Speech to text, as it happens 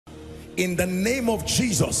in the name of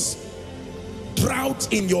Jesus.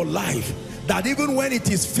 Drought in your life, that even when it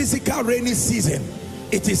is physical rainy season,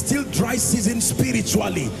 it is still dry season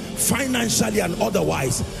spiritually, financially and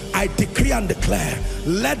otherwise. I decree and declare,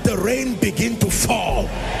 let the rain begin to fall.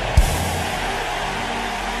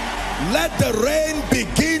 Let the rain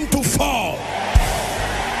begin to fall.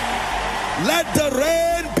 Let the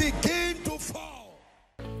rain begin to fall.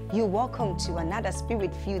 You're welcome to another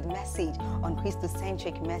spirit-filled message on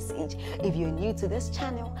Christocentric Message. If you're new to this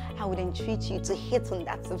channel, I would entreat you to hit on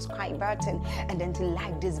that subscribe button and then to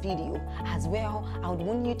like this video. As well, I would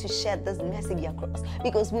want you to share this message across,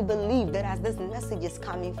 because we believe that as this message is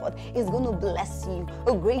coming forth, it's going to bless you.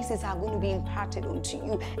 Graces are going to be imparted unto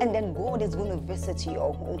you, and then God is going to visit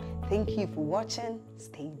your home. Thank you for watching.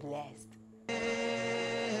 Stay blessed.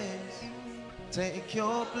 Take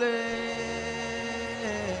your place.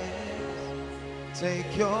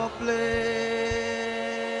 Take your place.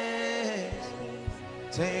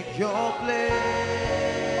 Take your place.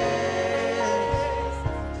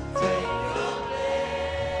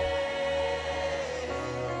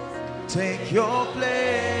 Take your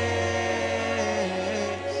place.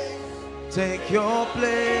 Take your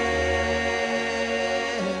place.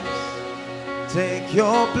 Take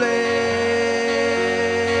your place.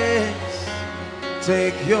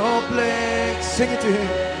 Take your place. Sing it to him.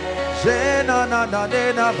 Jena na na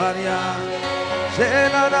de na Maria.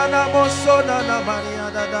 Jena na na moso na na Maria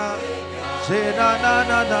da da. Jena na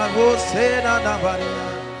na na moso na na Maria.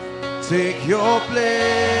 Take your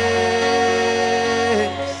place.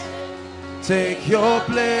 Take your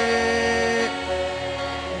place.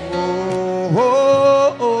 Oh,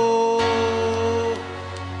 oh, oh.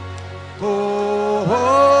 Oh, oh,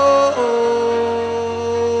 oh.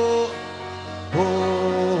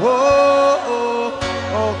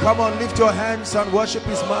 Oh, come on, lift your hands and worship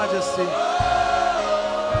His Majesty.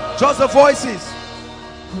 Just the voices.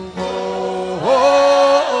 Oh,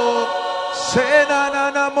 oh, oh. Say na na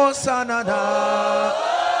na mo sa na na.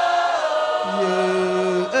 Yeah,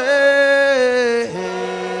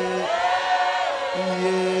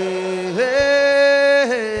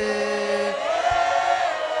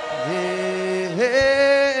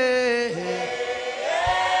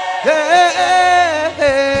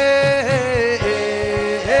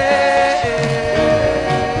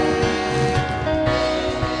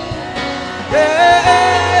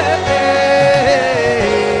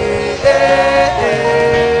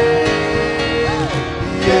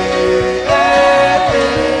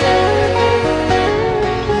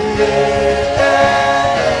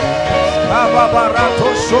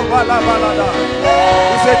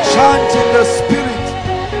 it's a chant in the spirit.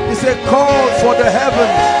 It's a call for the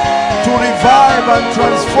heavens to revive and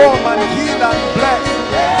transform and heal and bless.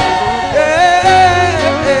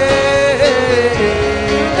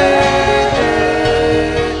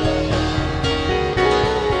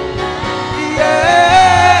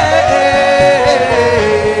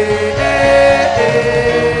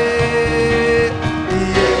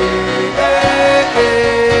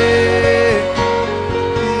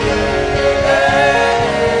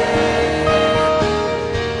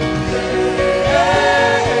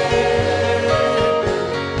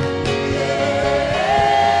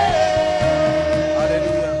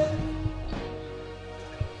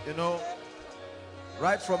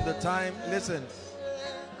 From the time, listen,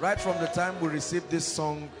 right from the time we received this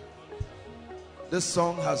song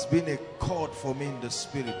has been a chord for me in the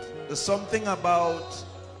spirit. There's something about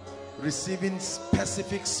receiving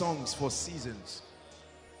specific songs for seasons.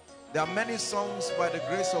 There are many songs by the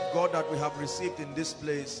grace of God that we have received in this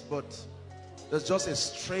place, but there's just a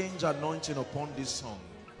strange anointing upon this song.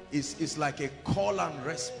 It's like a call and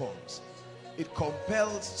response. It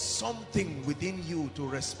compels something within you to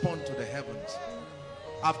respond to the heavens.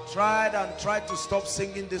 I've tried to stop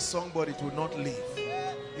singing this song, but it will not leave.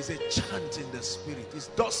 It's a chant in the spirit. It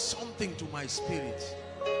does something to my spirit.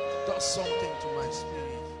 It does something to my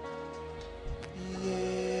spirit.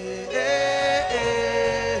 Yeah,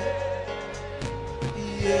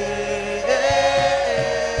 yeah, yeah.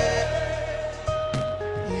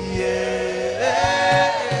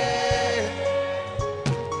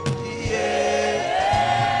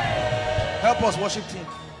 Help us worship Him.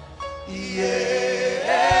 Yeah.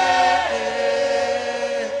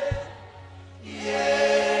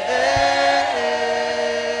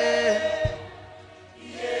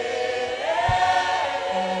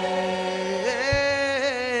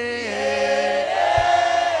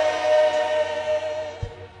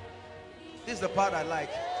 Part I like.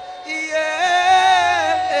 Yeah.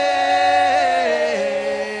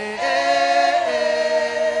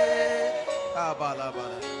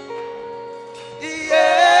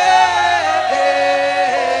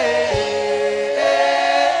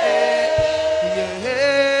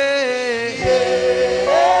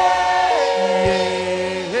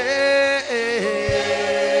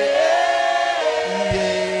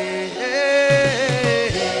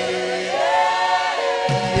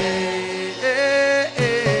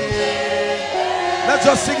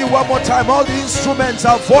 Let's just sing it one more time. All the instruments,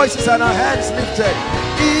 our voices and our hands lifted.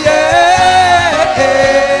 Yeah.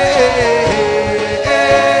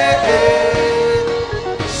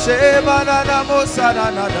 Shemanana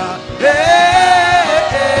mosanana.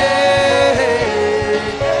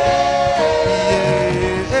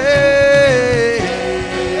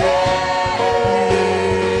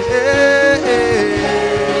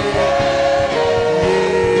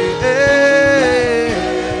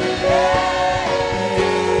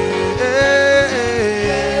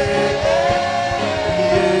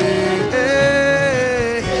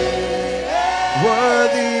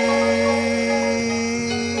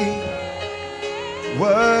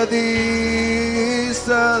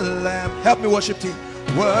 Help me worship team.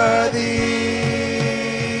 Worthy,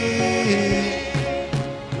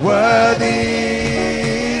 worthy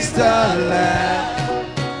is the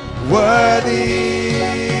Lamb. Worthy,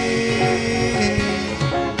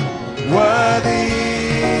 worthy.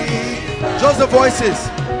 Just the voices.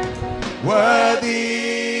 Worthy,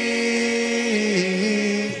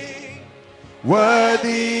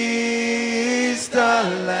 worthy is the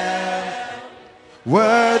Lamb.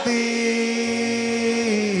 Worthy.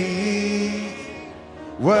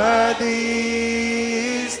 Worthy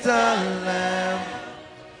is the Lamb.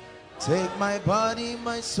 Take my body,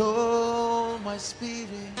 my soul, my spirit,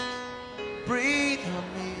 breathe on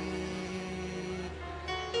me.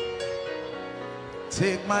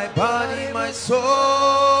 Take my body, my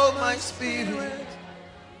soul, my spirit,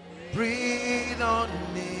 breathe on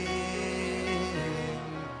me.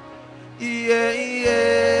 Yeah,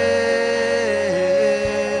 yeah.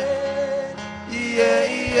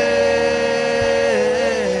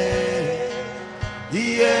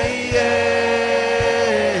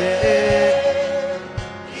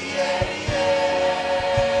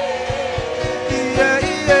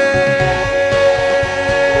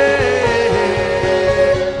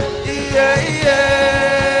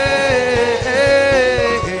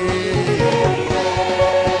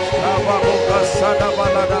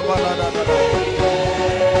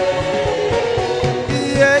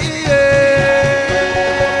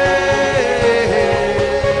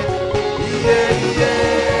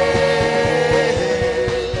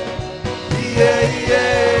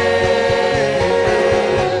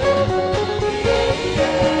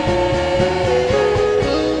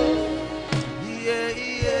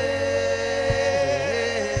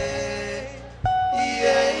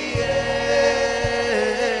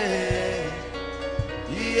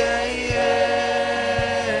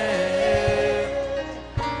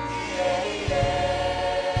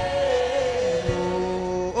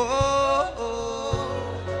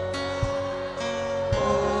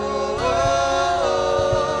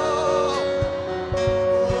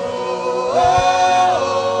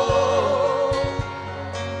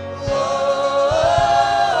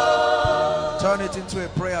 Into a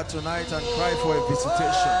prayer tonight and cry for a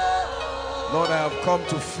visitation. Lord, I have come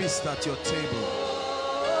to feast at your table.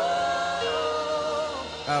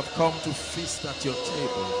 I have come to feast at your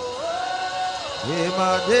table.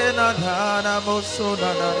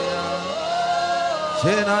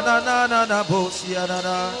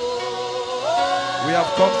 We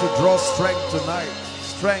have come to draw strength tonight.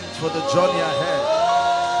 Strength for the journey ahead.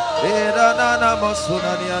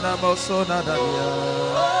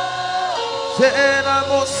 Shena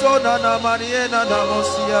mosona na mariena na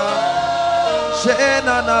mosia.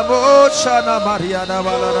 Shena na mocha na mariana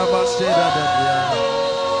balana basera dia.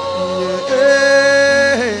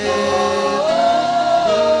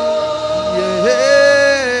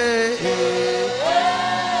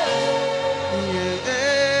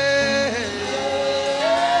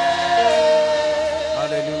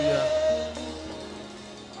 Hallelujah.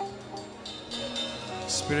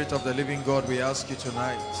 Spirit of the living God, we ask you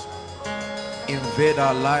tonight, invade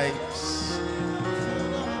our lives.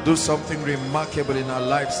 Do something remarkable in our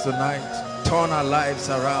lives tonight. Turn our lives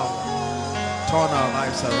around. Turn our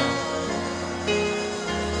lives around.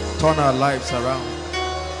 Turn our lives around.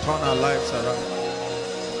 Turn our lives around.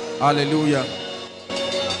 Hallelujah.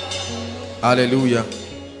 Hallelujah.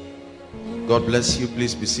 God bless you.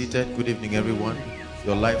 Please be seated. Good evening, everyone.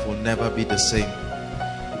 Your life will never be the same.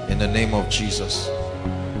 In the name of Jesus.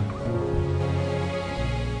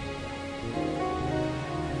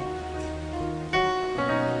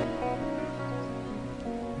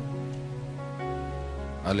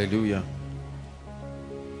 Hallelujah.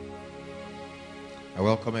 I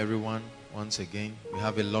welcome everyone once again. We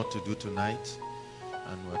have a lot to do tonight,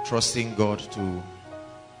 and we're trusting God to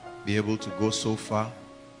be able to go so far.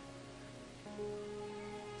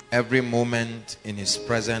 Every moment in His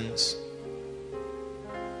presence.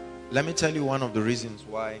 Let me tell you one of the reasons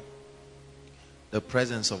why the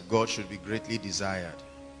presence of God should be greatly desired.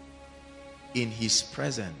 In his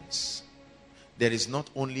presence, there is not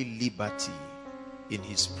only liberty. In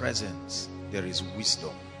his presence, there is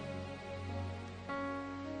wisdom.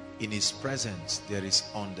 In his presence, there is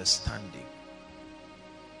understanding.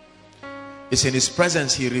 It's in his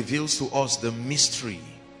presence he reveals to us the mystery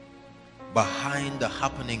behind the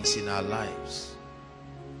happenings in our lives.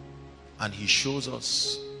 And he shows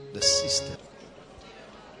us the system.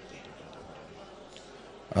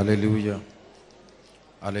 Hallelujah.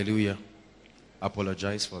 Hallelujah.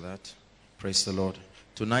 Apologize for that. Praise the Lord.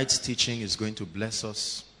 Tonight's teaching is going to bless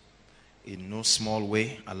us in no small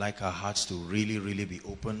way. I like our hearts to really, really be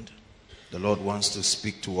opened. The Lord wants to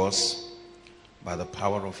speak to us by the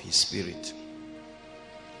power of his Spirit.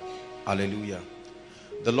 Hallelujah.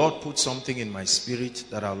 The Lord put something in my spirit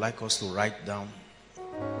that I'd like us to write down,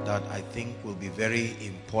 that I think will be very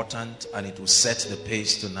important, and it will set the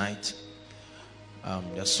pace tonight.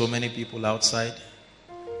 There's so many people outside.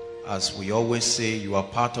 As we always say, you are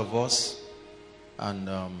part of us. And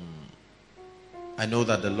I know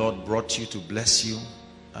that the Lord brought you to bless you.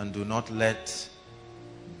 And do not let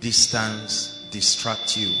distance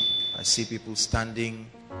distract you. I see people standing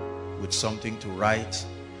with something to write.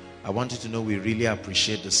 I want you to know we really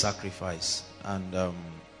appreciate the sacrifice. And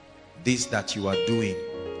this that you are doing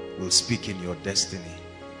will speak in your destiny.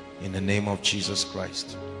 In the name of Jesus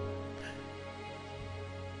Christ.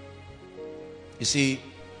 You see,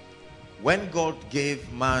 when God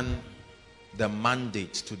gave man the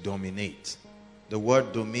mandate to dominate, the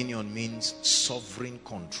word dominion means sovereign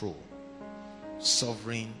control.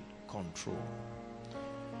 Sovereign control.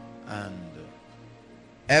 And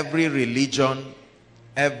every religion,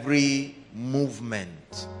 every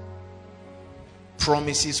movement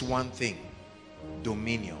promises one thing: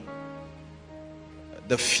 dominion.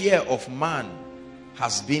 The fear of man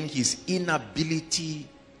has been his inability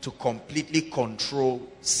to completely control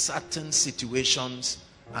certain situations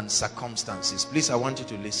and circumstances. Please, I want you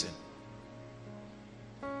to listen.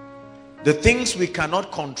 The things we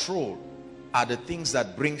cannot control are the things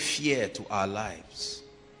that bring fear to our lives.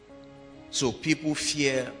 So people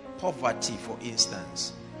fear poverty, for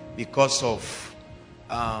instance, because of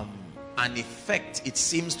an effect it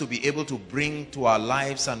seems to be able to bring to our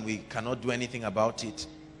lives, and we cannot do anything about it.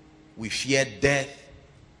 We fear death.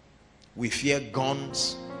 We fear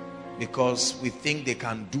guns because we think they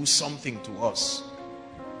can do something to us.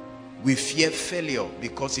 We fear failure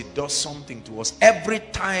because it does something to us. Every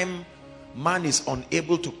time man is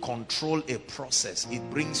unable to control a process, it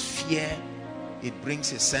brings fear, it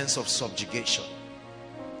brings a sense of subjugation.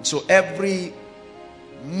 So every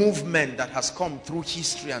movement that has come through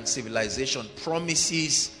history and civilization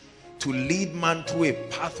promises to lead man through a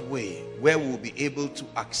pathway where we'll be able to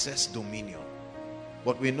access dominion.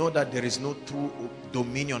 But we know that there is no true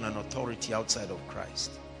dominion and authority outside of Christ.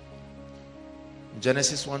 In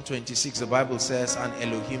Genesis 1:26, the Bible says, and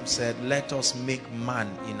Elohim said, let us make man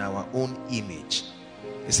in our own image.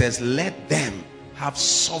 It says, let them have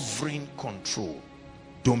sovereign control,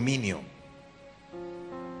 dominion.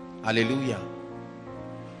 Hallelujah.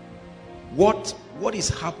 What is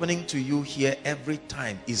happening to you here every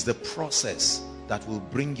time is the process that will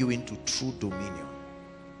bring you into true dominion.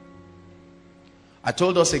 I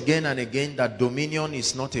told us again and again that dominion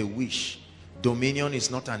is not a wish. Dominion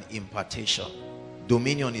is not an impartation.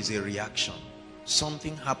 Dominion is a reaction.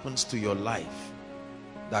 Something happens to your life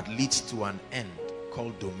that leads to an end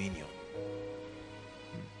called dominion.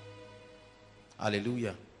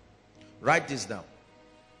 Hallelujah. Write this down.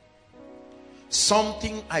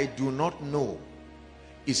 Something I do not know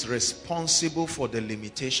is responsible for the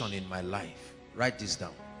limitation in my life. Write this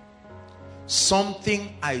down.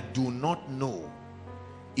 Something I do not know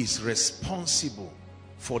is responsible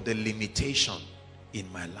for the limitation in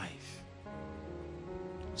my life.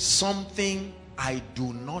 Something I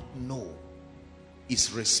do not know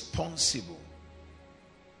is responsible.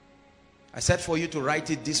 I said for you to write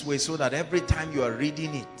it this way so that every time you are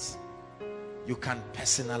reading it, you can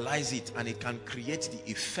personalize it and it can create the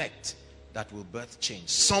effect that will birth change.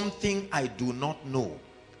 Something I do not know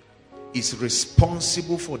is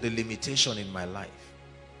responsible for the limitation in my life.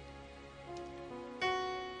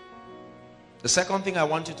 The second thing I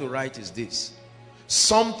want you to write is this.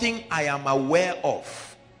 Something I am aware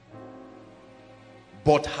of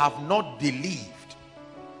but have not believed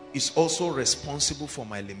is also responsible for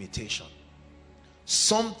my limitation.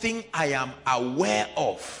 Something I am aware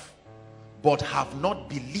of but have not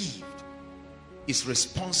believed is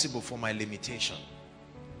responsible for my limitation.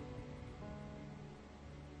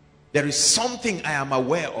 There is something I am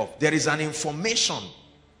aware of. There is an information,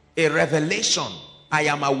 a revelation, I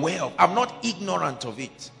am aware of. I'm not ignorant of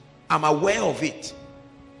it. I'm aware of it.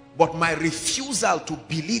 But my refusal to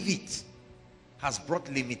believe it has brought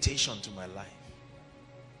limitation to my life.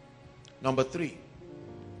 Number 3.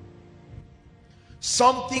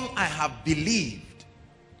 Something I have believed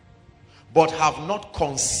but have not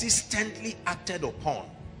consistently acted upon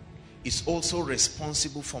is also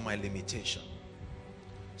responsible for my limitation.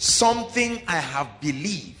 Something I have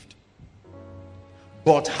believed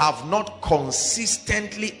but have not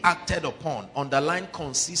consistently acted upon. Underline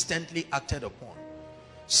consistently acted upon.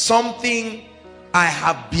 Something I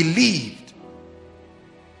have believed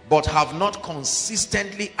but have not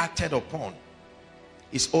consistently acted upon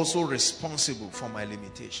is also responsible for my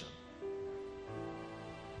limitation.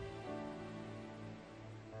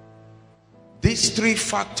 These 3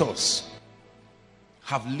 factors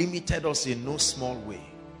have limited us in no small way.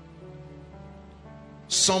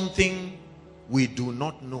 Something we do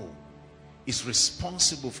not know is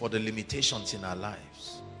responsible for the limitations in our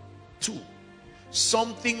lives. 2,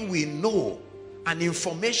 something we know, an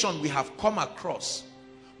information we have come across,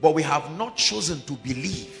 but we have not chosen to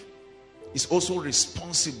believe, is also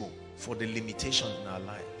responsible for the limitations in our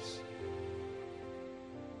lives.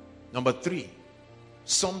 Number 3,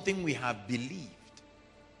 something we have believed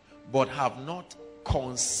but have not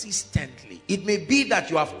consistently. It may be that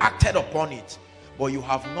you have acted upon it, but you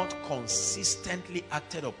have not consistently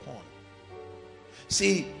acted upon.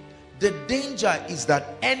 See, the danger is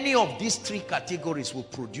that any of these 3 categories will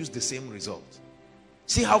produce the same result.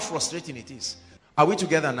 See how frustrating it is. Are we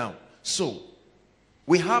together now? So,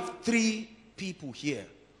 we have 3 people here.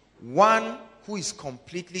 One who is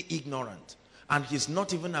completely ignorant, and he's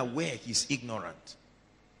not even aware he's ignorant.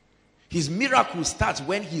 His miracle starts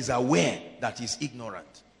when he's aware that he's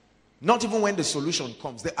ignorant. Not even when the solution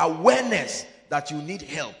comes. The awareness that you need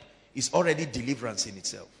help is already deliverance in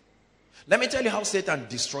itself. Let me tell you how Satan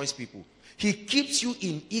destroys people. He keeps you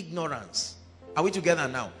in ignorance. Are we together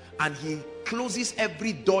now? And he closes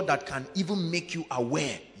every door that can even make you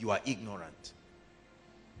aware you are ignorant.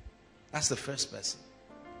 That's the first person.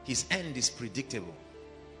 His end is predictable.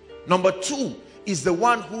 Number 2 is the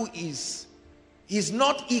one who is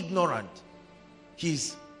not ignorant.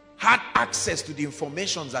 He's had access to the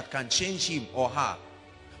information that can change him or her,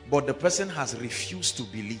 but the person has refused to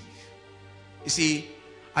believe. You see,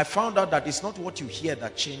 I found out that it's not what you hear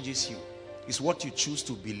that changes you. It's what you choose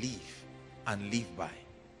to believe and live by.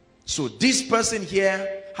 So this person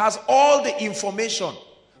here has all the information,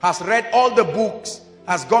 has read all the books,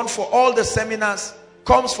 has gone for all the seminars,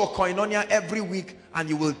 comes for koinonia every week, and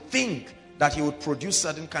you will think that he would produce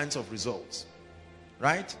certain kinds of results.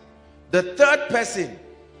 Right? The third person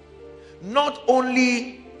not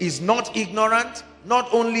only is not ignorant,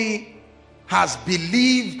 not only has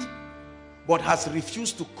believed, but has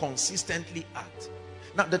refused to consistently act.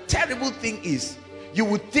 Now, the terrible thing is, you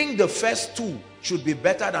would think the first 2 should be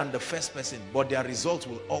better than the first person, but their results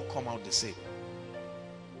will all come out the same.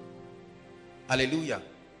 Hallelujah.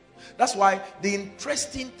 That's why the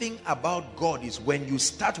interesting thing about God is when you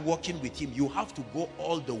start working with him, you have to go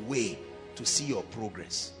all the way to see your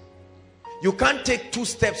progress. You can't take 2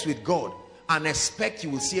 steps with God and expect you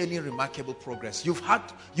will see any remarkable progress. You've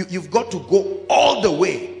got to go all the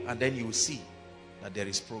way, and then you will see that there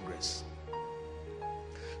is progress.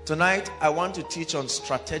 Tonight, I want to teach on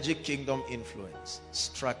strategic kingdom influence.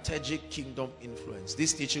 Strategic kingdom influence.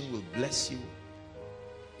 This teaching will bless you.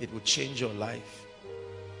 It will change your life.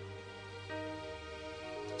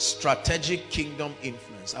 Strategic kingdom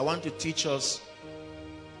influence. I want to teach us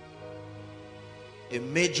a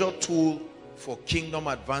major tool for kingdom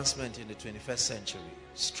advancement in the 21st century.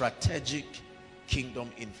 Strategic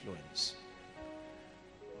kingdom influence.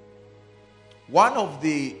 One of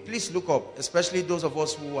the, please look up, especially those of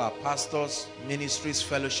us who are pastors, ministries,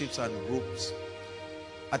 fellowships, and groups.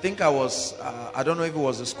 I think I don't know if it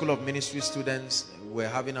was the School of Ministry students, we were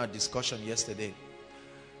having a discussion yesterday.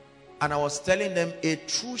 And I was telling them, a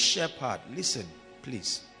true shepherd, listen,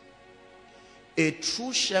 please. A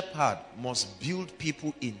true shepherd must build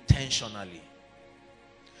people intentionally.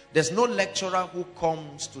 There's no lecturer who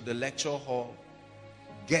comes to the lecture hall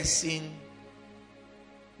guessing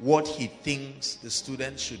what he thinks the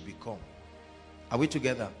students should become. Are we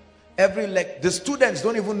together? The students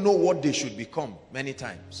don't even know what they should become many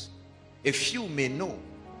times. A few may know.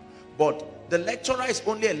 But the lecturer is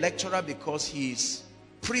only a lecturer because he is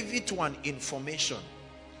privy to an information.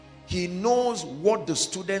 He knows what the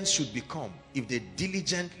students should become if they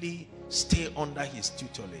diligently stay under his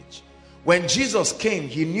tutelage. When Jesus came,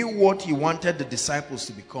 he knew what he wanted the disciples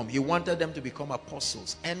to become. He wanted them to become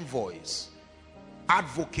apostles, envoys,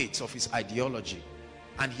 advocates of his ideology.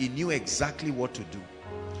 and he knew exactly what to do.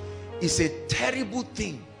 It's a terrible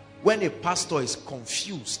thing when a pastor is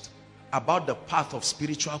confused about the path of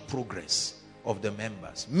spiritual progress of the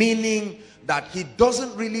members, meaning that he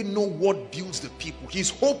doesn't really know what builds the people.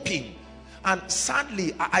 He's hoping, and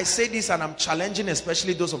sadly, I say this and I'm challenging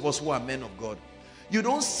especially those of us who are men of God. You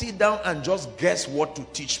don't sit down and just guess what to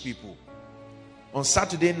teach people. On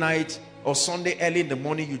Saturday night or Sunday early in the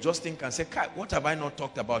morning, you just think and say, what have I not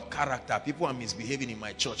talked about? Character. People are misbehaving in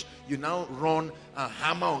my church. You now run a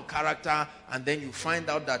hammer on character, and then you find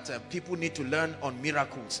out that people need to learn on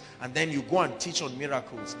miracles, and then you go and teach on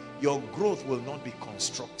miracles. Your growth will not be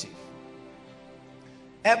constructive.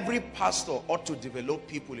 Every pastor ought to develop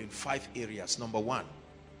people in 5 areas. Number 1,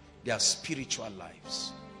 their spiritual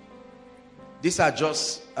lives. These are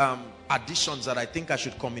just additions that I think I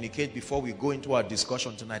should communicate before we go into our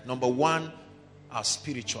discussion tonight. Number 1, our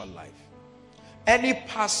spiritual life. Any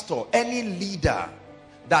pastor, any leader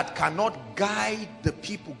that cannot guide the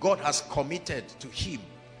people God has committed to him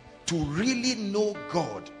to really know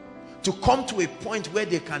God, to come to a point where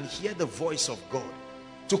they can hear the voice of God,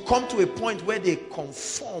 to come to a point where they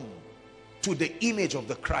conform to the image of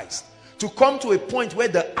the Christ, to come to a point where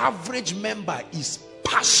the average member is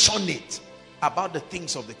passionate about the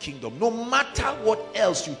things of the kingdom. No matter what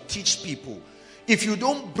else you teach people, if you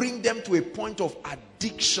don't bring them to a point of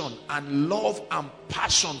addiction and love and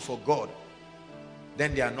passion for God,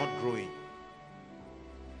 then they are not growing.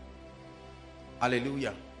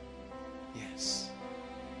 Hallelujah. Yes.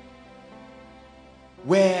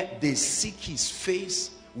 Where they seek his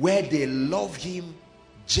face, where they love him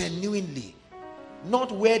genuinely,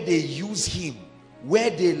 not where they use him,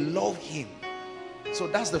 where they love him. So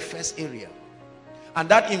that's the first area. And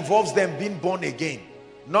that involves them being born again,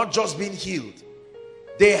 not just being healed.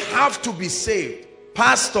 They have to be saved.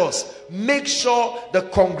 Pastors, make sure the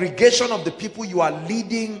congregation of the people you are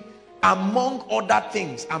leading, among other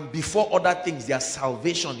things and before other things, their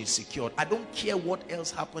salvation is secured. I don't care what else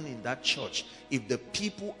happened in that church. If the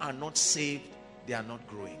people are not saved, they are not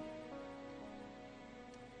growing.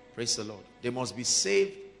 Praise the Lord. They must be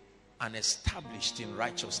saved and established in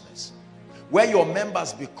righteousness, where your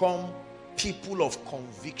members become people of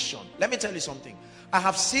conviction. Let me tell you something. I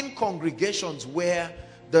have seen congregations where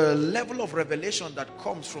the level of revelation that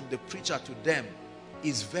comes from the preacher to them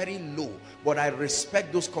is very low, but I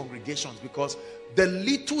respect those congregations because the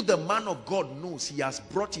little the man of God knows, he has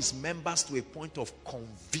brought his members to a point of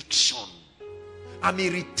conviction. I'm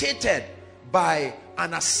irritated by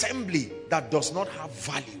an assembly that does not have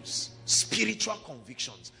values, spiritual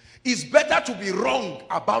convictions. It's better to be wrong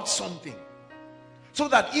about something, so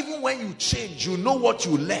that even when you change, you know what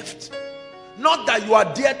you left. Not that you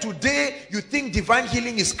are there today, you think divine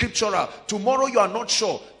healing is scriptural. Tomorrow you are not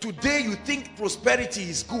sure. Today you think prosperity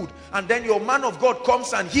is good. And then your man of God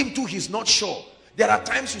comes and him too, he's not sure. There are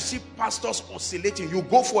times you see pastors oscillating. You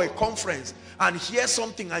go for a conference and hear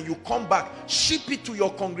something and you come back, ship it to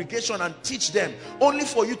your congregation and teach them, only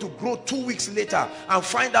for you to grow 2 weeks later and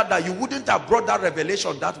find out that you wouldn't have brought that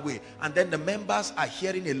revelation that way. And then the members are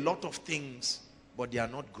hearing a lot of things, but they are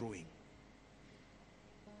not growing.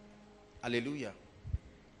 Hallelujah.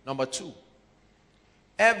 Number 2,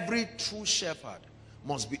 every true shepherd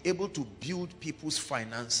must be able to build people's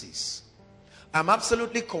finances. I'm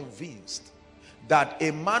absolutely convinced that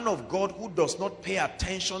a man of God who does not pay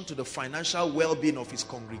attention to the financial well-being of his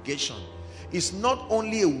congregation is not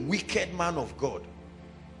only a wicked man of God.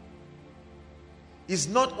 He's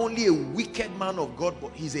not only a wicked man of God,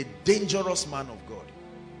 but he's a dangerous man of God.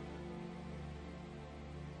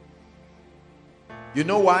 You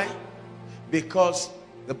know why? Because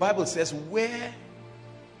the Bible says where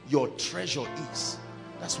your treasure is,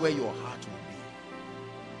 that's where your heart will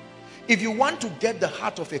be. If you want to get the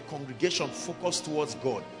heart of a congregation focused towards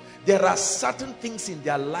God, there are certain things in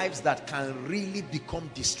their lives that can really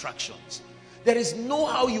become distractions. There is no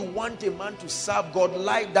how you want a man to serve God,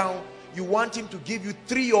 lie down, you want him to give you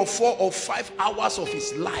 3 or 4 or 5 hours of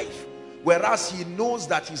his life, whereas he knows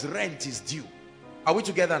that his rent is due. Are we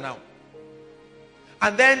together now?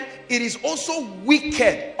 And then it is also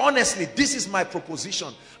wicked. Honestly, this is my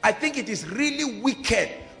proposition. I think it is really wicked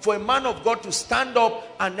for a man of God to stand up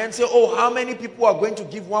and then say, oh, how many people are going to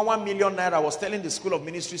give 1 million naira? I was telling the school of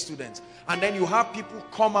ministry students. And then you have people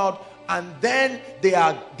come out and then they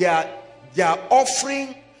are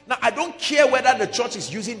offering. Now, I don't care whether the church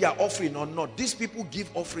is using their offering or not. These people give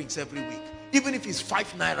offerings every week. Even if it's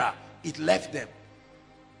 5 naira, it left them.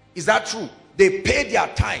 Is that true? They pay their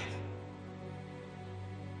tithe.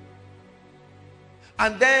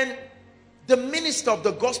 And then the minister of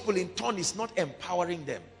the gospel in turn is not empowering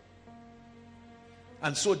them.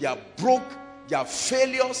 And so they are broke, They are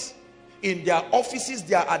failures. In their offices,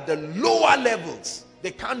 they are at the lower levels.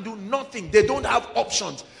 They can't do nothing. They don't have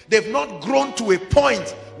options. They've not grown to a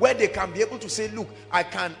point where they can be able to say, look,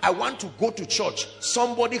 I want to go to church.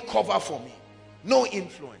 Somebody cover for me. No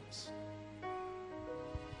influence.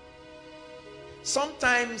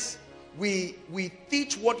 Sometimes we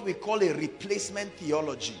teach what we call a replacement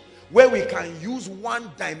theology, where we can use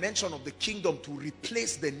one dimension of the kingdom to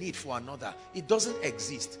replace the need for another. It doesn't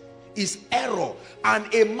exist. It's error.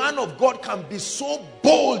 And a man of God can be so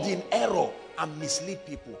bold in error and mislead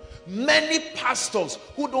people. Many pastors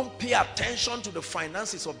who don't pay attention to the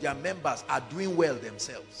finances of their members are doing well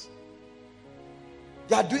themselves.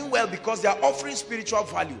 They are doing well because they are offering spiritual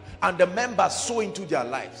value and the members sow into their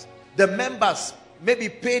lives. The members maybe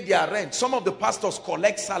pay their rent. Some of the pastors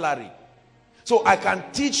collect salary. So I can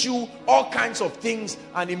teach you all kinds of things,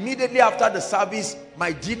 and immediately after the service,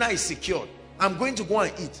 my dinner is secured. I'm going to go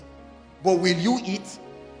and eat. But will you eat?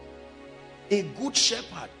 A good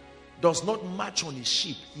shepherd does not march on his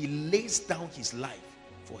sheep. He lays down his life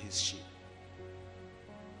for his sheep.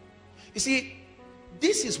 You see,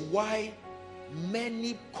 this is why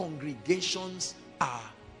many congregations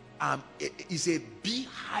is a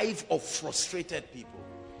beehive of frustrated people.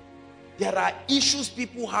 There are issues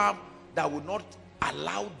people have that will not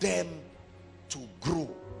allow them to grow.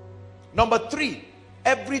 Number 3,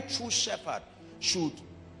 every true shepherd should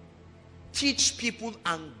teach people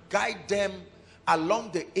and guide them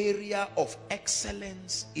along the area of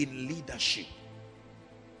excellence in leadership.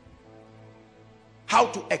 How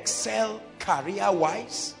to excel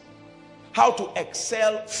career-wise, how to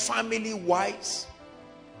excel family-wise.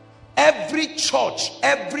 Every church,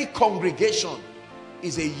 every congregation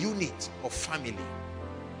is a unit of family.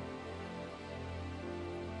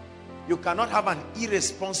 You cannot have an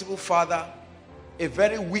irresponsible father, a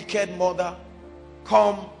very wicked mother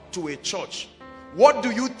come to a church. What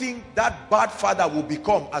do you think that bad father will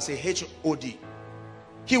become as a HOD?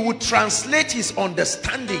 He will translate his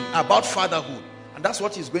understanding about fatherhood, and that's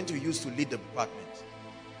what he's going to use to lead the department.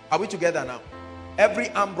 Are we together now? Every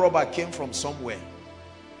armed robber came from somewhere.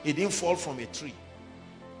 He didn't fall from a tree.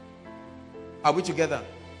 Are we together?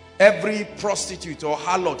 Every prostitute or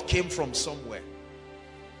harlot came from somewhere.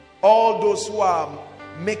 All those who are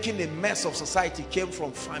making a mess of society came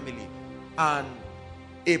from family. And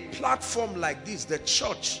a platform like this, the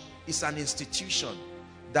church, is an institution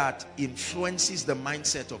that influences the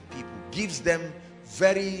mindset of people, gives them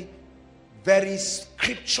very, very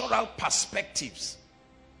scriptural perspectives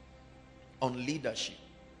on leadership.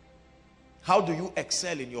 How do you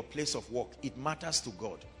excel in your place of work? It matters to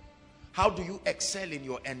God. How do you excel in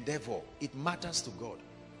your endeavor? It matters to God.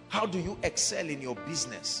 How do you excel in your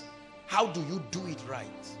business? How do you do it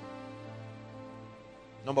right?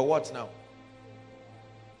 Number what now?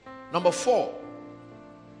 Number 4.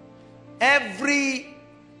 Every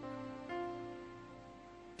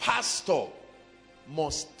pastor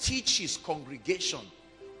must teach his congregation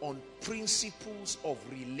on principles of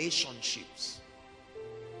relationships.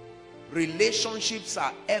 Relationships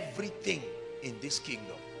are everything in this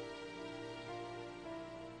kingdom.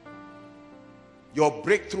 Your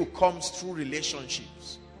breakthrough comes through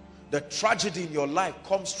relationships. The tragedy in your life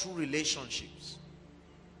comes through relationships.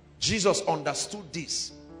 Jesus understood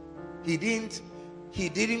this. He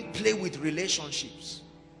didn't play with relationships.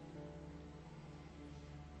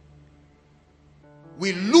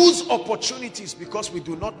 We lose opportunities because we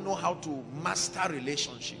do not know how to master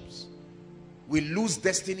relationships. We lose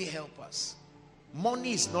destiny helpers.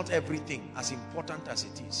 Money is not everything, as important as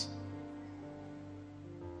it is.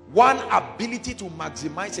 One ability to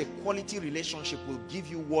maximize a quality relationship will give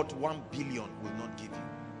you what 1 billion will not give you.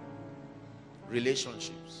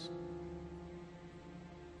 Relationships.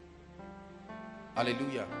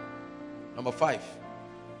 Hallelujah. Number 5.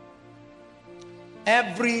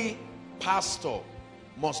 Every pastor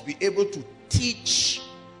must be able to teach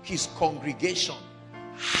his congregation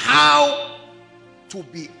how to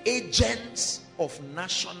be agents of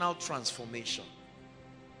national transformation.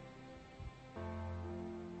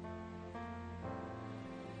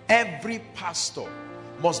 Every pastor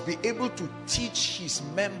must be able to teach his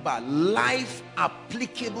member life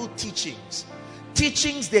applicable teachings.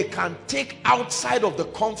 Teachings they can take outside of the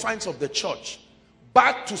confines of the church,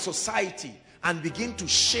 back to society, and begin to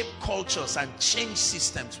shape cultures and change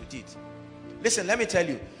systems with it. Listen, let me tell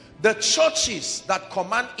you, the churches that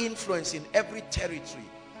command influence in every territory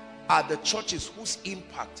are the churches whose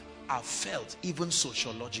impact are felt even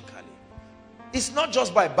sociologically. It's not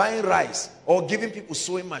just by buying rice or giving people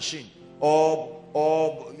sewing machine or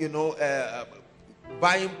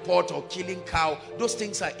buying pot or killing cow. Those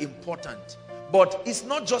things are important. But it's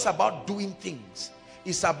not just about doing things.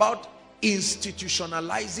 It's about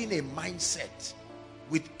institutionalizing a mindset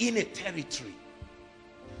within a territory.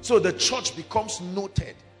 So the church becomes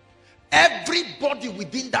noted. Everybody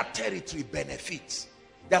within that territory benefits.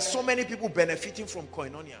 There are so many people benefiting from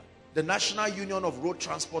Koinonia. The National Union of Road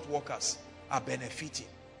Transport Workers are benefiting.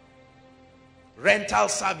 Rental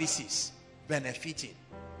services benefiting.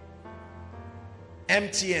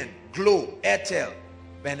 MTN, Glo, Airtel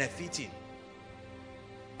benefiting.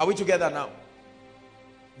 Are we together now?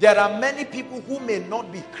 There are many people who may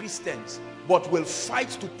not be Christians but will fight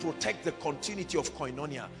to protect the continuity of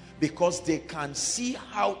Koinonia because they can see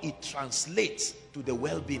how it translates to the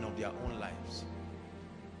well-being of their own lives.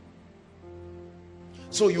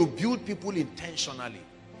 So you build people intentionally.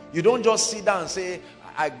 You don't just sit down and say,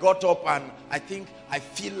 I got up and I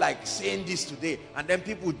feel like saying this today, and then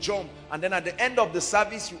people jump, and then at the end of the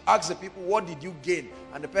service you ask the people, what did you gain?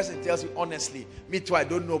 And the person tells you, honestly, me too, I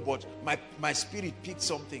don't know, but my spirit picked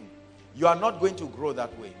something. You are not going to grow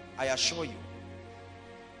that way, I assure you.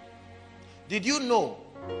 Did you know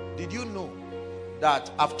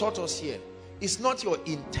that I've taught us here, it's not your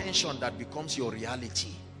intention that becomes your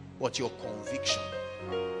reality, but your conviction.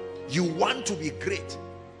 You want to be great,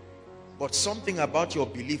 but something about your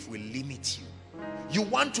belief will limit you. You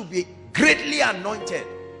want to be greatly anointed,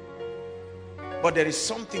 but there is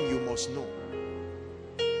something you must know.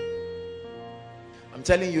 I'm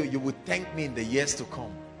telling you, you will thank me in the years to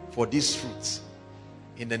come for these fruits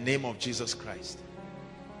in the name of Jesus Christ.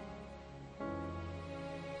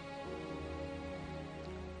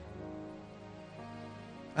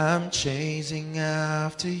 I'm chasing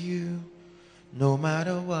after you, no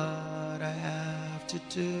matter what I have to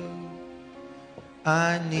do.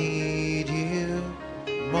 I need you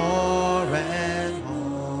more and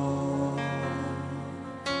more.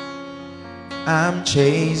 I'm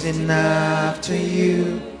chasing after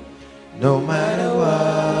you, no matter what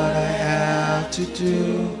I have to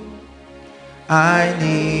do. I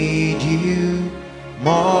need you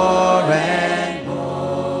more and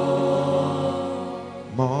more,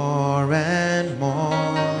 more and more,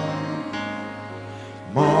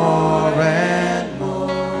 more and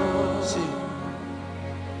more. See,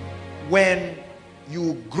 when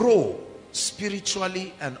you grow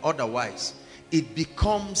spiritually and otherwise, it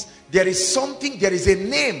becomes, there is a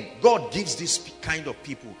name God gives this kind of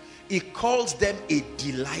people. He calls them a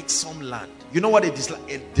delightsome land. You know what a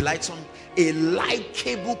delightsome? A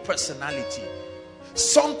likable personality.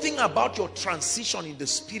 Something about your transition in the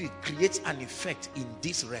spirit creates an effect in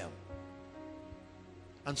this realm.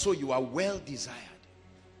 And so you are well desired.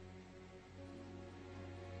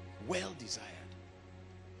 Well desired.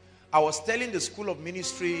 I was telling the School of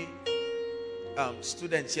Ministry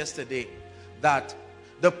students yesterday that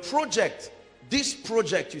the project, this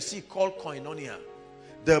project you see called Koinonia,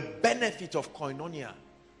 the benefit of Koinonia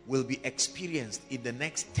will be experienced in the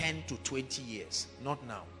next 10 to 20 years, not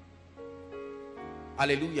now.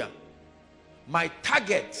 Hallelujah. My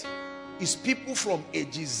target is people from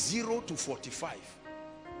ages 0 to 45.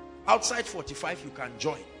 Outside 45 you can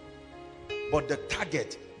join, but the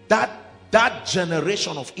target, that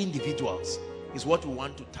generation of individuals is what we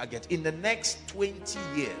want to target. In the next 20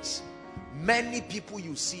 years, many people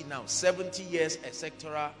you see now, 70 years,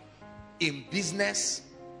 etc., in business,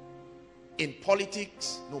 in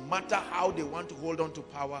politics, no matter how they want to hold on to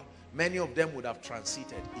power, many of them would have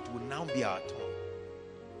transited. It will now be our turn.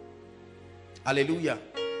 Hallelujah.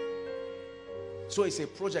 So it's a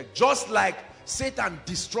project. Just like Satan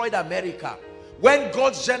destroyed America. When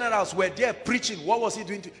God's generals were there preaching, what was he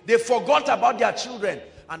doing? They forgot about their children,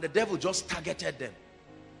 and the devil just targeted them.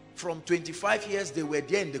 From 25 years they were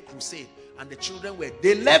there in the crusade, and the children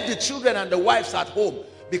they left the children and the wives at home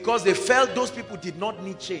because they felt those people did not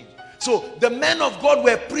need change. So the men of God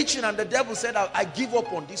were preaching, and the devil said, I give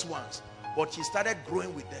up on these ones. But he started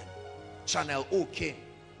growing with them. Channel O came.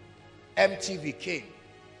 MTV came.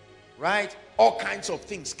 Right? All kinds of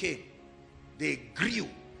things came. They grew.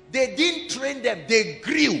 They didn't train them. They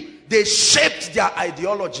grew. They shaped their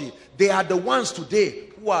ideology. They are the ones today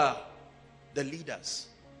who are the leaders.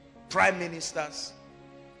 Prime ministers,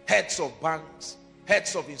 heads of banks,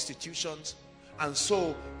 heads of institutions. And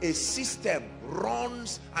so a system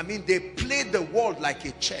runs, they play the world like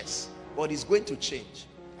a chess, but it's going to change.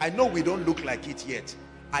 I know we don't look like it yet.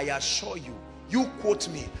 I assure you, you quote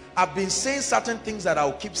me. I've been saying certain things that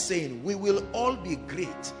I'll keep saying. We will all be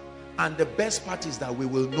great. And the best part is that we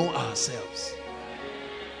will know ourselves.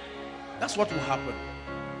 That's what will happen.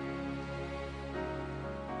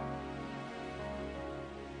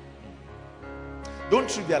 Don't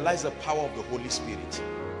trivialize the power of the Holy Spirit.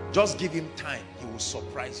 Just give him time. He will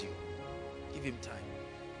surprise you. Give him time.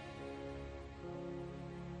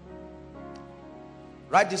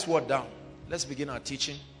 Write this word down. Let's begin our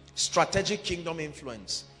teaching. Strategic kingdom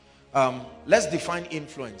influence. Let's define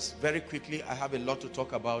influence very quickly. I have a lot to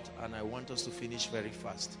talk about and I want us to finish very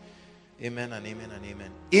fast. Amen and amen and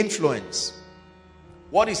amen. Influence.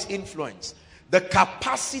 What is influence? The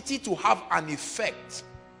capacity to have an effect.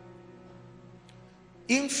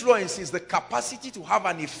 Influence is the capacity to have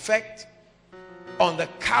an effect on the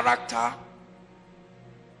character,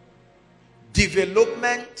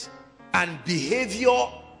 development, and behavior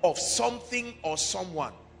of something or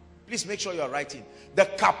someone. Please make sure you are writing. The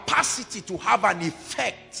capacity to have an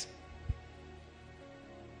effect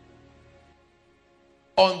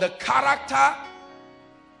on the character,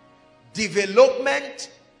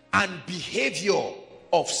 development, and behavior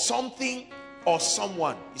of something or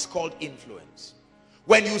someone is called influence.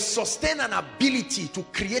 When you sustain an ability to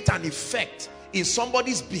create an effect in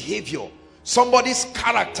somebody's behavior, somebody's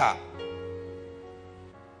character,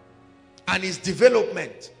 and his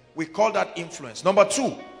development, we call that influence. Number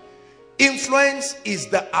two, influence is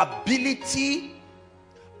the ability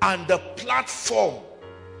and the platform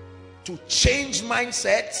to change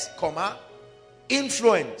mindsets,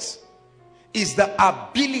 influence is the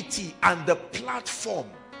ability and the platform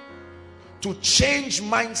to change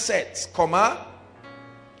mindsets,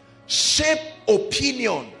 shape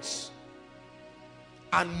opinions,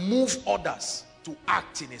 and move others to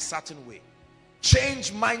act in a certain way.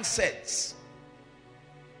 Change mindsets.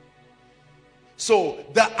 So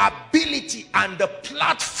the ability and the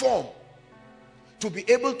platform to be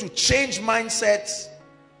able to change mindsets,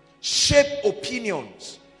 shape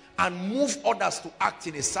opinions, and move others to act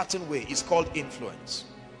in a certain way is called influence.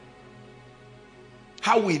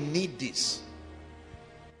 How we need this.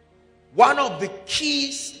 One of the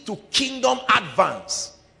keys to kingdom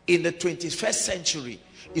advance in the 21st century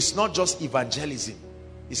is not just evangelism,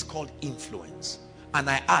 it's called influence. And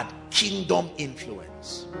I add kingdom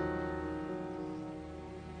influence.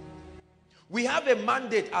 We have a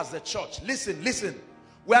mandate as the church. Listen.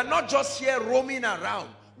 We are not just here roaming around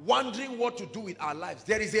wondering what to do with our lives.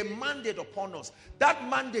 There is a mandate upon us. That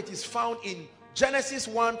mandate is found in Genesis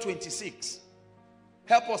 1:26.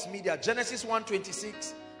 Help us, media. Genesis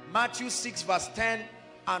 1:26, Matthew 6 verse 10,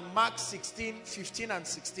 and Mark 16, 15 and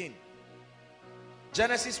 16.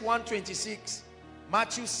 Genesis 1:26,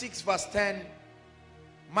 Matthew 6 verse 10,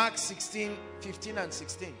 Mark 16, 15 and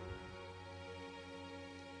 16.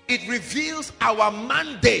 It reveals our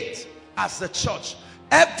mandate as the church.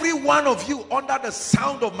 Every one of you under the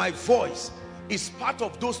sound of my voice is part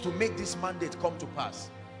of those to make this mandate come to pass.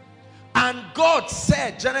 And God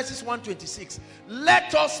said, Genesis 1:26,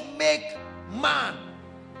 let us make man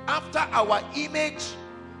after our image,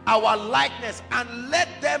 our likeness, and let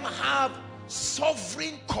them have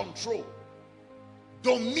sovereign control,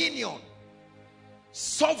 dominion,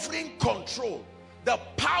 sovereign control, the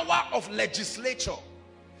power of legislature,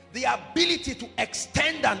 the ability to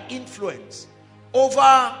extend an influence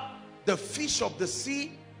over the fish of the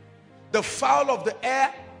sea, the fowl of the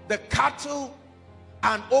air, the cattle,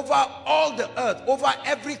 and over all the earth, over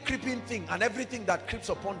every creeping thing and everything that creeps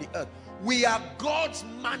upon the earth. We are God's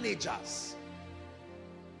managers.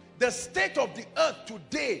 The state of the earth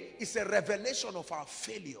today is a revelation of our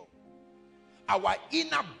failure, our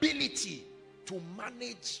inability to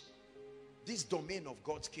manage this domain of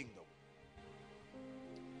God's kingdom.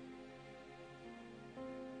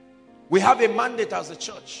 We have a mandate as a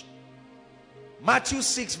church. Matthew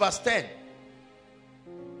 6 verse 10.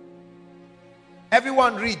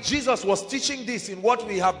 Everyone read. Jesus was teaching this in what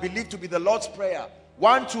we have believed to be the Lord's Prayer.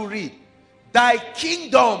 1, 2, read. Thy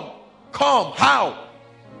kingdom come. How?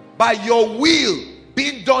 By your will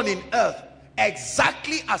being done in earth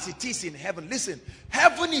exactly as it is in heaven. Listen,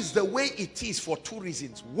 heaven is the way it is for two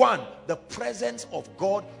reasons. 1, the presence of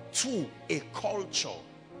God. 2, a culture.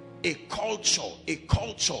 A culture. A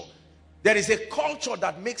culture. There is a culture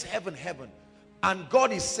that makes heaven heaven. And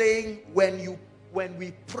God is saying, when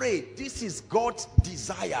we pray, this is God's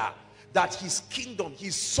desire, that his kingdom,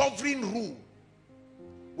 his sovereign rule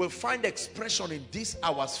will find expression in this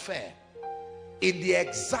our sphere in the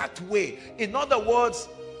exact way. In other words,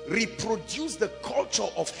 reproduce the culture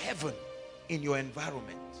of heaven in your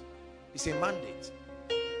environment. It's a mandate.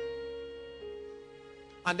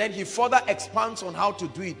 And then he further expands on how to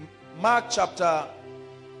do it. Mark chapter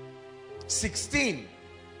 16.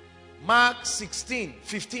 Mark 16,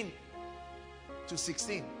 15 to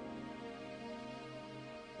 16.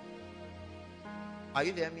 Are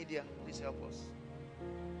you there, media? Please help us.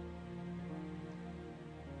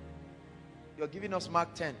 You're giving us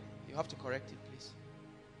Mark 10. You have to correct it, please.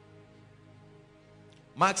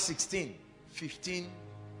 Mark 16, 15.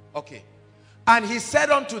 Okay. And he said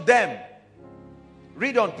unto them,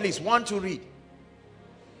 read on please, 1 to read.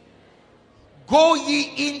 Go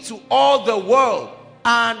ye into all the world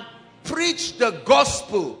and preach the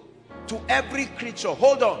gospel to every creature.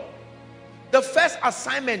 Hold on. The first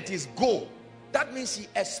assignment is go. That means he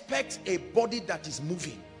expects a body that is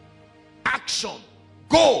moving. Action.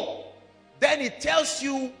 Go. Then he tells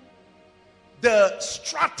you the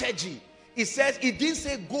strategy. He says, he didn't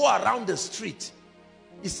say go around the street.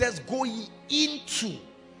 He says go ye into,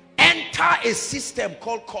 enter a system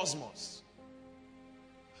called cosmos.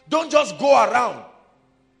 Don't just go around.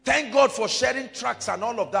 Thank God for sharing tracts and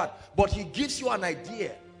all of that, but he gives you an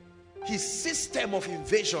idea. His system of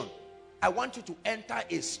invasion. I want you to enter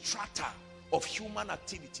a strata of human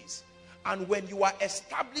activities, and when you are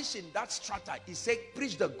established in that strata, he said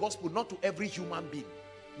preach the gospel not to every human being,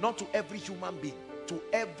 not to every human being, to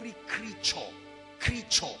every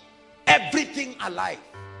creature, everything alive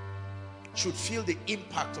should feel the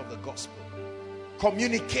impact of the gospel.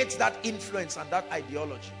 Communicate that influence and that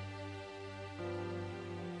ideology.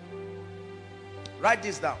 Write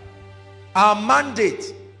this down. Our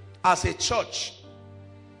mandate as a church,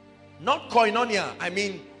 not koinonia, I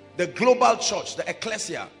mean the global church, the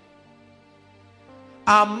ecclesia.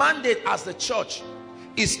 Our mandate as the church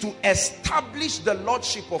is to establish the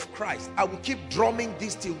lordship of Christ. I will keep drumming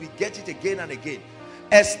this till we get it again and again.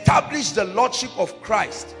 Establish the lordship of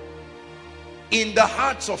Christ in the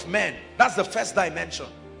hearts of men. That's the first dimension.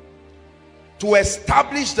 To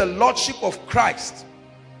establish the lordship of Christ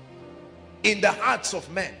in the hearts of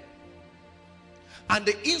men. And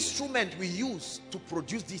the instrument we use to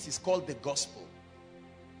produce this is called the gospel.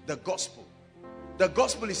 The gospel. The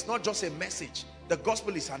gospel is not just a message. The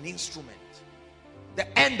gospel is an instrument.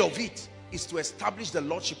 The end of it is to establish the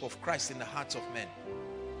lordship of Christ in the hearts of men.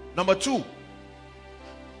 Number 2,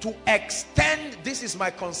 to extend, this is my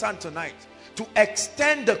concern tonight, to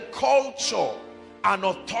extend the culture and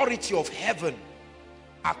authority of heaven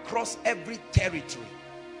across every territory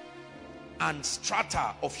and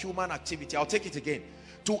strata of human activity. I'll take it again.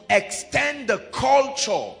 To extend the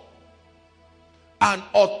culture and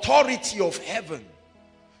authority of heaven,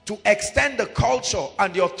 to extend the culture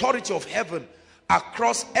and the authority of heaven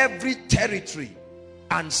across every territory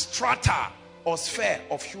and strata or sphere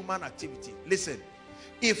of human activity. Listen,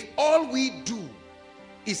 if all we do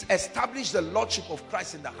is establish the lordship of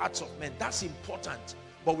Christ in the hearts of men, that's important,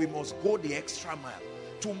 but we must go the extra mile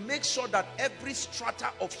to make sure that every strata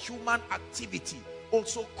of human activity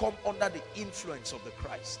also come under the influence of the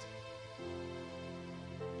Christ.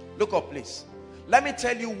 Look up please. Let me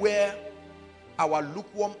tell you where our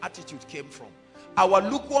lukewarm attitude came from. Our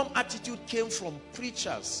lukewarm attitude came from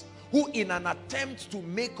preachers who, in an attempt to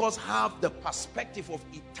make us have the perspective of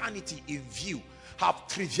eternity in view, have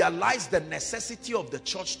trivialized the necessity of the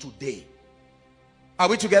church today. Are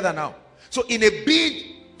we together now? So in a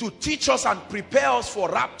bid to teach us and prepare us for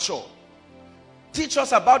rapture, teach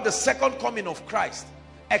us about the second coming of Christ,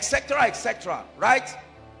 etc., etc., right?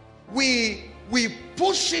 We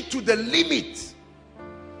push it to the limit.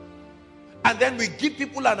 And then we give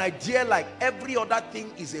people an idea like every other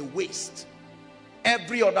thing is a waste.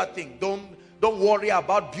 Every other thing. Don't worry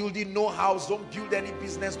about building no house. Don't build any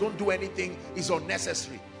business. Don't do anything. It's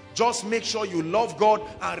unnecessary. Just make sure you love God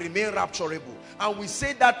and remain rapturable. And we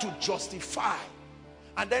say that to justify.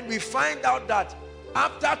 And then we find out that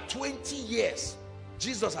after 20 years,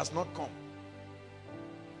 Jesus has not come.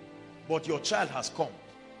 But your child has come.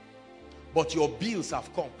 But your bills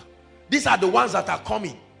have come. These are the ones that are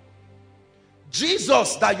coming.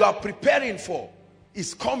 Jesus that you are preparing for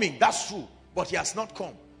is coming, that's true, but he has not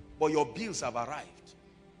come. But your bills have arrived,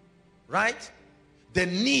 right? The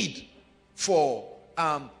need for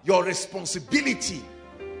your responsibility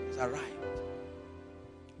has arrived.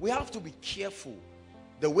 We have to be careful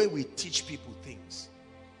the way we teach people things.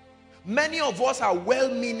 Many of us are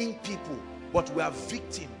well-meaning people, but we are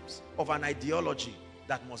victims of an ideology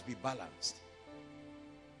that must be balanced.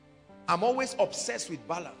 I'm always obsessed with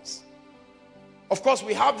balance. Of course,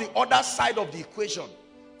 we have the other side of the equation.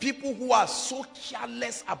 People who are so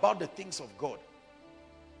careless about the things of God.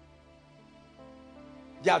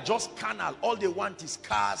 They are just carnal. All they want is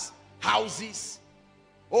cars, houses.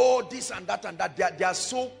 Oh, this and that and that. They are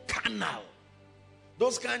so carnal.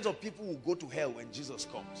 Those kinds of people will go to hell when Jesus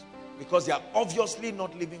comes. Because they are obviously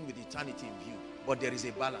not living with eternity in view. But there is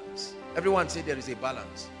a balance. Everyone say there is a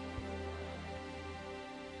balance.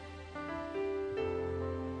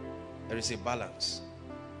 There is a balance.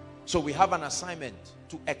 So we have an assignment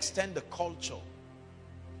to extend the culture.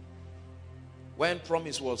 When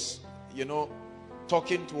Promise was,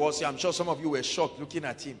 talking to us, I'm sure some of you were shocked looking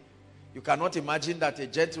at him. You cannot imagine that a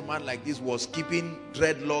gentleman like this was keeping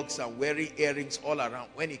dreadlocks and wearing earrings all around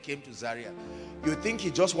when he came to Zaria. You think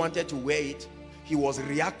he just wanted to wear it? He was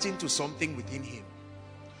reacting to something within him.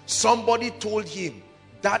 Somebody told him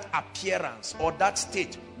that appearance or that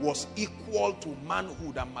state was equal to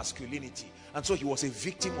manhood and masculinity. And so he was a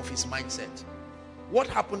victim of his mindset. What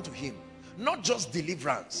happened to him? Not just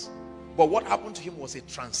deliverance, but what happened to him was a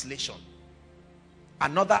translation.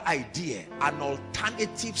 Another idea, an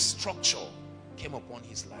alternative structure came upon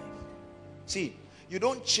his life. See, you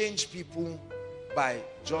don't change people by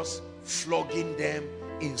just flogging them,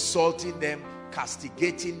 insulting them,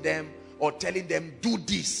 castigating them, or telling them, do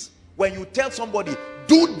this. When you tell somebody,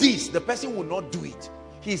 do this, the person will not do it.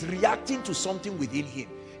 He's reacting to something within him.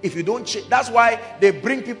 If you don't change, that's why they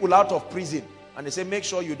bring people out of prison and they say, make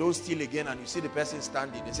sure you don't steal again. And you see the person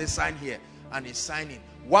standing, they say, sign here, and he's signing.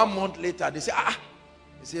 1 month later, they say,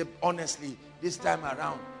 they say, honestly, this time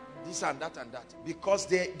around, this and that and that. Because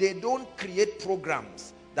they don't create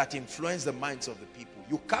programs that influence the minds of the people.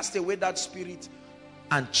 You cast away that spirit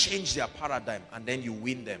and change their paradigm, and then you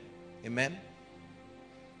win them. Amen.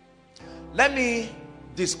 Let me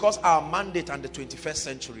discuss our mandate and the 21st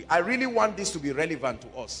century. I really want this to be relevant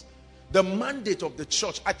to us. The mandate of the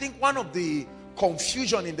church. I think one of the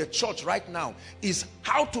confusion in the church right now is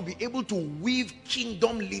how to be able to weave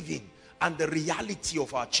kingdom living and the reality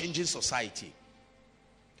of our changing society.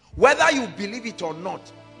 Whether you believe it or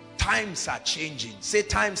not, times are changing. Say,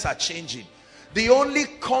 times are changing. The only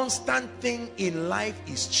constant thing in life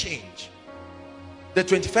is change. The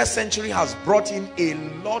 21st century has brought in a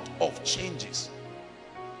lot of changes.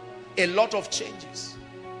 A lot of changes.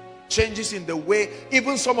 Changes in the way,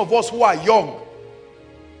 even some of us who are young,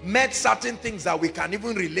 met certain things that we can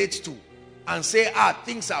even relate to and say,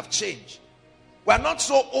 things have changed. We're not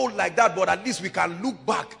so old like that, but at least we can look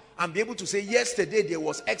back and be able to say, yesterday there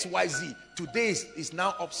was XYZ, today is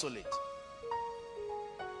now obsolete.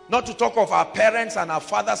 Not to talk of our parents and our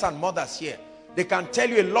fathers and mothers here. They can tell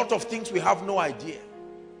you a lot of things we have no idea.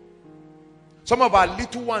 Some of our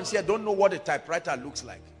little ones here don't know what a typewriter looks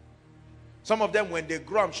like. Some of them, when they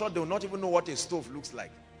grow, I'm sure they will not even know what a stove looks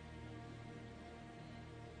like.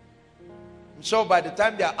 I'm sure by the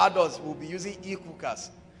time they are adults, we'll be using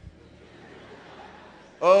e-cookers.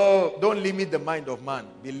 Oh, don't limit the mind of man.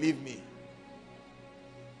 Believe me.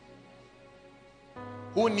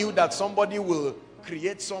 Who knew that somebody will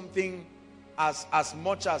create something as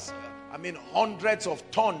much as, hundreds of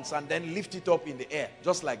tons and then lift it up in the air,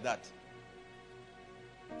 just like that?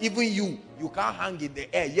 Even you can't hang in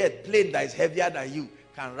the air, yet plane that is heavier than you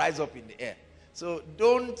can rise up in the air. So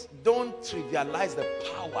don't trivialize the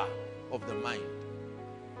power of the mind.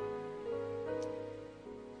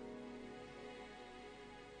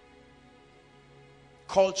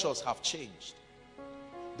 Cultures have changed.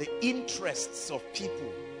 The interests of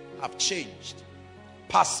people have changed.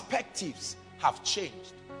 Perspectives have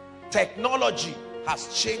changed. Technology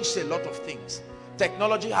has changed a lot of things.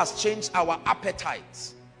 Technology has changed our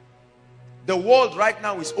appetites. The world right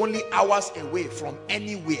now is only hours away from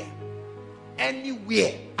anywhere.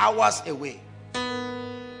 Anywhere, hours away.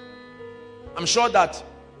 I'm sure that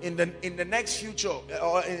in the next future,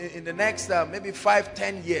 or in the next maybe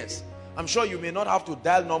 5-10 years, I'm sure you may not have to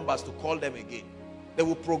dial numbers to call them again. They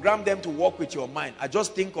will program them to work with your mind. I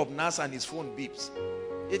just think of Nas and his phone beeps.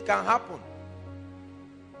 It can happen.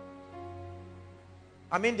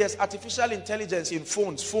 There's artificial intelligence in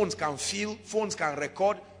phones. Phones can feel, phones can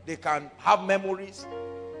record, they can have memories.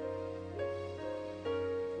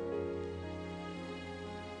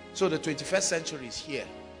 So the 21st century is here.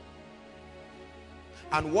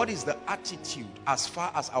 And what is the attitude as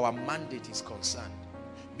far as our mandate is concerned?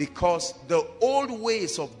 Because the old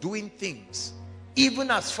ways of doing things,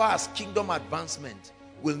 even as far as kingdom advancement,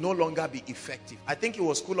 will no longer be effective. I think it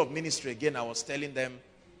was School of Ministry again. I was telling them,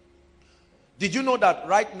 did you know that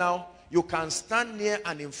right now you can stand near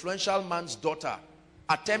an influential man's daughter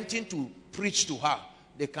attempting to preach to her?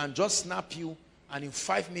 They can just snap you, and in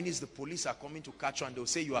 5 minutes the police are coming to catch you and they'll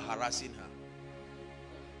say you are harassing her.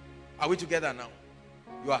 Are we together now?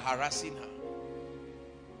 You are harassing her.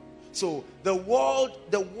 So the world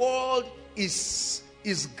is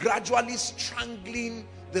gradually strangling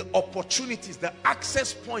the opportunities, the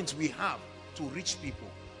access points we have to reach people.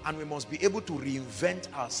 And we must be able to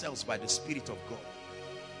reinvent ourselves by the Spirit of God,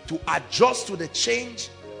 to adjust to the change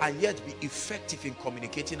and yet be effective in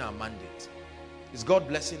communicating our mandate. Is God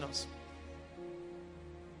blessing us?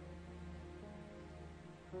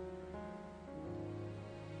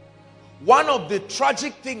 One of the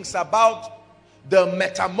tragic things about the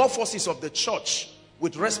metamorphosis of the church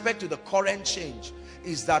with respect to the current change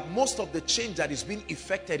is that most of the change that is being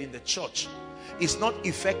effected in the church is not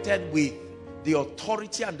effected with the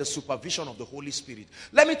authority and the supervision of the Holy Spirit.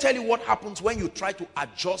 Let me tell you what happens when you try to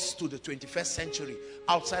adjust to the 21st century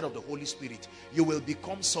outside of the Holy Spirit. You will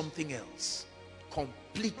become something else.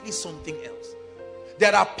 Completely something else.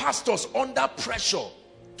 There are pastors under pressure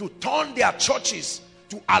to turn their churches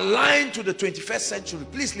to align to the 21st century.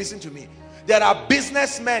 Please listen to me. There are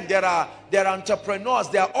businessmen, there are entrepreneurs,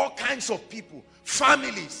 there are all kinds of people,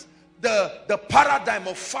 families. The paradigm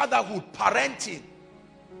of fatherhood, parenting,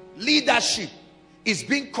 leadership is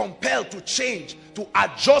being compelled to change, to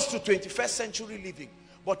adjust to 21st century living.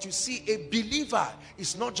 But you see, a believer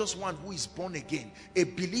is not just one who is born again. A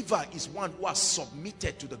believer is one who has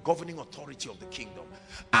submitted to the governing authority of the kingdom.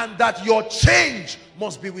 And that your change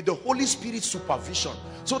must be with the Holy Spirit's supervision,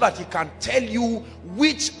 so that he can tell you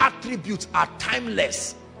which attributes are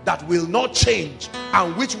timeless, that will not change,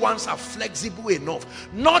 and which ones are flexible enough.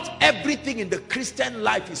 Not everything in the Christian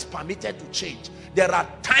life is permitted to change. There are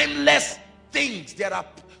timeless things. There are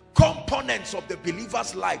components of the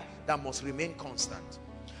believer's life that must remain constant.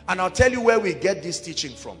 And I'll tell you where we get this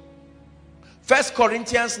teaching from. 1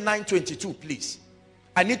 Corinthians 9:22, please.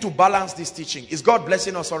 I need to balance this teaching. Is God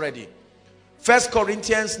blessing us already? 1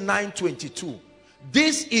 Corinthians 9:22.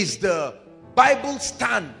 This is the Bible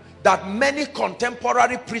stand that many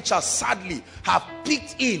contemporary preachers sadly have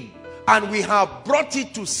picked in, and we have brought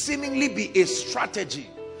it to seemingly be a strategy.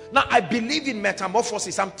 Now, I believe in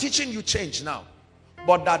metamorphosis. I'm teaching you change now,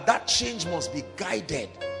 but that change must be guided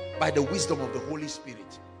by the wisdom of the Holy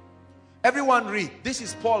Spirit. Everyone read. This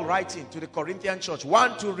is Paul writing to the Corinthian church.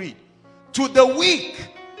 1, 2, read. To the weak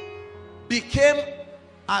became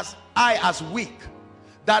as I as weak,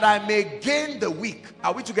 that I may gain the weak.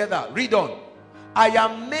 Are we together? Read on. I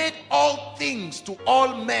am made all things to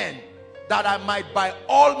all men, that I might by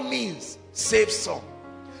all means save some.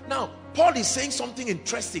 Now, Paul is saying something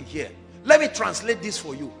interesting here. Let me translate this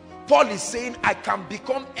for you. Paul is saying, I can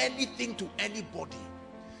become anything to anybody.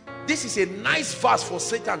 This is a nice verse for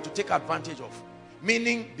Satan to take advantage of.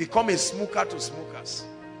 Meaning, become a smoker to smokers.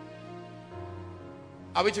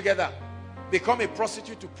 Are we together? Become a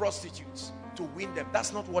prostitute to prostitutes to win them.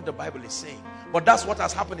 That's not what the Bible is saying. But that's what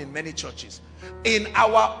has happened in many churches. In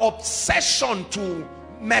our obsession to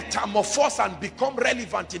metamorphose and become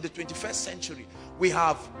relevant in the 21st century, we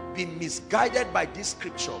have been misguided by this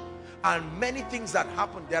scripture. And many things that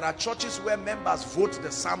happen. There are churches where members vote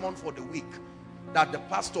the sermon for the week that the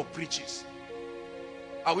pastor preaches.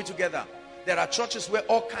 Are we together? There are churches where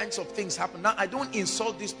all kinds of things happen. Now, I don't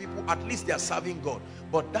insult these people. At least they are serving God.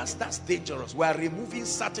 But that's dangerous. We are removing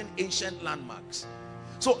certain ancient landmarks.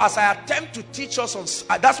 So as I attempt to teach us on,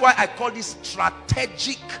 that's why I call this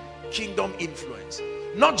strategic kingdom influence.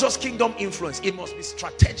 Not just kingdom influence. It must be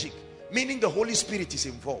strategic. Meaning the Holy Spirit is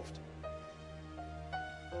involved.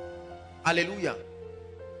 Hallelujah.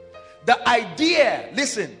 The idea,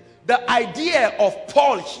 listen, the idea of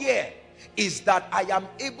Paul here is that I am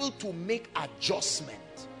able to make adjustment.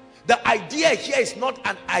 The idea here is not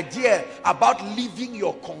an idea about living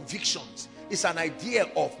your convictions. It's an idea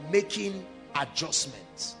of making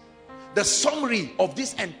adjustments. The summary of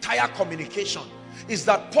this entire communication is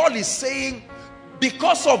that Paul is saying,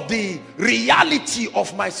 because of the reality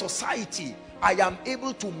of my society, I am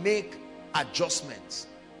able to make adjustments.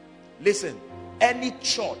 Listen, any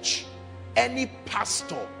church, any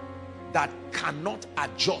pastor that cannot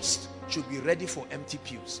adjust should be ready for empty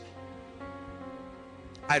pews.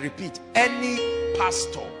 I repeat, any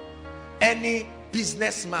pastor, any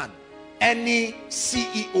businessman, any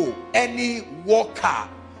CEO, any worker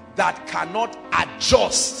that cannot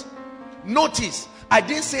adjust. Notice, I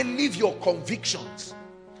didn't say leave your convictions.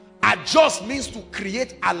 Adjust means to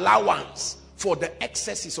create allowance for the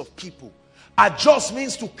excesses of people. Adjust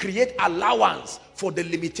means to create allowance for the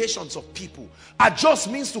limitations of people.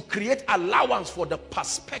 Adjust means to create allowance for the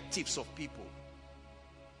perspectives of people.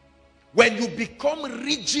 When you become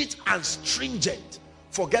rigid and stringent,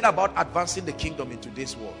 forget about advancing the kingdom into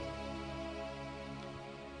this world.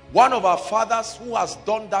 One of our fathers who has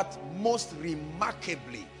done that most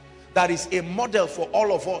remarkably, that is a model for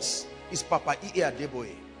all of us, is Papa E.A.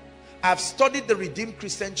 Adeboye. I've studied the Redeemed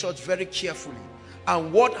Christian Church very carefully,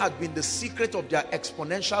 and what has been the secret of their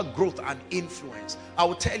exponential growth and influence. I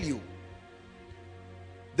will tell you,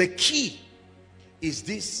 the key is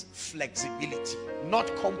this flexibility,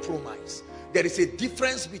 not compromise. There is a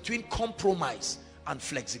difference between compromise and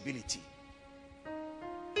flexibility.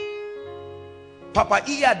 Papa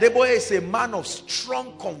E.A. Adeboye is a man of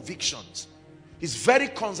strong convictions. He's very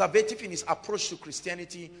conservative in his approach to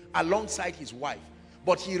Christianity alongside his wife.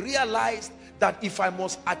 But he realized that if I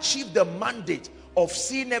must achieve the mandate of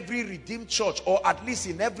seeing every redeemed church, or at least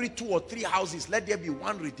in every 2 or 3 houses, let there be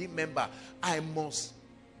one redeemed member, I must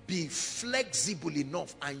be flexible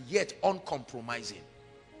enough and yet uncompromising.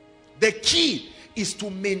 The key is to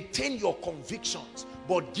maintain your convictions,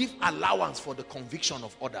 but give allowance for the conviction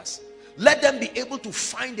of others. Let them be able to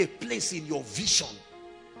find a place in your vision.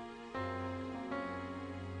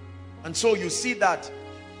 And so you see that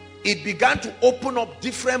it began to open up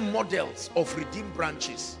different models of redeemed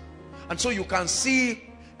branches. And so you can see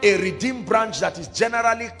a redeemed branch that is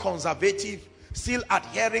generally conservative, still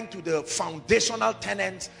adhering to the foundational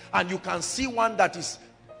tenets, and you can see one that is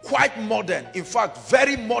quite modern. In fact,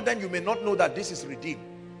 very modern. You may not know that this is redeemed.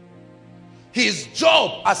 His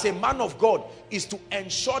job as a man of God is to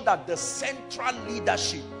ensure that the central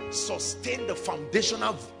leadership sustain the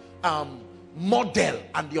foundational model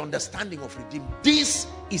and the understanding of redeemed. This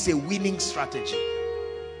is a winning strategy.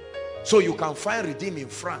 So you can find redeemed in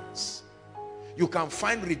France. You can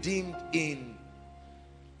find redeemed in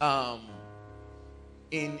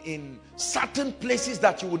certain places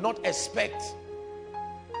that you would not expect.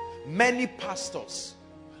 Many pastors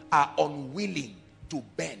are unwilling to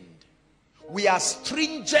bend. We are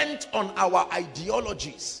stringent on our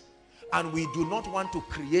ideologies, and we do not want to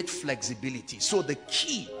create flexibility. So the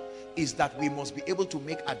key is that we must be able to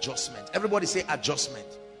make adjustment. Everybody say adjustment.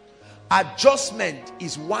 Adjustment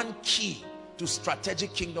is one key to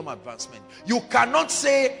strategic kingdom advancement. You cannot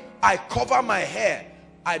say, I cover my hair.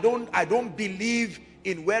 I don't believe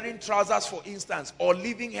in wearing trousers, for instance, or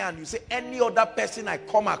living here, and you say any other person I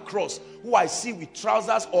come across who I see with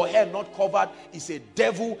trousers or hair not covered is a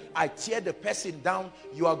devil. I tear the person down.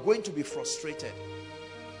 You are going to be frustrated.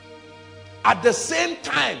 At the same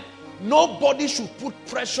time, nobody should put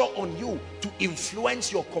pressure on you to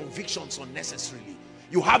influence your convictions unnecessarily.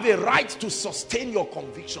 You have a right to sustain your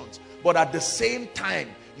convictions, but at the same time,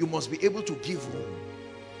 you must be able to give room.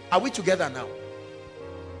 Are we together now?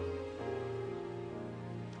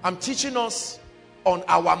 I'm teaching us on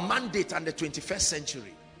our mandate and the 21st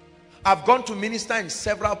century. I've gone to minister in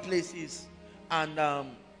several places, and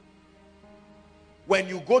when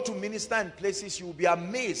you go to minister in places, you will be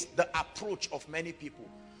amazed the approach of many people.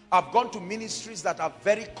 I've gone to ministries that are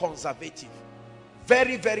very conservative,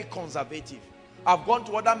 very, very conservative. I've gone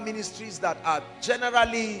to other ministries that are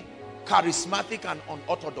generally charismatic and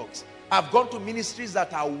unorthodox. I've gone to ministries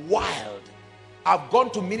that are wild. I've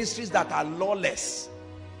gone to ministries that are lawless.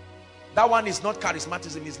 That one is not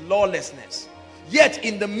charismatism, it's lawlessness. Yet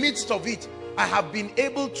in the midst of it, I have been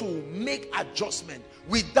able to make adjustment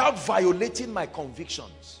without violating my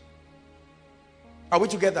convictions. Are we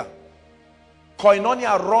together?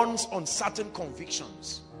 Koinonia runs on certain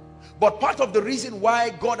convictions. But part of the reason why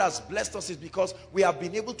God has blessed us is because we have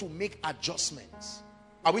been able to make adjustments.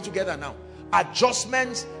 Are we together now?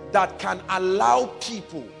 Adjustments that can allow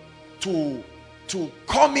people to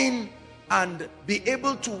come in and be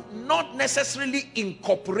able to not necessarily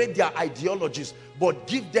incorporate their ideologies, but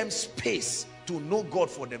give them space to know God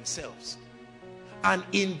for themselves. And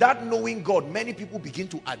in that knowing God, many people begin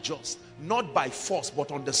to adjust, not by force,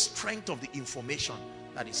 but on the strength of the information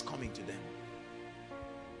that is coming to them.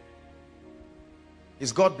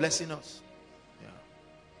 Is God blessing us? Yeah.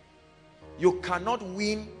 You cannot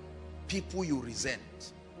win people you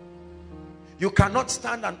resent. You cannot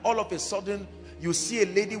stand and all of a sudden you see a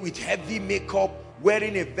lady with heavy makeup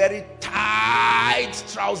wearing a very tight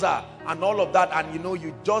trouser and all of that, and you know,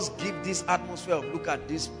 you just give this atmosphere of, look at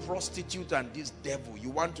this prostitute and this devil, you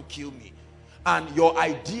want to kill me. And your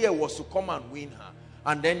idea was to come and win her,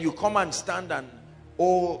 and then you come and stand and,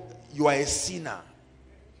 oh, you are a sinner.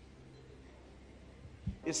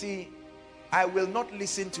 You see, I will not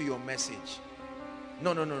listen to your message.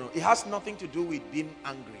 No. It has nothing to do with being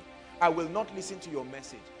angry. I will not listen to your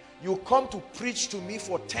message. You come to preach to me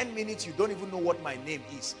for 10 minutes, you don't even know what my name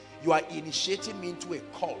is. You are initiating me into a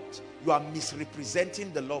cult. You are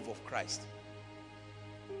misrepresenting the love of Christ.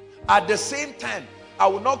 At the same time, I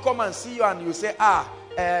will not come and see you and you say,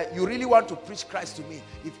 you really want to preach Christ to me.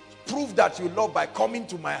 Prove that you love by coming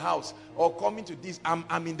to my house or coming to this.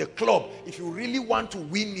 I'm in the club. If you really want to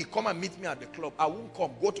win me, come and meet me at the club. I won't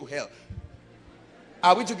come. Go to hell.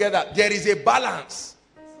 Are we together? There is a balance,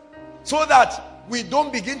 so that we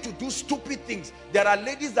don't begin to do stupid things. There are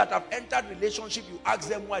ladies that have entered relationship. You ask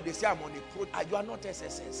them why, they say, I'm on a pro. You are not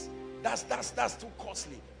SSS. That's too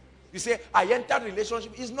costly. You say, I entered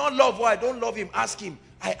relationship. It's not love. Or I don't love him. Ask him.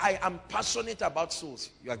 I am passionate about souls.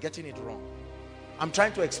 You are getting it wrong. I'm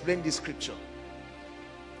trying to explain this scripture.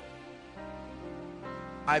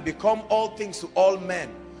 I become all things to all men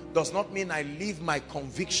does not mean I leave my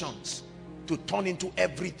convictions to turn into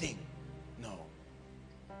everything. No.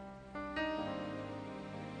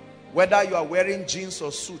 Whether you are wearing jeans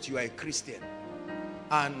or suit, you are a Christian.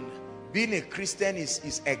 And being a Christian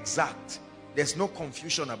is exact. There's no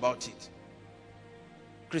confusion about it.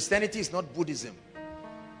 Christianity is not Buddhism.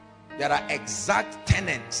 There are exact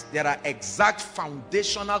tenets. There are exact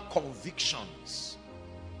foundational convictions.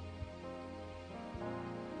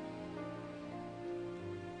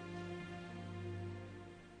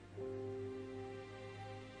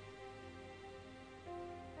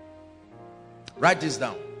 Write this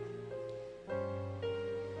down.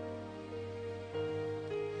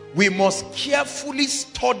 We must carefully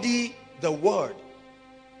study the word.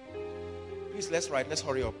 Please, let's write. Let's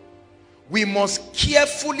hurry up. We must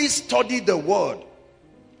carefully study the word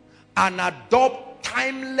and adopt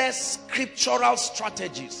timeless scriptural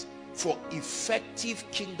strategies for effective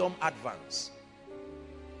kingdom advance.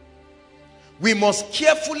 We must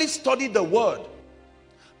carefully study the word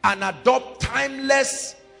and adopt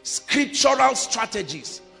timeless scriptural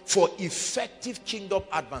strategies for effective kingdom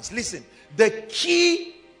advance. Listen, the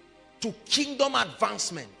key to kingdom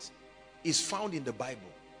advancement is found in the Bible.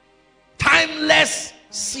 Timeless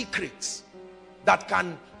secrets that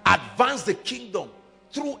can advance the kingdom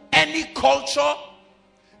through any culture,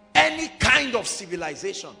 any kind of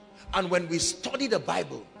civilization. And when we study the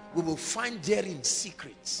Bible, we will find therein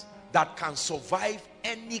secrets that can survive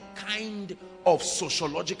any kind of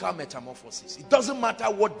sociological metamorphosis. It doesn't matter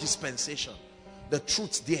what dispensation, the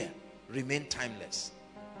truths there remain timeless.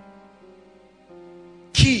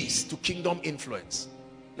 Keys to kingdom influence.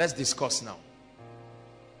 Let's discuss now.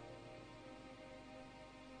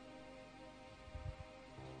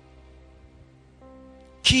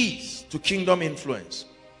 Keys to kingdom influence.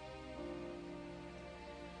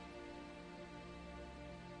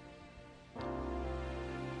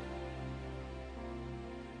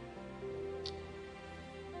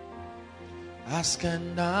 Ask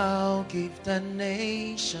and I'll give the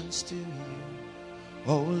nations to you,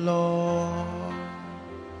 oh Lord.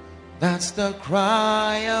 That's the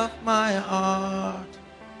cry of my heart.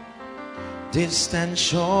 Distant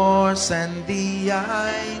shores and the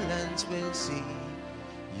islands will see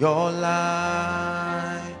your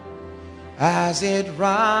light as it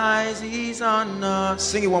rises on us.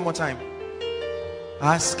 Sing it one more time.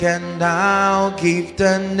 Ask and I'll give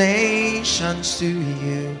the nations to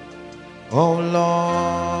you, oh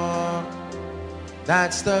Lord.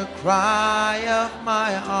 That's the cry of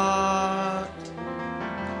my heart.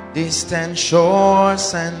 Distant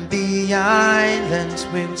shores and the islands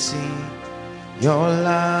will see your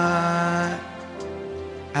light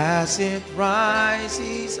as it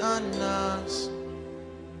rises on us.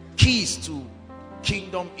 Keys to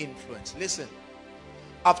kingdom influence. Listen,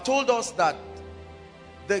 I've told us that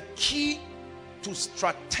the key to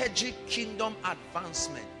strategic kingdom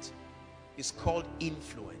advancement is called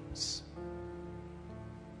influence.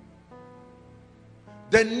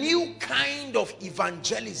 The new kind of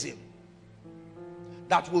evangelism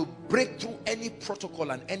that will break through any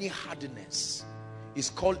protocol and any hardness is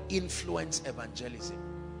called influence evangelism.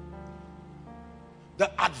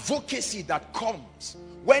 The advocacy that comes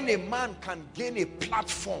when a man can gain a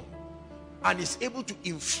platform and is able to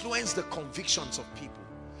influence the convictions of people.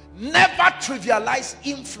 Never trivialize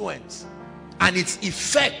influence and its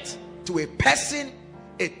effect to a person,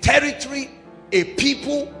 a territory, a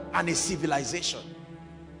people, and a civilization.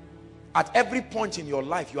 At every point in your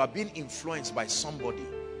life, you are being influenced by somebody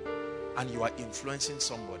and you are influencing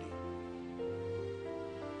somebody.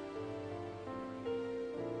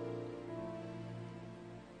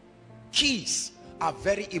 Keys are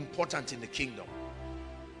very important in the kingdom.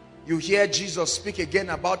 You hear Jesus speak again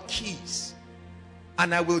about keys.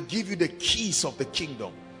 And I will give you the keys of the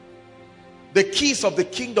kingdom. The keys of the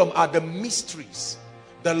kingdom are the mysteries,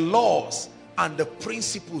 the laws, and the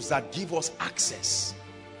principles that give us access.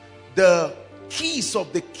 The keys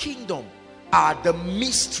of the kingdom are the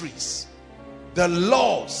mysteries, the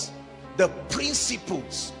laws, the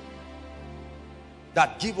principles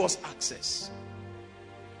that give us access.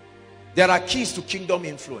 There are keys to kingdom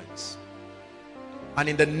influence. And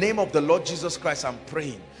in the name of the Lord Jesus Christ, I'm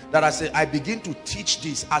praying that as I begin to teach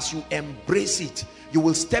this, as you embrace it, you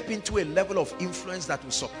will step into a level of influence that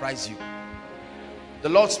will surprise you. The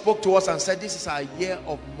Lord spoke to us and said, this is our year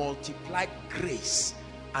of multiplied grace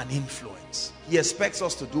and influence. He expects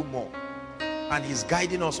us to do more. And he's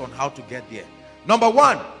guiding us on how to get there. Number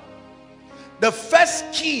one, the first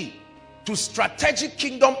key to strategic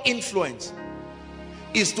kingdom influence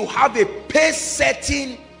is to have a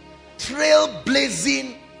pace-setting,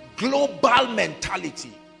 trailblazing, global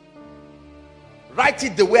mentality. Write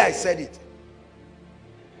it the way I said it.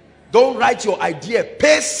 Don't write your idea.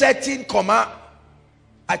 Pace-setting, comma,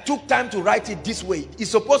 I took time to write it this way.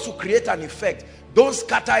 It's supposed to create an effect. Don't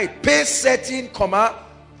scatter it. Pace setting, comma,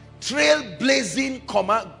 trailblazing,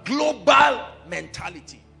 comma, global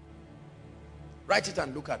mentality. Write it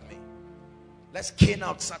and look at me. Let's cane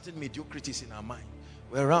out certain mediocrities in our mind.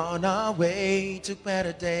 We're on our way to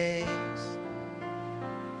better days.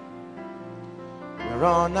 We're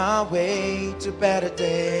on our way to better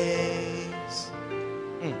days.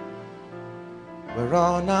 We're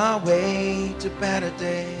on our way to better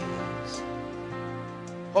days.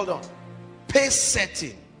 Hold on. Pace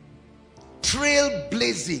setting,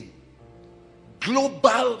 trailblazing,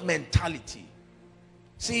 global mentality.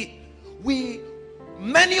 See,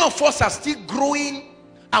 many of us are still growing,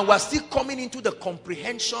 and we're still coming into the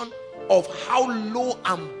comprehension of how low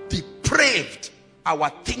and depraved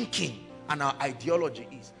our thinking and our ideology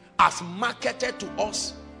is, as marketed to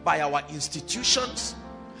us by our institutions,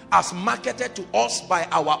 as marketed to us by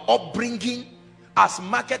our upbringing, as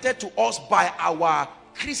marketed to us by our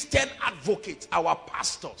Christian advocates, our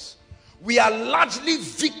pastors. We are largely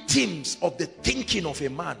victims of the thinking of a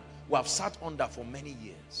man who have sat under for many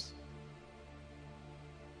years.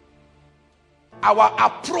 Our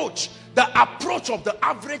approach, the approach of the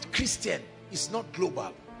average Christian is not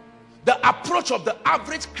global. The approach of the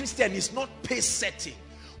average Christian is not pace setting.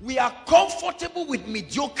 We are comfortable with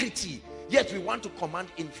mediocrity, yet we want to command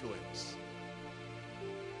influence.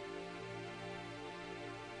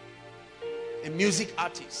 A music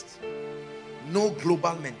artist, no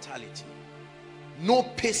global mentality, no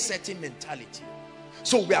pace setting mentality.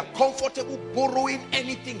 So we are comfortable borrowing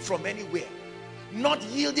anything from anywhere, not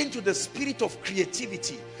yielding to the spirit of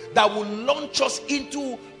creativity that will launch us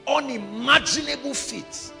into unimaginable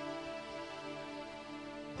feats.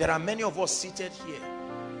 There are many of us seated here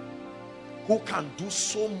who can do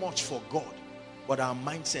so much for God, but our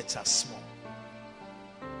mindsets are small.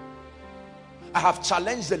 I have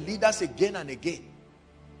challenged the leaders again and again.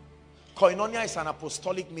 Koinonia is an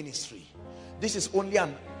apostolic ministry. This is only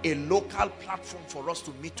a local platform for us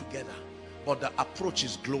to meet together, but the approach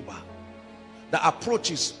is global. The approach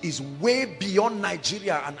is way beyond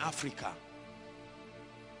Nigeria and Africa.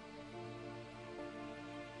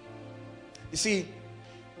 You see,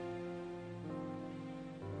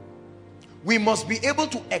 we must be able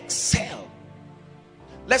to excel.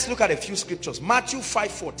 Let's look at a few scriptures. Matthew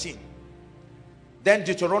 5:14. Then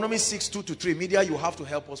Deuteronomy 6:2-3. Media, you have to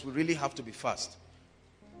help us. We really have to be fast.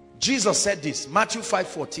 Jesus said this, Matthew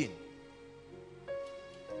 5:14.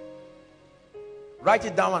 Write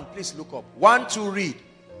it down and please look up. 1, 2, read.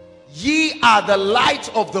 Ye are the light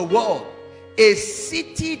of the world. A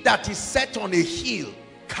city that is set on a hill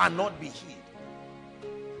cannot be hid.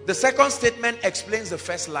 The second statement explains the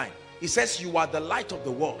first line. It says you are the light of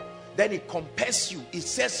the world. Then it compares you. It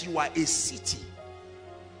says you are a city.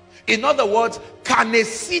 In other words, can a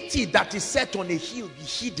city that is set on a hill be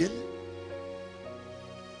hidden?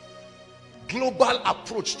 Global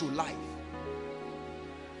approach to life.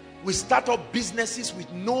 We start up businesses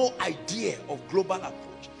with no idea of global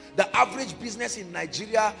approach. The average business in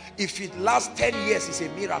Nigeria, if it lasts 10 years, is a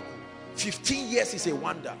miracle. 15 years is a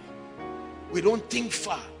wonder. We don't think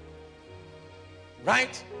far.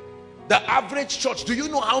 Right? The average church, do you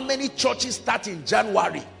know how many churches start in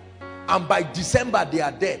January and by December they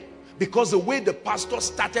are dead? Because the way the pastor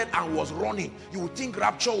started and was running, you would think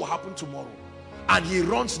rapture will happen tomorrow. And he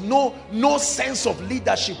runs, no sense of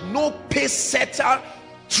leadership, no pace setter,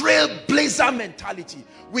 trailblazer mentality.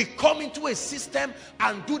 We come into a system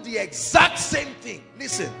and do the exact same thing.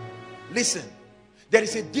 Listen. There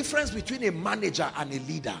is a difference between a manager and a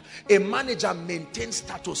leader. A manager maintains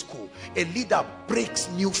status quo. A leader breaks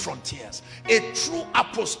new frontiers. A true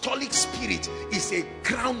apostolic spirit is a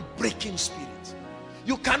groundbreaking spirit.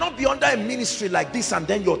 You cannot be under a ministry like this and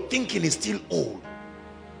then your thinking is still old.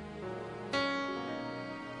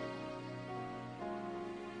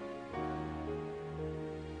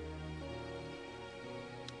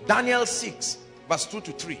 Daniel 6 verse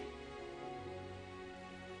 2-3.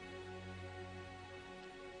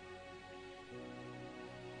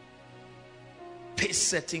 Pace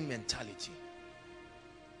setting mentality.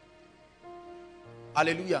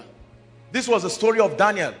 Hallelujah. This was the story of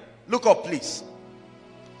Daniel. Look up please.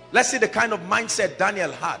 Let's see the kind of mindset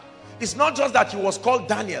Daniel had. It's not just that he was called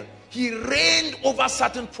Daniel. He reigned over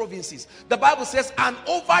certain provinces. The Bible says, and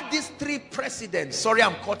over these 3 presidents, sorry,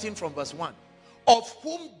 I'm quoting from verse 1, of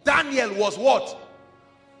whom Daniel was what?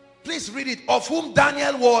 Please read it. Of whom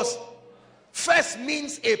Daniel was. First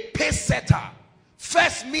means a pace setter.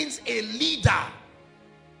 First means a leader.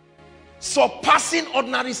 Surpassing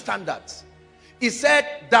ordinary standards. He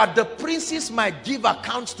said that the princes might give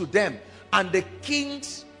accounts to them and the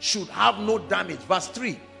kings should have no damage. Verse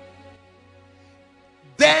 3.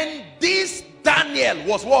 Then this Daniel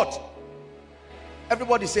was what?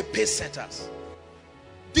 Everybody say pace setters.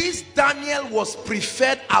 This Daniel was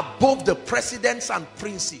preferred above the presidents and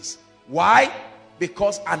princes. Why?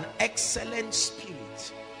 Because an excellent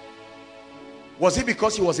spirit. Was it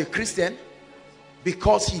because he was a Christian?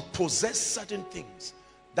 Because he possessed certain things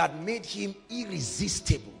that made him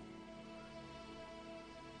irresistible.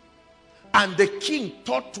 And the king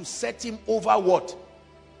thought to set him over what?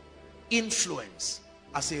 Influence,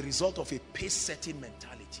 as a result of a pace-setting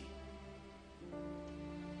mentality.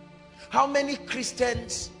 How many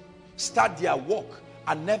Christians start their work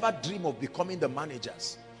and never dream of becoming the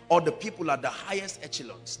managers or the people at the highest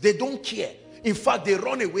echelons? They don't care. In fact, they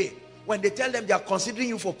run away. When they tell them they are considering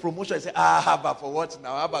you for promotion, they say, but for what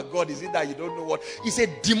now? But God, is it that you don't know what? It's a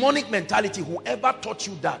demonic mentality. Whoever taught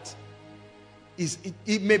you that,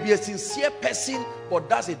 it may be a sincere person, but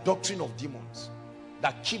that's a doctrine of demons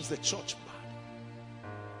that keeps the church bad.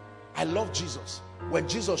 I love Jesus. When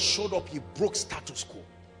Jesus showed up, he broke status quo.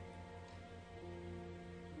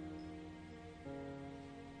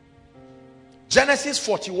 Genesis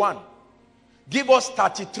 41. Give us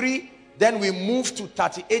 33, then we move to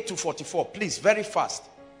 38 to 44. Please, very fast.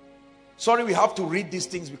 Sorry, we have to read these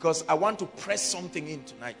things because I want to press something in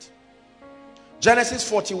tonight. Genesis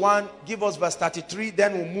 41, give us verse 33,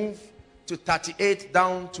 then we'll move to 38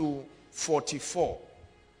 down to 44.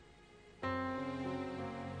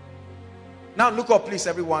 Now look up, please,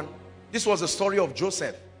 everyone. This was the story of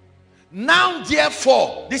Joseph. Now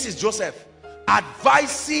therefore, this is Joseph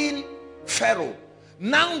advising Pharaoh.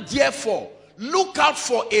 Now therefore, look out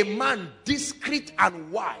for a man discreet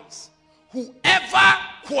and wise. Whoever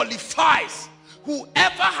qualifies,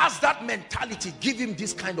 whoever has that mentality, give him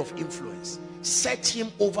this kind of influence. Set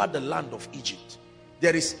him over the land of Egypt.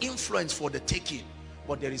 There is influence for the taking,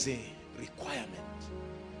 but there is a requirement.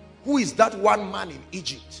 Who is that one man in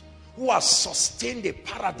Egypt who has sustained a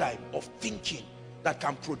paradigm of thinking that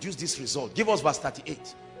can produce this result? Give us verse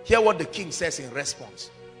 38. Hear what the king says in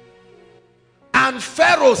response. And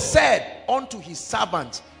Pharaoh said unto his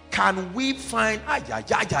servants, can we find,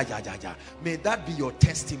 may that be your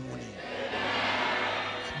testimony,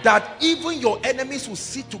 that even your enemies will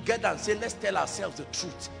sit together and say, let's tell ourselves the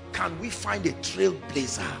truth. Can we find a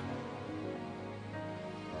trailblazer?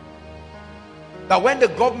 That when the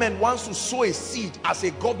government wants to sow a seed as a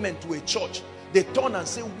government to a church, they turn and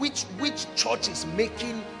say, which church is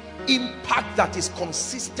making impact that is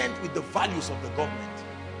consistent with the values of the government?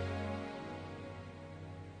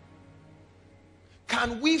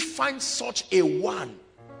 Can we find such a one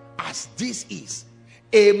as this is?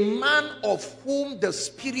 A man of whom the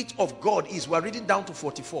Spirit of God is. We're reading down to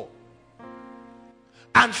 44.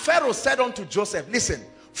 And Pharaoh said unto Joseph, listen,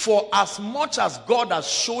 for as much as God has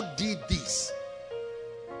showed thee this,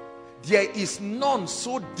 there is none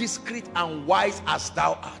so discreet and wise as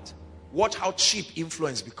thou art. Watch how cheap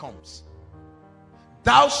influence becomes.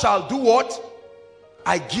 Thou shalt do what?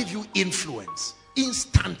 I give you influence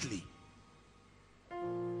instantly.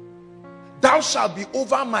 Thou shalt be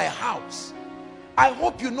over my house. I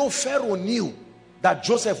hope you know Pharaoh knew that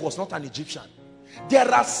Joseph was not an Egyptian. There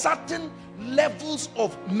are certain levels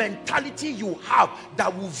of mentality you have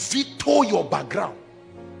that will veto your background.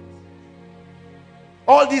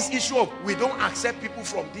 All this issue of we don't accept people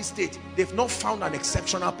from this state, they've not found an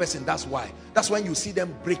exceptional person. That's why. That's when you see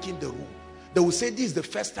them breaking the rule. They will say, this is the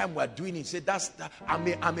first time we're doing it. Say,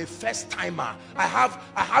 I'm a first timer. I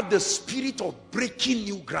have the spirit of breaking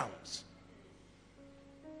new grounds.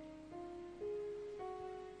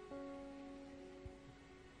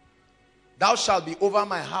 Thou shalt be over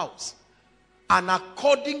my house, and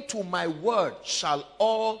according to my word shall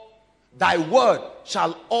all thy word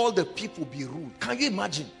shall all the people be ruled. Can you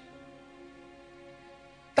imagine?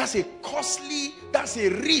 That's a costly, that's a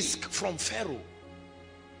risk from Pharaoh.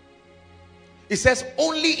 It says,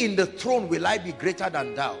 only in the throne will I be greater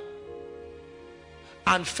than thou.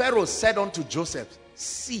 And Pharaoh said unto Joseph,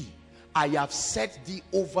 see, I have set thee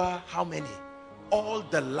over how many? All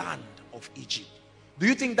the land of Egypt. Do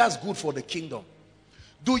you think that's good for the kingdom?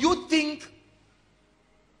 Do you think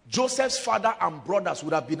Joseph's father and brothers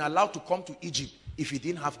would have been allowed to come to Egypt if he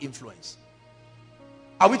didn't have influence?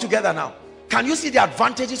 Are we together now? Can you see the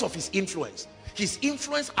advantages of his influence? His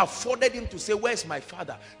influence afforded him to say, where's my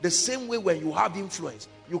father? The same way when you have influence,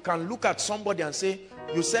 you can look at somebody and say,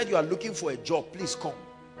 you said you are looking for a job, please come.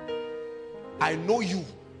 I know you.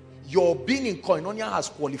 Your being in Koinonia has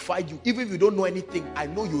qualified you. Even if you don't know anything, I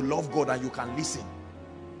know you love God and you can listen.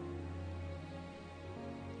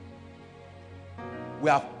 We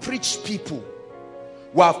have preached people.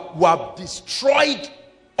 We have destroyed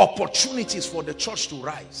opportunities for the church to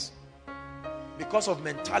rise because of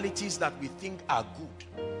mentalities that we think are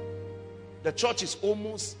good. The church is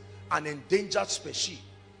almost an endangered species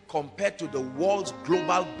compared to the world's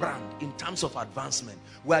global brand in terms of advancement.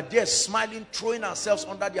 We are there smiling, throwing ourselves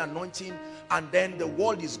under the anointing, and then the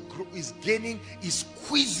world is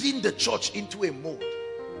squeezing the church into a mold.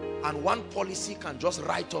 And one policy can just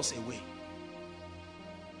write us away.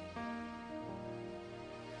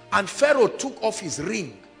 And Pharaoh took off his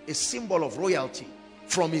ring, a symbol of royalty,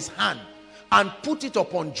 from his hand and put it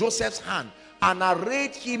upon Joseph's hand and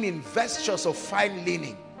arrayed him in vestures of fine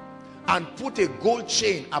linen and put a gold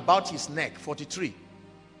chain about his neck. 43.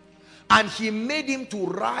 And he made him to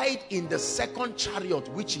ride in the second chariot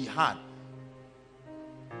which he had.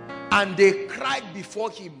 And they cried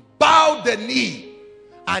before him, bow the knee.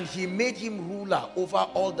 And he made him ruler over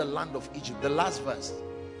all the land of Egypt. The last verse.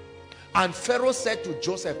 And Pharaoh said to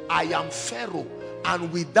Joseph, I am Pharaoh,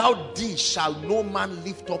 and without thee shall no man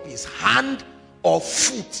lift up his hand or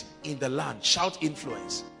foot in the land. Shout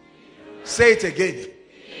influence. Say it again.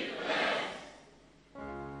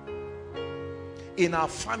 In our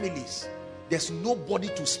families, there's nobody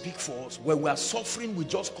to speak for us. When we are suffering, we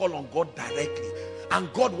just call on God directly.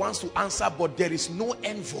 And God wants to answer, but there is no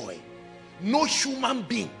envoy. No human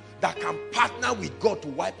being that can partner with God to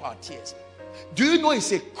wipe our tears. Do you know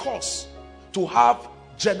it's a curse to have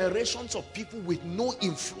generations of people with no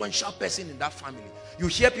influential person in that family? You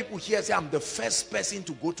hear people here say, I'm the first person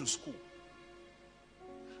to go to school.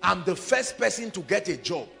 I'm the first person to get a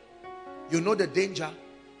job. You know the danger?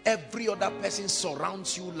 Every other person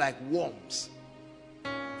surrounds you like worms,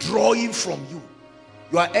 drawing from you.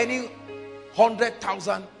 You are earning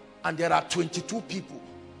 100,000 and there are 22 people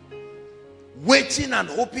waiting and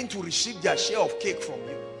hoping to receive their share of cake from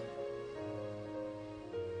you.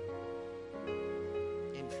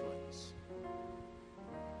 Influence.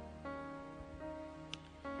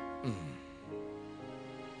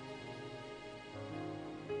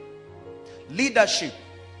 Leadership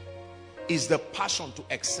is the passion to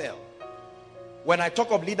excel. When I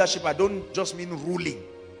talk of leadership, I don't just mean ruling.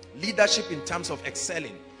 Leadership in terms of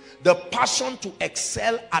excelling. The passion to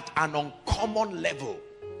excel at an uncommon level.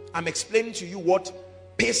 I'm explaining to you what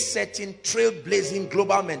pace-setting, trailblazing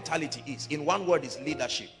global mentality is. In one word, is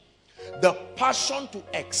leadership. The passion to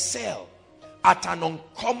excel at an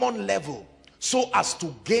uncommon level so as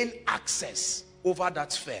to gain access over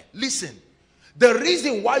that sphere. Listen, the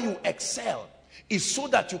reason why you excel is so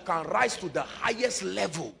that you can rise to the highest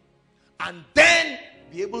level and then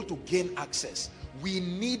be able to gain access. We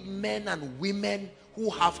need men and women who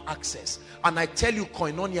have access. And I tell you,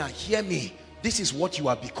 Koinonia, hear me. This is what you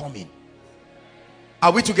are becoming.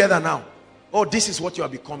 Are we together now? Oh, this is what you are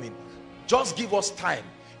becoming. Just give us time.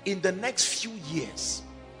 In the next few years,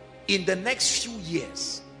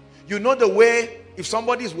 you know the way if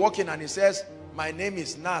somebody is walking and he says, my name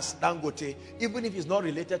is Nas Dangote, even if he's not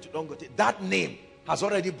related to Dangote, that name has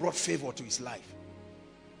already brought favor to his life.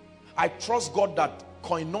 I trust God that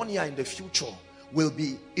Koinonia in the future will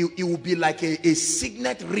be, it will be like a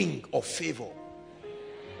signet ring of favor.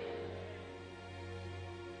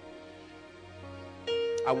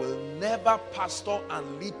 I will never pastor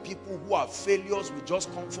and lead people who are failures. We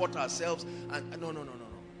just comfort ourselves and no.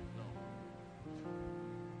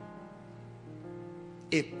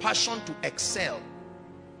 A passion to excel.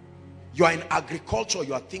 You are in agriculture,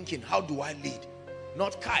 you are thinking, how do I lead?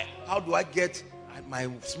 Not Kai, how do I get my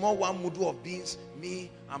small one mudu of beans,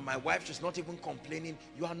 me and my wife, she's not even complaining.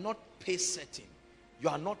 You are not pace setting. You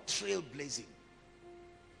are not trailblazing.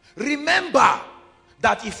 Remember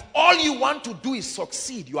that if all you want to do is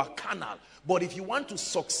succeed, you are carnal. But if you want to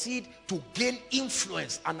succeed to gain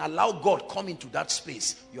influence and allow God come into that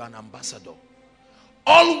space, you are an ambassador.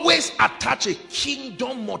 Always attach a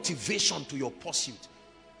kingdom motivation to your pursuit.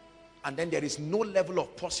 And then there is no level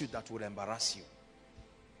of pursuit that will embarrass you.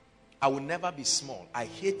 I will never be small. I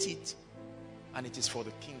hate it, and it is for the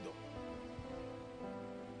kingdom.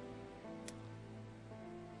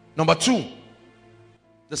 Number two,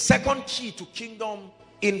 the second key to kingdom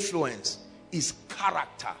influence is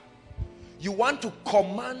character. You want to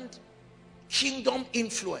command kingdom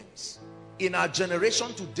influence. In our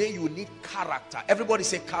generation today, you need character. Everybody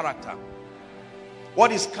say character.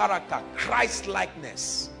 What is character?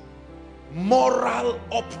 Christ-likeness, moral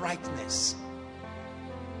uprightness.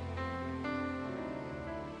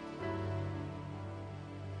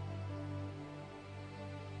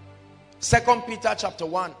 Second Peter chapter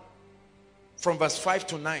 1 from verse 5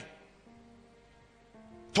 to 9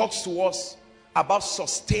 talks to us about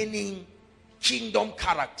sustaining kingdom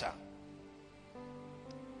character.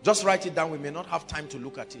 Just write it down. We may not have time to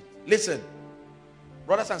look at it. Listen,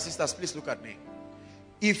 brothers and sisters, please look at me.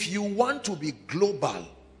 if you want to be global,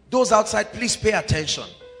 those outside, please pay attention.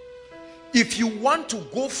 If you want to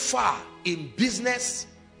go far in business,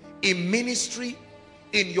 in ministry,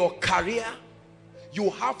 in your career, you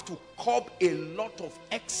have to curb a lot of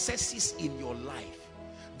excesses in your life.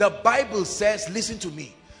 The Bible says, listen to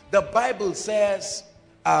me, the Bible says,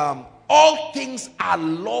 all things are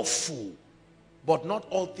lawful, but not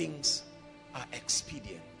all things are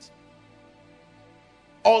expedient.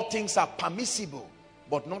 All things are permissible,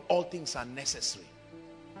 but not all things are necessary.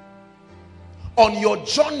 On your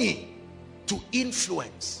journey to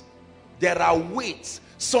influence, there are weights.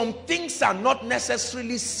 Some things are not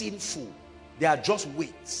necessarily sinful. They are just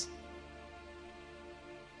weights.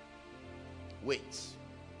 Weights.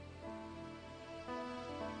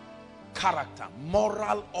 Character,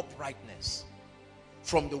 moral uprightness.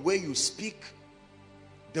 From the way you speak,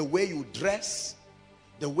 the way you dress,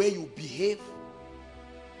 the way you behave.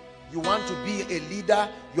 You want to be a leader,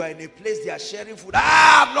 you are in a place they are sharing food.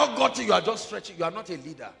 I've not got it, you are just stretching. You are not a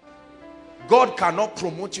leader. God cannot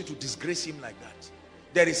promote you to disgrace him like that.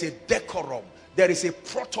 There is a decorum. There is a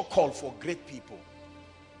protocol for great people.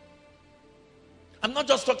 I'm not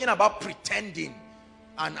just talking about pretending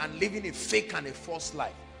and living a fake and a false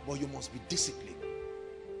life, but you must be disciplined.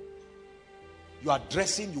 You are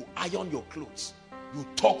dressing, you iron your clothes, you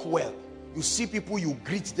talk well, you see people, you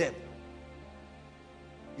greet them.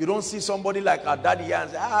 You don't see somebody like our daddy here and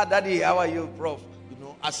say, daddy, how are you, prof? You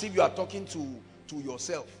know, as if you are talking to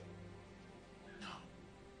yourself. No.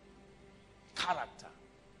 Character.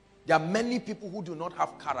 There are many people who do not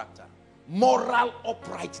have character. Moral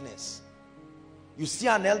uprightness. You see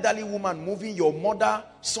an elderly woman moving your mother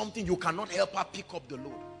something, you cannot help her pick up the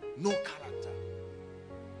load. No character.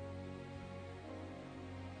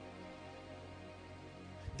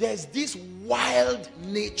 There's this wild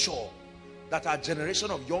nature that our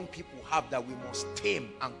generation of young people have that we must tame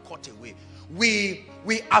and cut away. We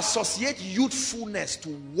associate youthfulness to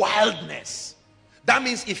wildness. That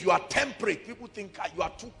means if you are temperate, people think you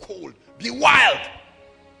are too cold. Be wild.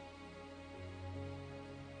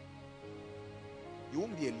 You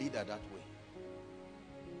won't be a leader that way.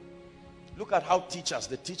 Look at how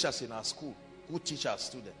the teachers in our school who teach our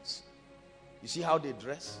students. You see how they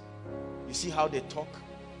dress? You see how they talk?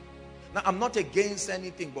 Now, I'm not against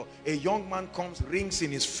anything, but a young man comes, rings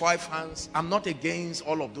in his 5 hands. I'm not against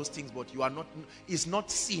all of those things, but you are not, it's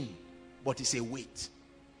not sin, but it's a weight.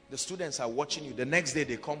 The students are watching you. The next day,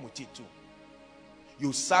 they come with it too.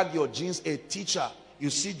 You sag your jeans, a teacher, you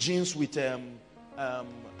see jeans with,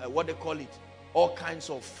 what they call it, all kinds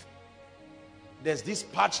of, there's this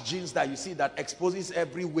patch jeans that you see that exposes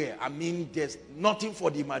everywhere. I mean, there's nothing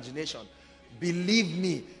for the imagination. Believe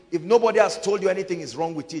me, if nobody has told you anything is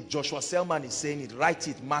wrong with it, Joshua Selman is saying it. Write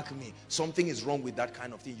it, mark me. Something is wrong with that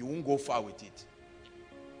kind of thing. You won't go far with it.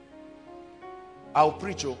 I'll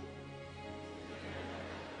preach. Oh.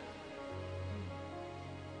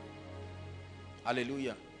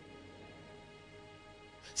 Hallelujah.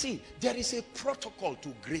 See, there is a protocol to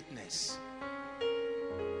greatness.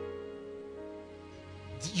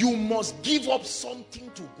 You must give up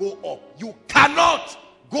something to go up. You cannot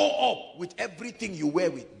go up with everything you wear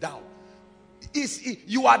with down.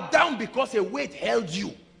 You are down because a weight held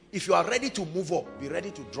you. If you are ready to move up, be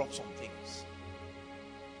ready to drop some things.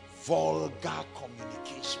 Vulgar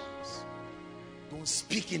communications. Don't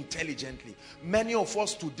speak intelligently. Many of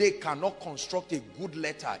us today cannot construct a good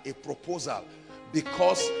letter, a proposal,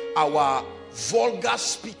 because our vulgar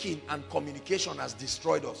speaking and communication has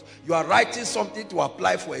destroyed us. You are writing something to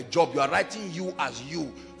apply for a job. You are writing you as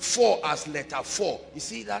you, for as letter 4. You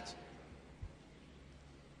see that?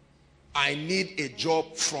 I need a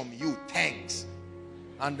job from you. Thanks.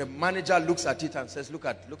 And the manager looks at it and says, look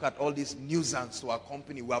at all this nuisance to our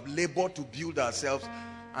company. We have labored to build ourselves,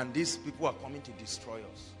 and these people are coming to destroy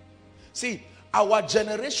us. See, our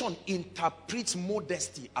generation interprets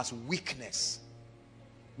modesty as weakness.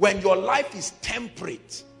 When your life is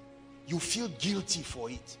temperate, you feel guilty for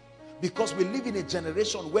it. Because we live in a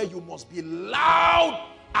generation where you must be loud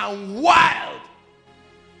and wild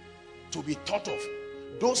to be thought of.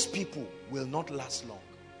 Those people will not last long.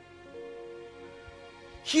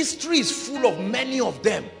 History is full of many of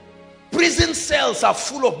them. Prison cells are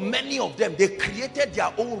full of many of them. They created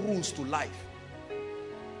their own rules to life.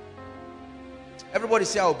 Everybody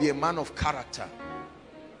say, I'll be a man of character.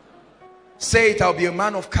 Say it, I'll be a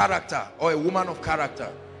man of character or a woman of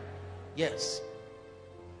character. Yes.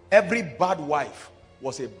 Every bad wife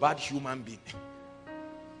was a bad human being.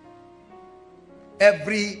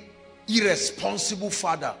 Every irresponsible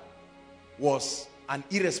father was an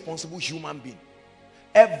irresponsible human being.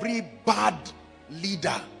 Every bad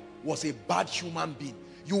leader was a bad human being.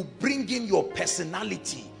 You bring in your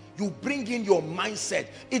personality. You bring in your mindset.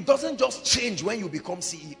 It doesn't just change when you become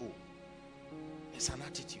CEO. It's an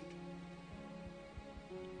attitude.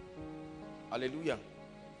 Hallelujah.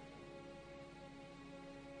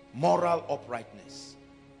 Moral uprightness.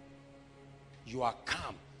 You are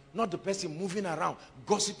calm. Not the person moving around,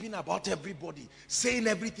 gossiping about everybody, saying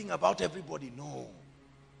everything about everybody. No.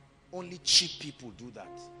 Only cheap people do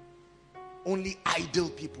that. Only idle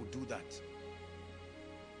people do that.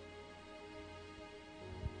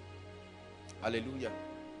 Hallelujah.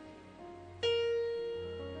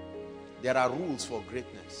 There are rules for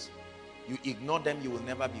greatness. You ignore them, you will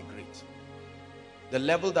never be great. The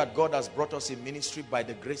level that God has brought us in ministry by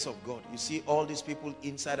the grace of God. You see all these people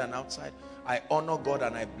inside and outside. I honor God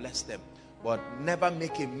and I bless them. But never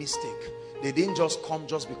make a mistake. They didn't just come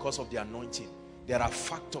just because of the anointing. There are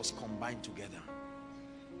factors combined together.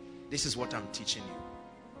 This is what I'm teaching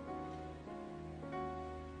you.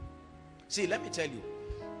 See, let me tell you.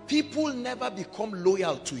 People never become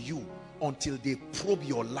loyal to you until they probe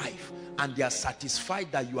your life and they are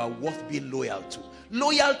satisfied that you are worth being loyal to.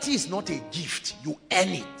 Loyalty is not a gift. You earn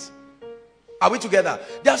it. Are we together?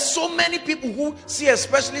 There are so many people who see,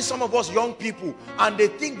 especially some of us young people, and they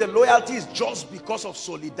think the loyalty is just because of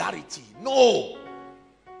solidarity. No.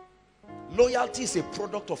 Loyalty is a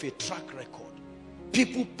product of a track record.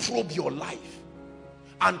 People probe your life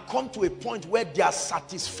and come to a point where they are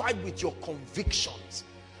satisfied with your convictions.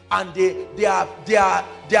 And they are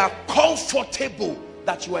comfortable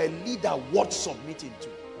that you are a leader worth submitting to.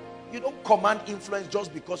 You don't command influence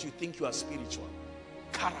just because you think you are spiritual.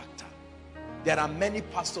 Character. There are many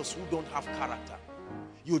pastors who don't have character.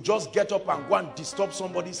 You just get up and go and disturb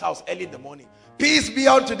somebody's house early in the morning. Peace be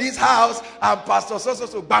unto this house. And pastor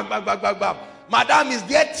so bang, bang, bang, bang, bang. Madam, is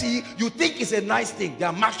there tea? You think it's a nice thing. They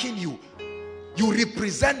are marking you. You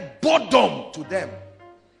represent boredom to them.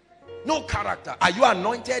 No character. Are you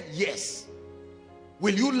anointed? Yes.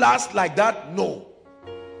 Will you last like that? No.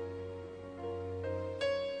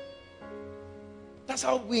 That's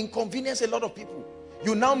how we inconvenience a lot of people.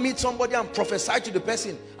 You now meet somebody and prophesy to the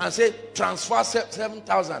person and say, transfer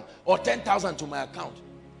 7,000 or 10,000 to my account.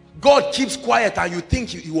 God keeps quiet and you think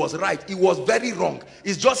he was right. He was very wrong.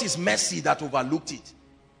 It's just his mercy that overlooked it.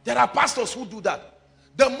 There are pastors who do that.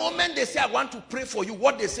 The moment they say, I want to pray for you,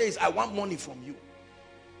 what they say is, I want money from you.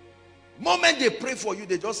 The moment they pray for you,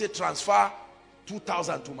 they just say, transfer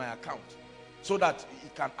 2,000 to my account so that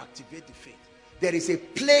it can activate the faith. There is a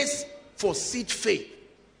place for seed faith.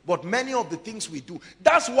 But many of the things we do,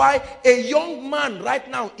 that's why a young man right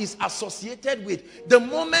now is associated with, the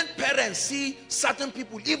moment parents see certain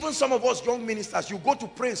people, even some of us young ministers, you go to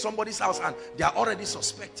pray in somebody's house and they are already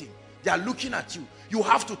suspecting. They are looking at you. You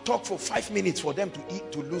have to talk for 5 minutes for them to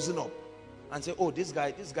eat, to loosen up and say, oh, this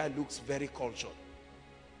guy looks very cultured.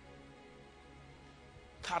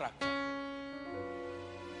 Character.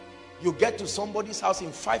 You get to somebody's house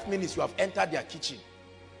in 5 minutes, you have entered their kitchen.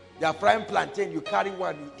 They are frying plantain, you carry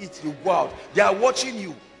one, you eat, you go out. They are watching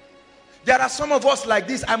you. There are some of us like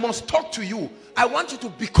this. I must talk to you. I want you to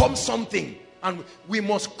become something. And we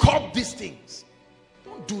must curb these things.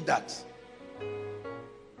 Don't do that.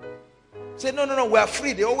 Say, no, we are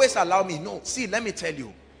free. They always allow me. No, see, let me tell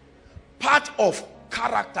you. Part of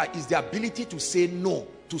character is the ability to say no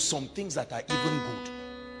to some things that are even good.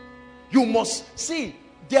 You must see.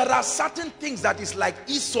 There are certain things that is like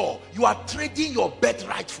Esau. You are trading your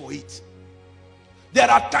birthright for it. There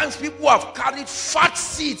are times people have carried fat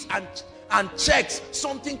seeds and checks,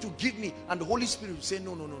 something to give me. And the Holy Spirit will say,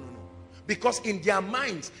 no. Because in their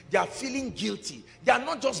minds, they are feeling guilty. They are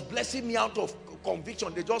not just blessing me out of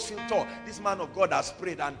conviction. They just feel, oh, this man of God has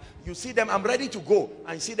prayed. And you see them, I'm ready to go.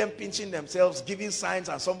 And you see them pinching themselves, giving signs.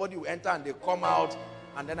 And somebody will enter and they come out.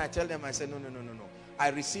 And then I tell them, I say, no. I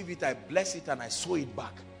receive it, I bless it, and I sow it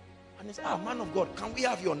back. And they say, man of God, can we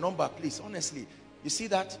have your number, please? Honestly, you see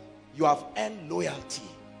that? You have earned loyalty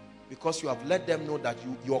because you have let them know that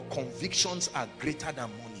your convictions are greater than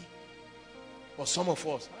money. For some of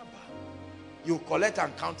us, you collect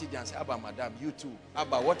and count it and say, Abba, madam, you too.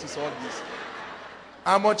 Abba, what is all this?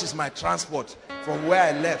 How much is my transport from where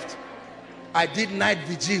I left? I did night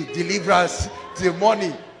vigil, deliverance till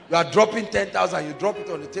morning. You are dropping 10,000, you drop it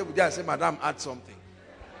on the table there and say, madam, add something.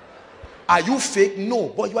 Are you fake? No,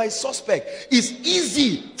 but you are a suspect. It's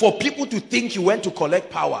easy for people to think you went to collect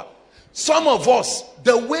power. Some of us,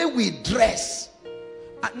 the way we dress.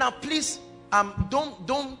 Now, please,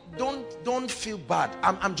 don't feel bad.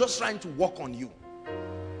 I'm just trying to work on you.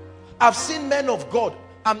 I've seen men of God.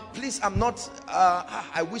 Please, I'm not.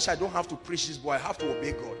 I wish I don't have to preach this, but I have to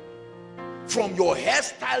obey God. From your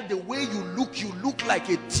hairstyle, the way you look like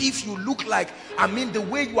a thief. You look like, the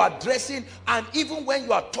way you are dressing. And even when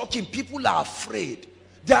you are talking, people are afraid.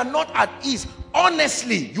 They are not at ease.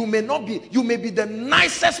 Honestly, you may be the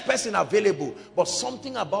nicest person available, but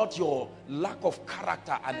something about your lack of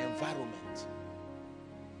character and environment.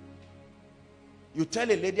 You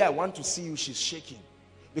tell a lady, I want to see you, she's shaking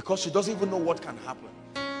because she doesn't even know what can happen.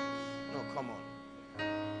 No, come on.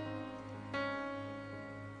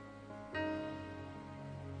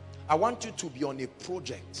 I want you to be on a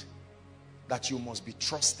project that you must be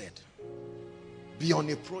trusted. Be on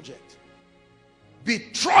a project. Be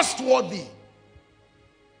trustworthy.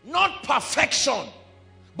 Not perfection,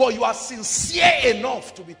 but you are sincere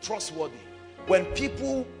enough to be trustworthy. When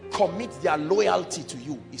people commit their loyalty to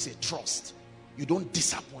you, it's a trust. You don't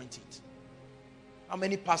disappoint it. How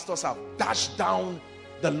many pastors have dashed down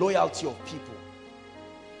the loyalty of people?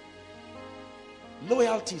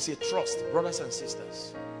 Loyalty is a trust, brothers and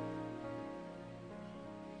sisters.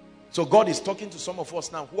 So God is talking to some of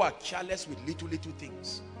us now who are careless with little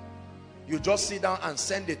things. You just sit down and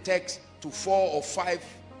send a text to 4 or 5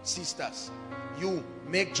 sisters. You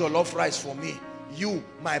make jollof rice for me. You,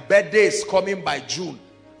 my birthday is coming by June.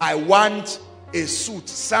 I want a suit.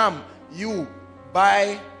 Sam, you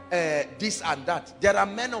buy this and that. There are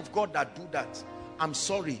men of God that do that. I'm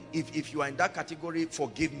sorry if you are in that category,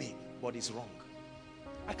 forgive me, but it's wrong.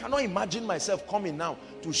 I cannot imagine myself coming now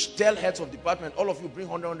to tell heads of department, all of you bring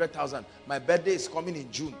 100,000. My birthday is coming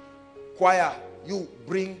in June. Choir, you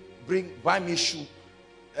buy me shoe.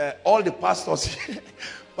 All the pastors,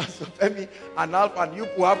 Pastor Femi and Alpha, and you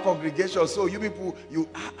who have congregation, so you people,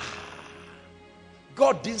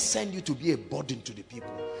 God didn't send you to be a burden to the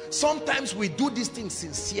people. Sometimes we do these things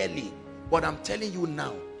sincerely, but I'm telling you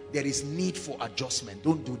now, there is need for adjustment.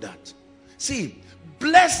 Don't do that. See,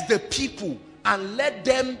 bless the people and let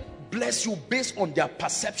them bless you based on their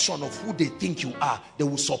perception of who they think you are. They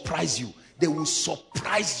will surprise you. They will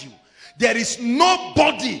surprise you. There is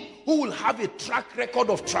nobody who will have a track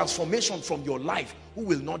record of transformation from your life who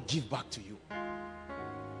will not give back to you.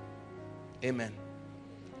 Amen.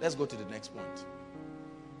 Let's go to the next point.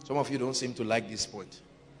 Some of you don't seem to like this point.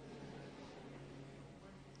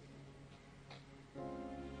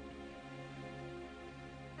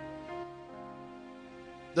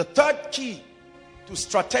 The third key to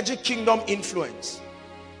strategic kingdom influence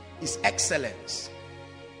is excellence.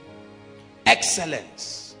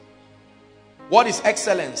 Excellence. What is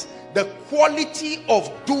excellence? The quality of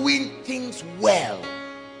doing things well.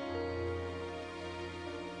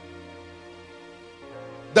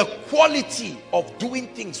 The quality of doing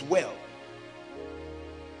things well.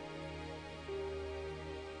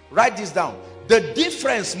 Write this down. The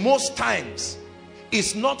difference most times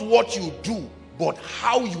is not what you do, but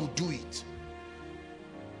how you do it.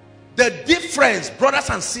 The difference, brothers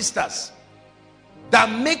and sisters, that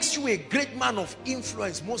makes you a great man of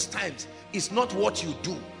influence most times is not what you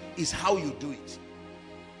do, is how you do it.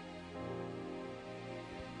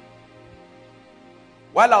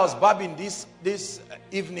 While I was barbing this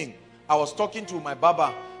evening, I was talking to my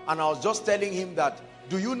barber and I was just telling him that,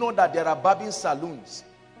 do you know that there are barbing salons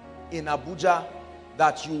in Abuja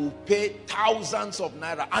that you will pay thousands of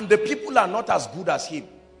naira and the people are not as good as him,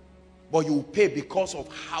 but you will pay because of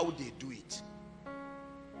how they do it.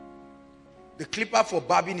 The clipper for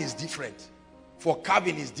barbing is different. For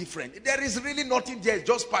carving is different. There is really nothing there, it's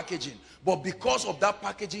just packaging. But because of that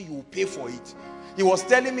packaging, you will pay for it. He was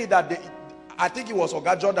telling me that, I think it was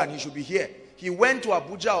Oga Jordan, he should be here. He went to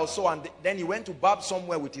Abuja also and then he went to barb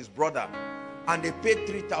somewhere with his brother. And they paid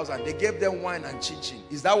 3,000. They gave them wine and chin-chin.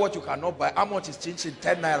 Is that what you cannot buy? How much is chin-chin?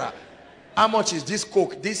 10 naira. How much is this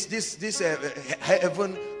Coke? This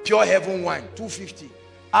heaven, pure heaven wine? 250.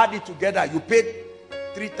 Add it together. You paid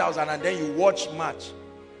 3,000 and then you watch match.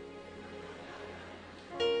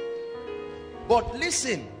 But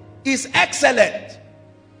listen, it's excellent.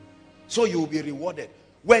 So you will be rewarded.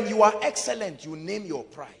 When you are excellent, you name your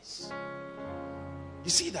price. You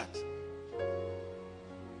see that?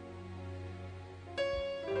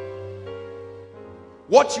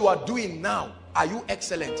 What you are doing now, are you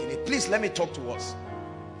excellent in it? Please let me talk to us.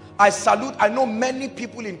 I know many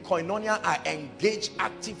people in Koinonia are engaged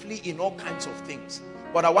actively in all kinds of things.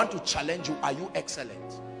 But I want to challenge you, are you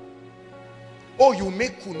excellent? Oh, you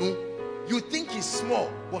make kunu. You think it's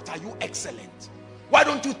small, but are you excellent? Why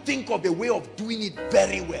don't you think of a way of doing it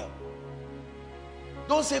very well?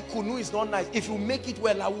 Don't say kunu is not nice. If you make it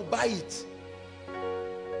well, I will buy it.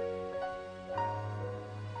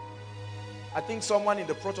 I think someone in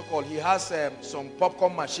the protocol, he has some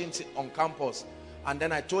popcorn machines on campus. And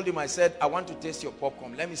then I told him, I said, I want to taste your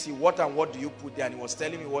popcorn. Let me see what and what do you put there. And he was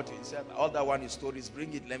telling me what he said. All that one is stories.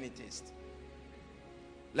 Bring it, let me taste.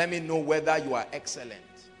 Let me know whether you are excellent.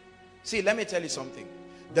 See, let me tell you something.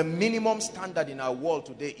 The minimum standard in our world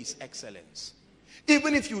today is excellence.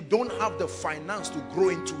 Even if you don't have the finance to grow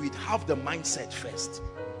into it, have the mindset first.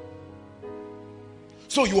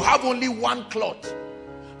 So you have only one cloth,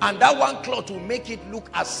 and that one cloth will make it look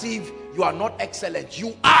as if you are not excellent.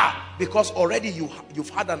 You are, because already you've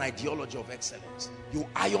had an ideology of excellence. You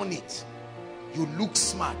iron it. You look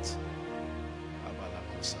smart.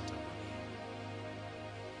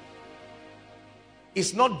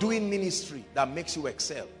 It's not doing ministry that makes you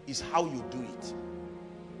excel. It's how you do it.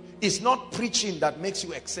 It's not preaching that makes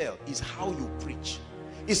you excel. It's how you preach.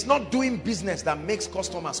 It's not doing business that makes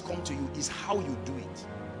customers come to you. It's how you do it.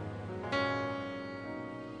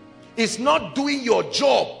 It's not doing your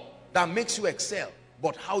job that makes you excel,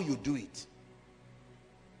 but how you do it.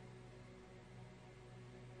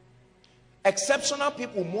 Exceptional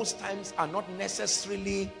people most times are not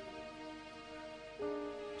necessarily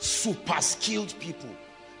super skilled people.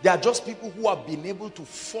 They are just people who have been able to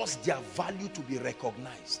force their value to be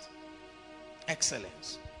recognized.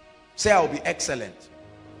 Excellence. Say, I'll be excellent.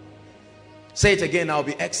 Say it again, I'll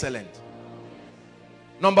be excellent.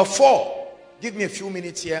 Number 4, give me a few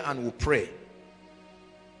minutes here and we'll pray.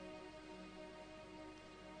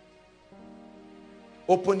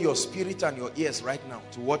 Open your spirit and your ears right now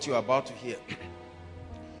to what you're about to hear.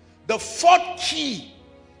 The 4th key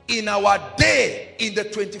in our day, in the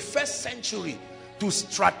 21st century, to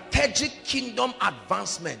strategic kingdom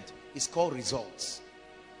advancement is called results.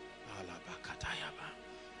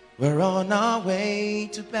 We're on our way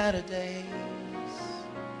to better days.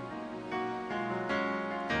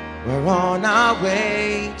 We're on our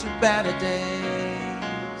way to better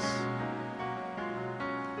days.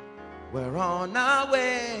 We're on our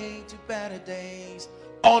way to better days.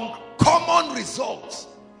 Uncommon results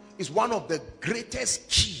is one of the greatest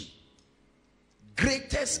keys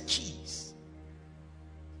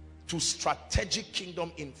to strategic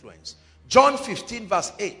kingdom influence. John 15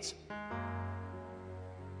 verse 8.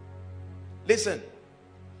 Listen,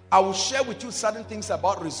 I will share with you certain things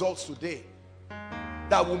about results today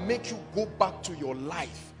that will make you go back to your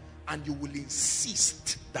life and you will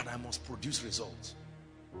insist that I must produce results.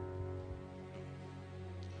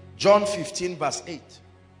 John 15 verse 8.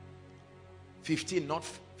 15, not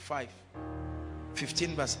 5.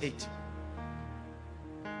 15 verse 8.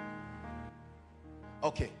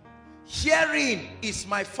 Okay. Herein is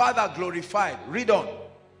my Father glorified. Read on.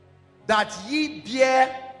 That ye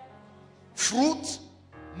bear fruit,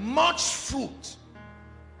 much fruit,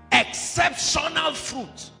 exceptional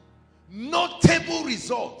fruit, notable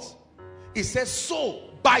results. It says, so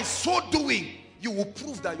by so doing you will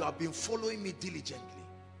prove that you have been following me diligently.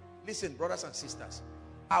 Listen, brothers and sisters,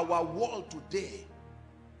 our world today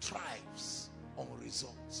thrives on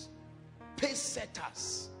results. Pace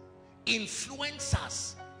setters,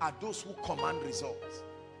 influencers are those who command results.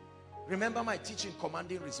 Remember my teaching,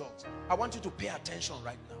 commanding results. I want you to pay attention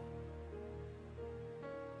right now.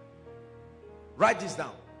 Write this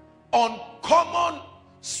down. Uncommon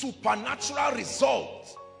supernatural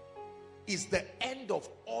result is the end of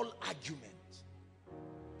all argument.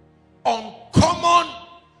 Uncommon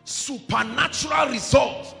supernatural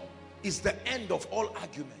result is the end of all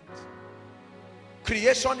argument.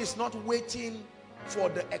 Creation is not waiting for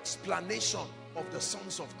the explanation of the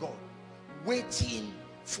sons of God, waiting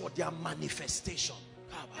for their manifestation.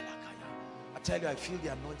 I tell you, I feel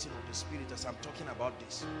the anointing of the Spirit as I'm talking about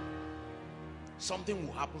this. Something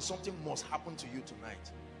will happen. Something must happen to you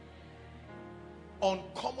tonight.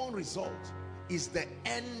 Uncommon result is the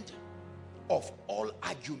end of all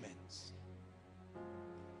arguments.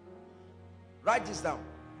 Write this down.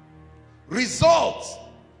 Results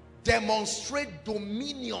demonstrate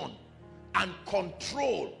dominion and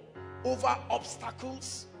control over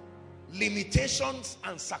obstacles, limitations,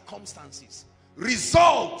 and circumstances.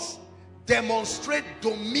 Results demonstrate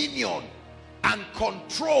dominion and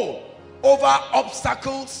control over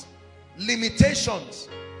obstacles, limitations,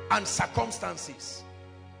 and circumstances.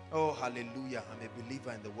 Oh, hallelujah. I'm a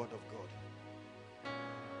believer in the word of God.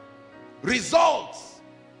 Results.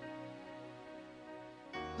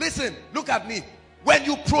 Listen, look at me. When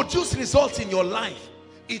you produce results in your life,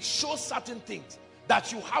 it shows certain things.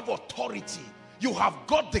 That you have authority. You have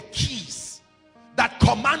got the keys that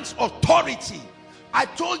commands authority. I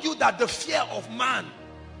told you that the fear of man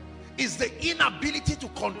is the inability to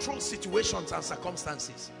control situations and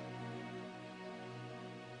circumstances.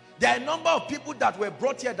 There are a number of people that were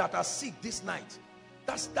brought here that are sick this night.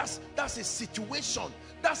 That's a situation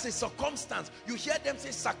That's a circumstance. You hear them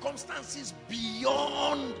say circumstances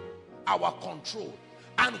beyond our control.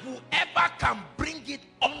 And whoever can bring it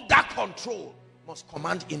under control must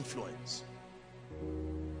command influence.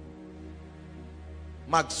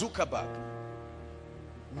 Mark Zuckerberg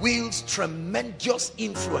wields tremendous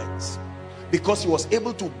influence because he was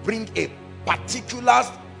able to bring a particular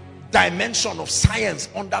dimension of science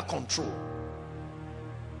under control.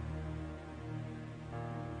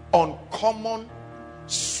 Uncommon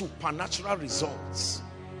supernatural results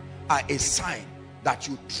are a sign that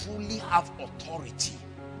you truly have authority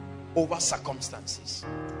over circumstances.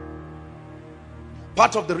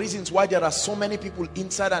 Part of the reasons why there are so many people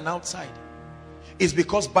inside and outside is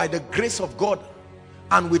because by the grace of God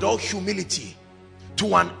and with all humility,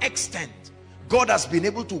 to an extent, God has been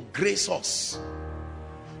able to grace us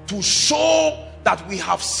to show that we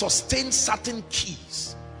have sustained certain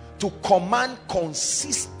keys to command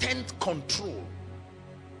consistent control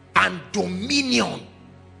and dominion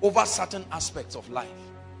over certain aspects of life.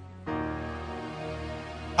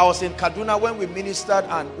 I was in Kaduna when we ministered,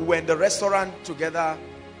 and we were in the restaurant together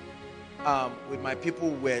with my people.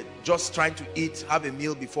 We were just trying to eat, have a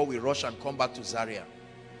meal before we rush and come back to Zaria.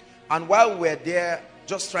 And while we were there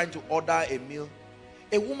just trying to order a meal,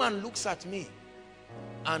 a woman looks at me,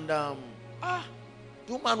 and the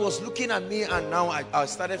woman was looking at me, and now I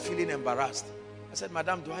started feeling embarrassed. I said,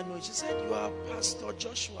 "Madam, do I know you?" She said, "You are Pastor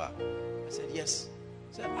Joshua." I said, "Yes."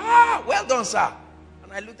 She said, "Well done, sir."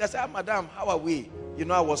 And I looked, I said, "Madam, how are we?" You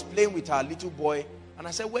know, I was playing with our little boy, and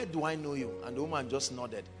I said, "Where do I know you?" And the woman just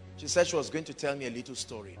nodded. She said she was going to tell me a little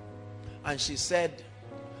story. And she said,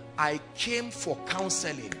 "I came for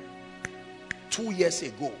counseling 2 years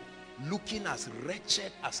ago, looking as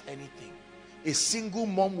wretched as anything. A single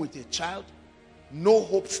mom with a child, no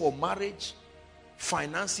hope for marriage,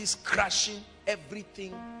 finances crashing,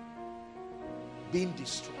 everything being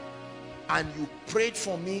destroyed. And you prayed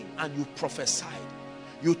for me and you prophesied.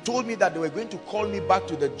 You told me that they were going to call me back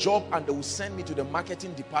to the job and they will send me to the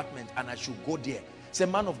marketing department and I should go there." Say,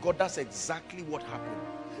 "Man of God, that's exactly what happened.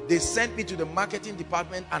 They sent me to the marketing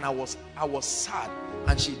department and I was sad."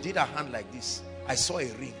 And she did her hand like this. I saw a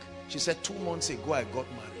ring. She said, 2 months ago I got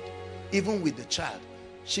married, even with the child.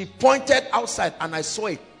 She pointed outside and I saw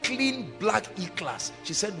a clean black E-Class.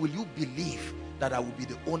 She said, "Will you believe that I will be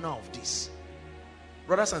the owner of this?"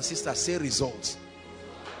 Brothers and sisters, say results.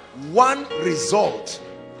 One result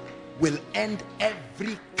will end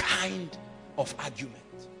every kind of argument.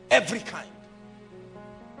 Every kind.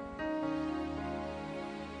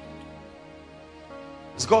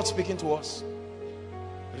 Is God speaking to us?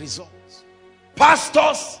 Results.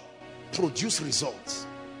 Pastors produce results.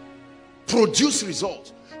 Produce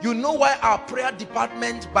results. You know why our prayer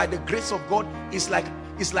department, by the grace of God, is like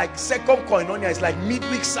second koinonia. It's like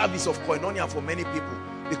midweek service of koinonia for many people,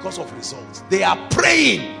 because of results. They are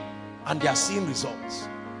praying and they are seeing results.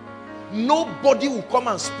 Nobody will come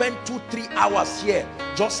and spend 2-3 hours here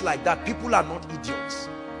just like that. People are not idiots.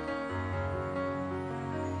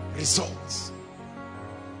 Results.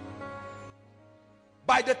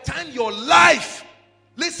 By the time your life,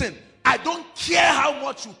 listen, I don't care how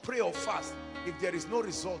much you pray or fast, if there is no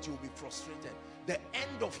result, you will be frustrated. The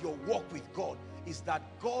end of your walk with God is that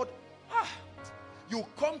God, you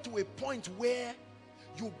come to a point where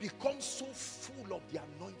you become so full of the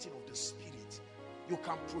anointing of the Spirit, you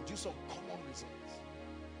can produce uncommon results.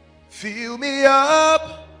 Fill me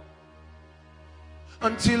up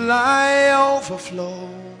until I overflow.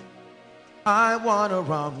 I want to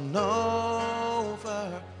run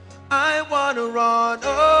over. I want to run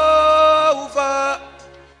over.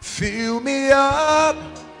 Fill me up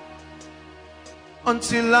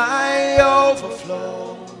until I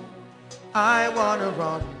overflow. I want to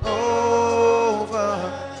run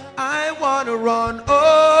over. I want to run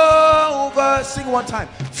over. Sing one time.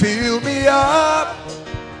 Fill me up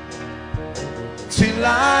till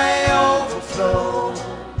I overflow.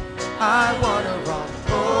 I want to run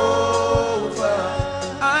over.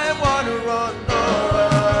 I want to run over.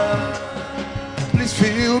 Please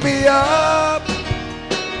fill me up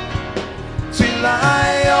till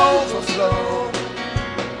I overflow.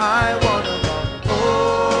 I want to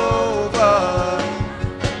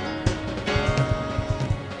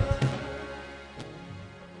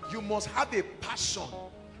must have a passion.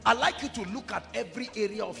 I'd like you to look at every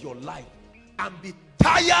area of your life and be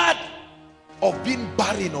tired of being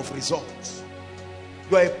barren of results.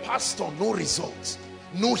 You're a pastor, no results,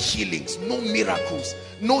 no healings, no miracles,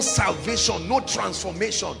 no salvation, no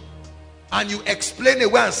transformation. And you explain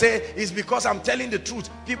away and say, it's because I'm telling the truth,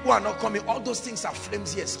 people are not coming. All those things are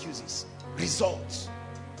flimsy excuses. Results.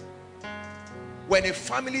 When a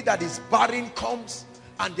family that is barren comes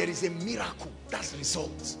and there is a miracle. That's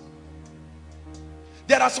results.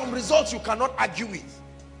 There are some results you cannot argue with.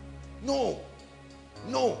 No.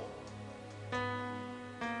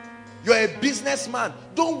 You're a businessman.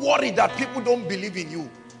 Don't worry that people don't believe in you.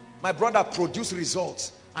 My brother, produce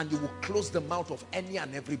results and you will close the mouth of any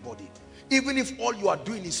and everybody. Even if all you are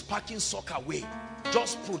doing is packing soccer away,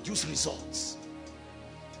 just produce results.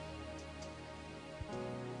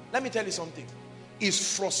 Let me tell you something.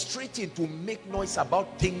 It's frustrating to make noise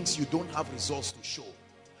about things you don't have results to show.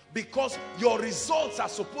 Because your results are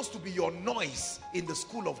supposed to be your noise in the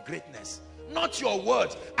school of greatness. Not your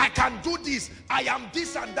words. I can do this. I am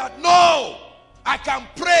this and that. No! I can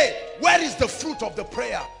pray. Where is the fruit of the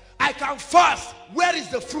prayer? I can fast. Where is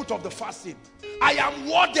the fruit of the fasting? I am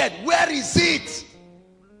worded. Where is it?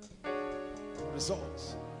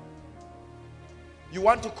 Results. You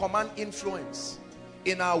want to command influence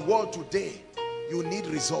in our world today, you need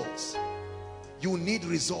results. You need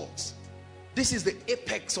results. This is the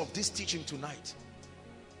apex of this teaching tonight.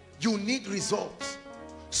 You need results.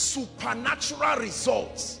 Supernatural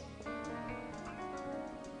results.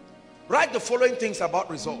 Write the following things about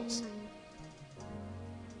results.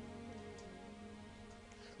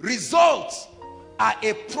 Results are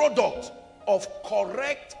a product of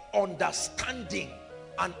correct understanding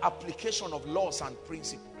and application of laws and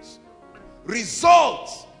principles.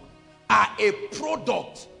 Results are a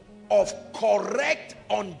product of correct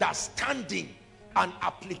understanding and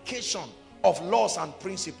application of laws and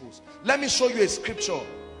principles. Let me show you a scripture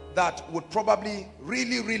that would probably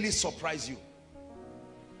really surprise you.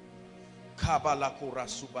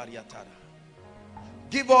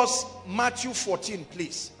 Give us Matthew 14,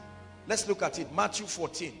 please. Let's look at it. Matthew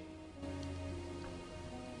 14.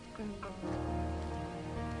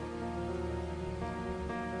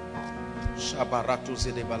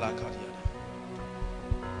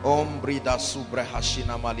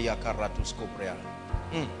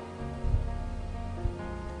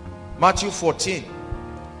 Matthew 14.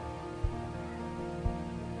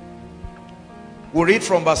 We'll read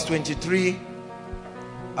from verse 23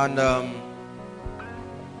 and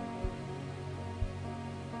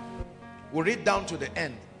we'll read down to the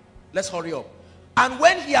end. Let's hurry up. And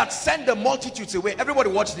when he had sent the multitudes away, everybody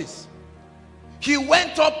watch this. He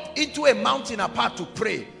went up into a mountain apart to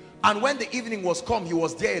pray. And when the evening was come, he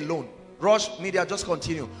was there alone. Rush, media, just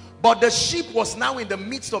continue. But the ship was now in the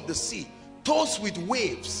midst of the sea, tossed with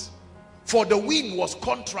waves, for the wind was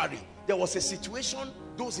contrary. There was a situation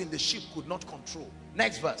those in the ship could not control.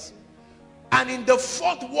 Next verse. And in the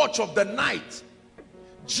fourth watch of the night,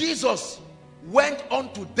 Jesus went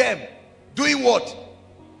unto them, doing what?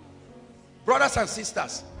 Brothers and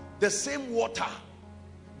sisters, the same water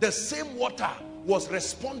was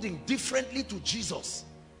responding differently to Jesus.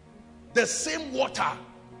 The same water.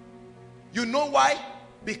 You know why?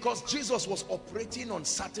 Because Jesus was operating on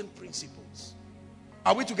certain principles.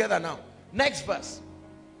 Are we together now? Next verse.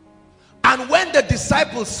 And when the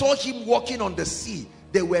disciples saw him walking on the sea,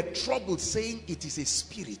 they were troubled, saying, it is a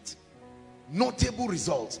spirit. Notable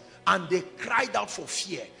results. And they cried out for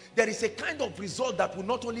fear. There is a kind of result that will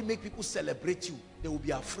not only make people celebrate you, they will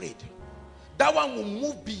be afraid. That one will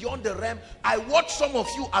move beyond the realm. I watch some of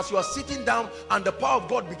you as you are sitting down and the power of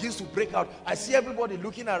God begins to break out. I see everybody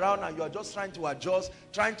looking around and you are just trying to adjust,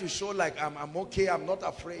 trying to show like I'm okay, I'm not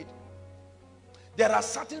afraid. There are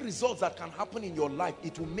certain results that can happen in your life.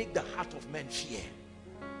 It will make the heart of men fear.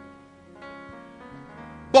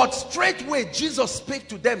 But straightway Jesus spake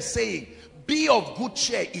to them, saying, be of good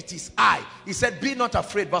cheer, it is I. He said, be not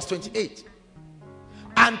afraid. Verse 28.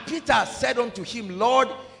 And Peter said unto him, Lord,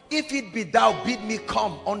 if it be thou, bid me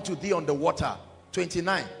come unto thee on the water.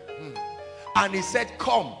 29. And he said,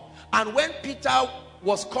 come. And when Peter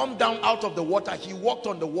was come down out of the water, he walked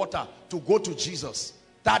on the water to go to Jesus.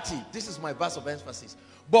 30. This is my verse of emphasis.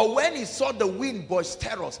 But when he saw the wind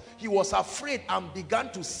boisterous, he was afraid and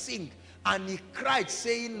began to sink. And he cried,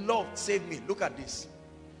 saying, Lord, save me. Look at this.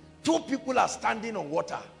 Two people are standing on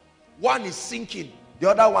water. One is sinking. The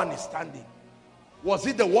other one is standing. Was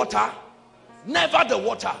it the water? Never the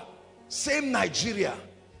water. Same Nigeria.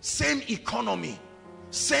 Same economy.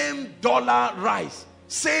 Same dollar rise.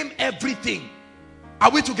 Same everything.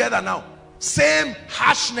 Are we together now? Same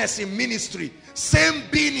harshness in ministry. Same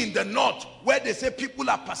being in the north where they say people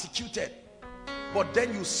are persecuted. But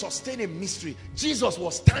then you sustain a mystery. Jesus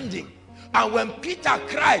was standing. And when Peter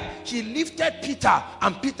cried, he lifted Peter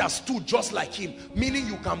and Peter stood just like him. Meaning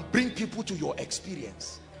you can bring people to your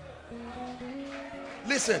experience.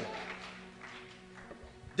 Listen.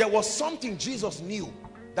 There was something Jesus knew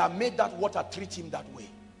that made that water treat him that way.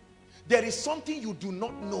 There is something you do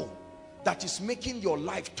not know that is making your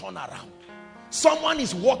life turn around. Someone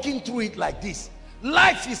is walking through it like this.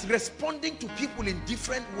 Life is responding to people in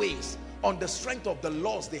different ways on the strength of the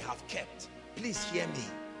laws they have kept. Please hear me.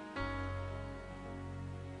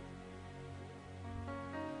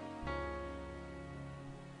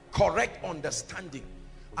 Correct understanding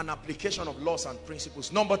and application of laws and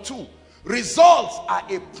principles. Number two, results are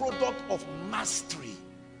a product of mastery.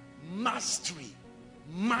 Mastery.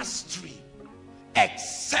 Mastery.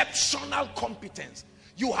 Exceptional competence.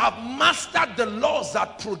 You have mastered the laws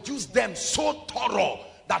that produce them so thorough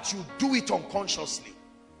that you do it unconsciously.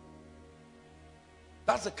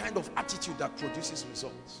 That's the kind of attitude that produces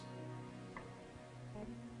results.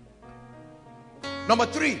 Number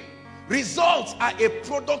three, results are a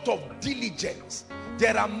product of diligence.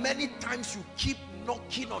 There are many times you keep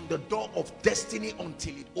knocking on the door of destiny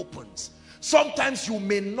until it opens. Sometimes you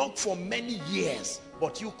may knock for many years,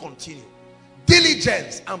 but you continue.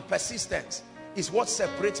 Diligence and persistence is what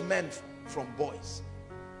separates men from boys.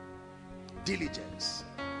 Diligence.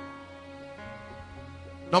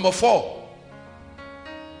 Number four,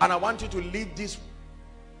 and I want you to leave this,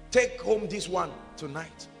 take home this one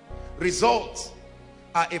tonight. Results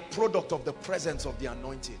are a product of the presence of the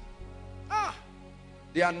anointing.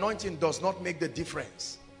 The anointing does not make the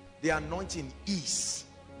difference. The anointing is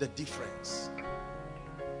the difference.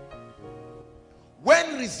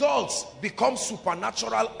 When results become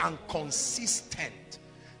supernatural and consistent,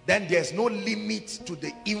 then there's no limit to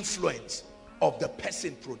the influence of the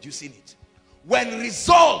person producing it. When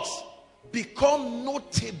results become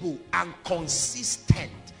notable and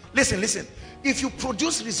consistent, listen, if you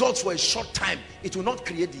produce results for a short time, it will not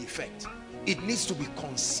create the effect. It needs to be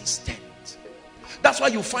consistent. That's why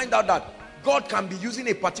you find out that God can be using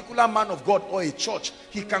a particular man of God or a church.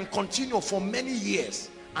 He can continue for many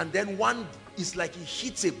years, and then one is like he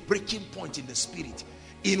hits a breaking point in the spirit.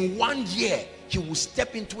 In 1 year, he will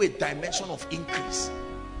step into a dimension of increase.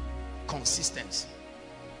 Consistency.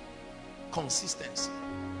 Consistency.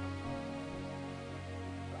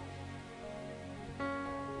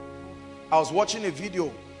 I was watching a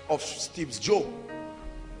video of Steve Jobs,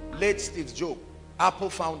 late Steve Jobs, Apple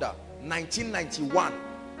founder,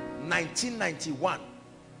 1991,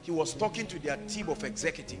 he was talking to their team of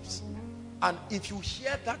executives. And if you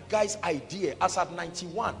hear that guy's idea, as at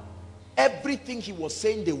 91, everything he was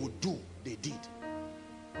saying they would do, they did.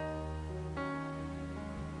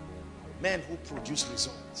 Men who produce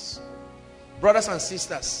results. Brothers and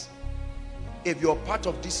sisters, if you're part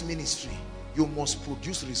of this ministry, you must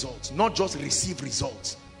produce results. Not just receive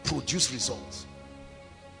results, produce results.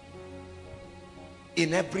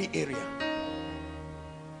 In every area.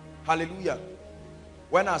 Hallelujah.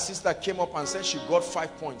 When our sister came up and said she got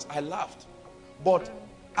 5 points, I laughed. But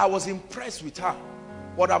I was impressed with her.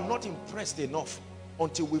 But I'm not impressed enough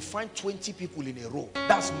until we find 20 people in a row.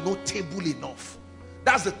 That's notable enough.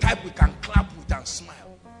 That's the type we can clap with and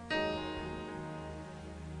smile.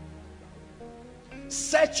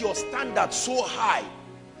 Set your standard so high.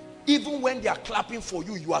 Even when they are clapping for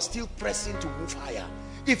you, you are still pressing to move higher.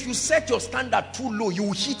 If you set your standard too low, you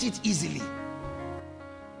will hit it easily.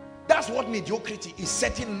 That's what mediocrity is,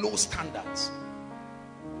 setting low standards.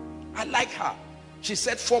 I like her. She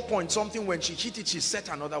set 4 point something. When she hit it, she set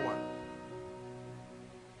another one.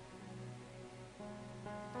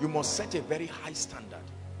 You must set a very high standard.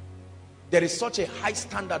 There is such a high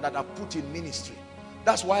standard that I put in ministry.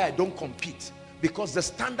 That's why I don't compete. Because the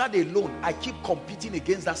standard alone, I keep competing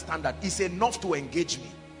against that standard, is enough to engage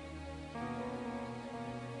me.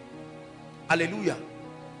 Hallelujah.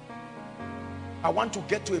 I want to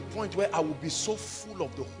get to a point where I will be so full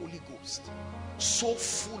of the Holy Ghost, so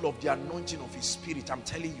full of the anointing of His Spirit. I'm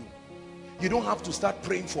telling you, you don't have to start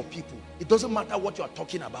praying for people. It doesn't matter what you are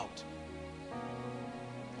talking about.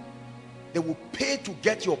 They will pay to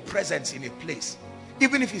get your presence in a place.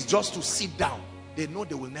 Even if it's just to sit down, they know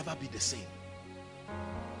they will never be the same.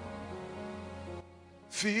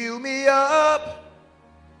 Fill me up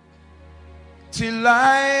till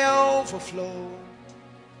I overflow.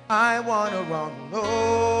 I want to run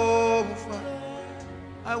over.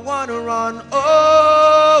 I want to run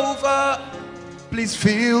over. Please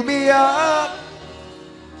fill me up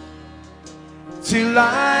till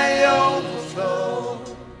I overflow.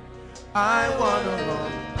 I want to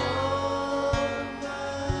run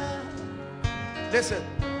over. Listen,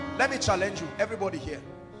 let me challenge you, everybody here.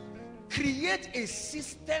 Create a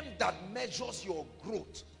system that measures your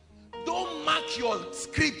growth. Don't mark your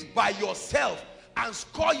script by yourself and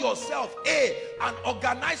score yourself A and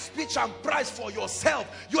organize speech and prize for yourself.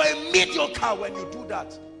 You are a mediocre when you do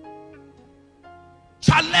that.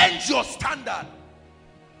 Challenge your standard.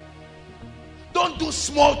 Don't do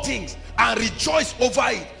small things and rejoice over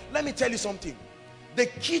it let me tell you something. The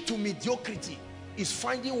key to mediocrity is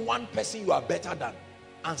finding one person you are better than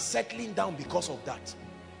and settling down because of that.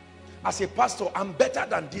 As a pastor, I'm better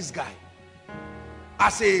than this guy.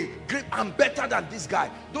 As a great, I'm better than this guy.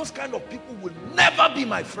 Those kind of people will never be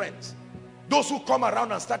my friends. Those who come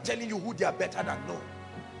around and start telling you who they are better than, no.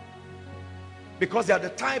 Because they are the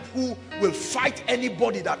type who will fight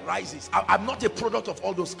anybody that rises. I'm not a product of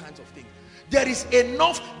all those kinds of things. There is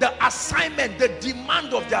enough. The assignment, the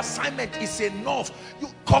demand of the assignment is enough. You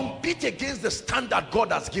compete against the standard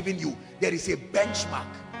God has given you. There is a benchmark.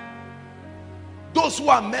 Those who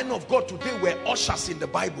are men of God today were ushers in the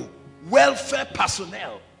Bible, welfare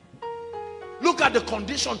personnel. Look at the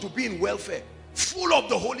condition to be in welfare, full of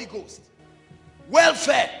the Holy Ghost.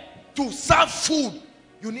 Welfare, to serve food,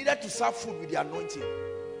 you needed to serve food with the anointing.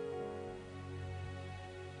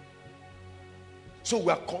 So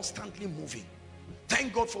we are constantly moving.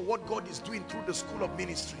 Thank God for what God is doing through the school of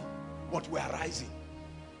ministry, but we are rising.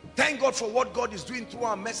 Thank God for what God is doing through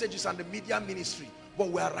our messages and the media ministry, but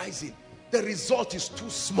we are rising. The result is too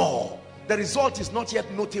small. The result is not yet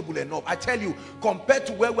notable enough. I tell you, compared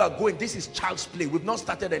to where we are going, this is child's play. We've not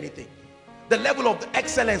started anything. The level of the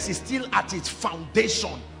excellence is still at its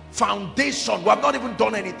foundation. Foundation. We have not even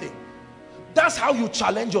done anything. That's how you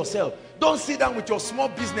challenge yourself. Don't sit down with your small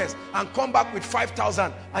business and come back with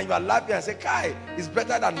 5,000 and you are laughing and say, Kai, it's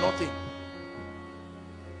better than nothing.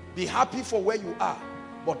 Be happy for where you are,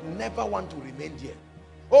 but never want to remain there.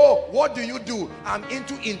 Oh, what do you do? I'm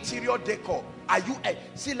into interior decor. Are you,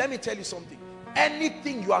 see, let me tell you something.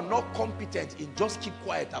 Anything you are not competent in, just keep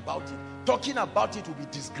quiet about it. Talking about it will be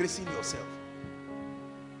disgracing yourself.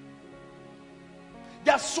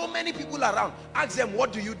 There are so many people around. Ask them,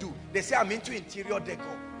 what do you do? They say, I'm into interior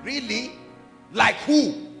decor. Really? Like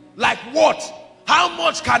who? Like what? How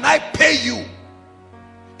much can I pay you?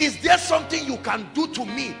 Is there something you can do to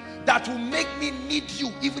me that will make me need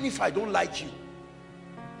you even if I don't like you?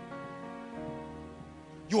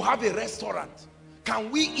 You have a restaurant. Can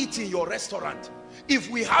we eat in your restaurant? If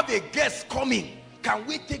we have a guest coming, can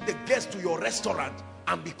we take the guest to your restaurant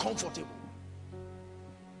and be comfortable?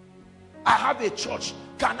 I have a church.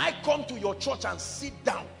 Can I come to your church and sit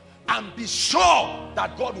down and be sure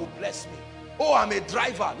that God will bless me? Oh, I'm a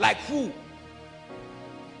driver. Like who?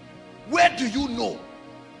 Where do you know?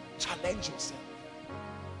 Challenge yourself.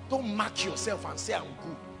 Don't mark yourself and say I'm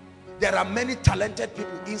good. There are many talented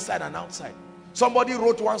people inside and outside. Somebody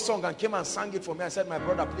wrote one song and came and sang it for me. I said, my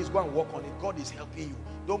brother, please go and work on it. God is helping you.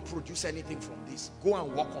 Don't produce anything from this. Go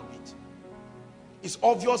and work on it. It's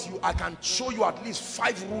obvious I can show you at least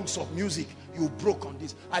 5 rules of music you broke on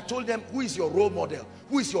this. I told them, who is your role model?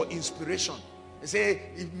 Who is your inspiration? They say,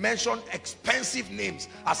 he mentioned expensive names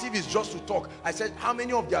as if it's just to talk. I said, how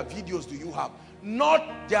many of their videos do you have?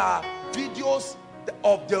 Not their videos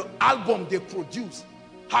of the album they produce.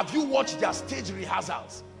 Have you watched their stage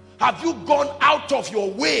rehearsals? Have you gone out of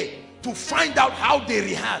your way to find out how they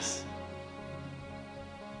rehearse?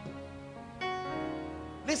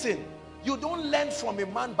 Listen, you don't learn from a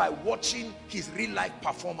man by watching his real life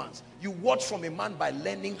performance. You watch from a man by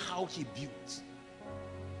learning how he builds.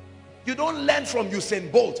 You don't learn from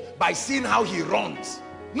Usain Bolt by seeing how he runs.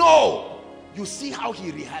 No, you see how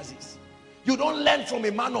he rehearses. You don't learn from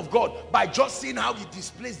a man of God by just seeing how he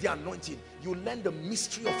displays the anointing. You learn the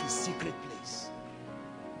mystery of his secret place.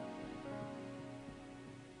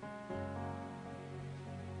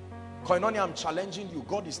 Koinonia, I'm challenging you.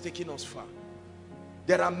 God is taking us far.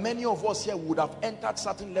 There are many of us here who would have entered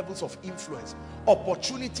certain levels of influence.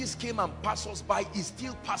 Opportunities came and passed us by. Is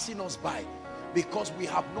still passing us by because we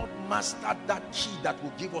have not mastered that key that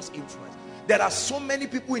will give us influence. There are so many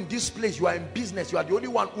people in this place. You are in business. You are the only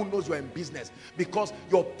one who knows you are in business because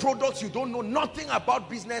your products, you don't know nothing about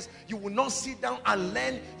business. You will not sit down and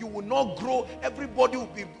learn. You will not grow. Everybody will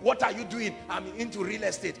be, what are you doing? I'm into real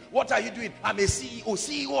estate. What are you doing? I'm a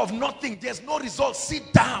CEO of nothing. There's no results.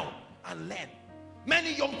 Sit down and learn.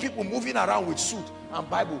 Many young people moving around with suit and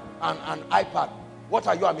Bible and iPad. What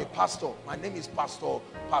are you? I'm a pastor. My name is Pastor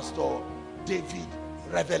David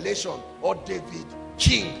Revelation or David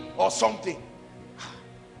King or something.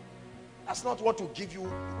 That's not what will give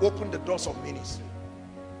you, open the doors of ministry.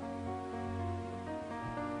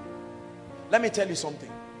 Let me tell you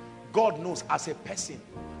something. God knows as a person,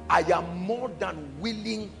 I am more than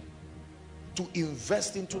willing to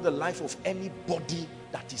invest into the life of anybody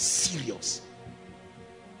that is serious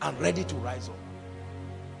and ready to rise up.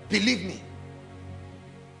 Believe me.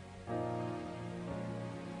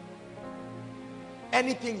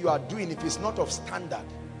 Anything you are doing, if it's not of standard,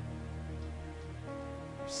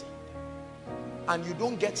 and you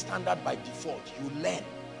don't get standard by default, you learn.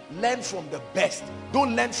 Learn from the best.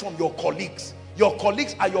 Don't learn from your colleagues. Your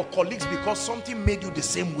colleagues are your colleagues because something made you the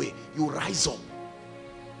same way. You rise up.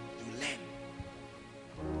 You learn.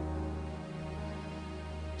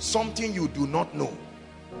 Something you do not know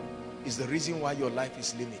is the reason why your life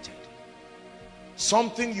is limited.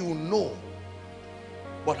 Something you know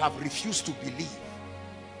but have refused to believe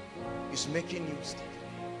is making you stick.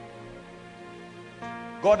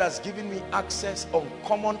 God has given me access,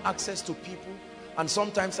 uncommon access to people, and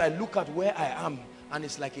sometimes I look at where I am and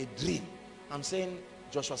it's like a dream. I'm saying,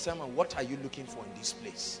 Joshua Selman, what are you looking for in this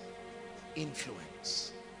place?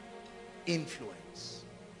 Influence. Influence.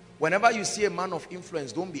 Whenever you see a man of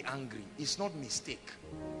influence, don't be angry. It's not mistake.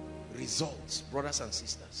 Results, brothers and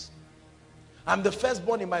sisters. I'm the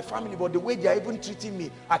firstborn in my family, but the way they are even treating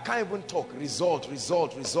me, I can't even talk. Result,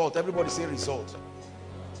 result, result. Everybody say result.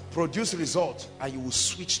 Produce result, and you will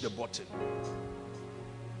switch the button.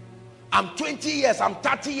 I'm 20 years, I'm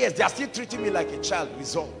 30 years, they are still treating me like a child.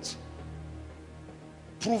 Result.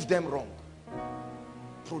 Prove them wrong.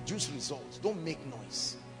 Produce results. Don't make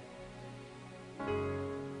noise.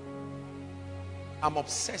 I'm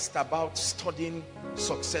obsessed about studying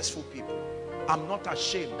successful people. I'm not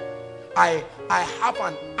ashamed. I have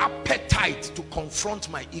an appetite to confront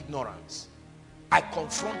my ignorance. I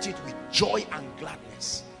confront it with joy and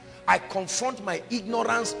gladness. I confront my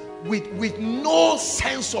ignorance with no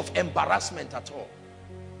sense of embarrassment at all.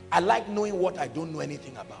 I like knowing what I don't know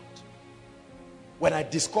anything about. When I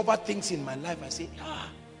discover things in my life, I say,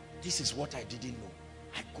 this is what I didn't know.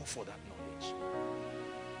 I go for that knowledge.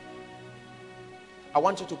 I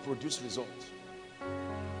want you to produce results.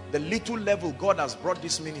 The little level God has brought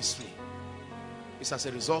this ministry is as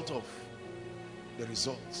a result of the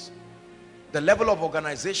results. The level of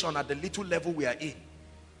organization at the little level we are in,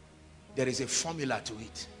 there is a formula to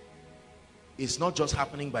it. It's not just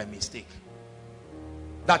happening by mistake.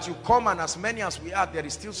 That you come, and as many as we are, there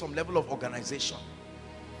is still some level of organization.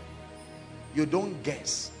 You don't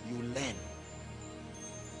guess, you learn.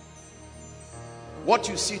 What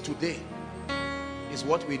you see today is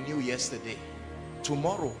what we knew yesterday.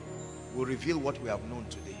 Tomorrow will reveal what we have known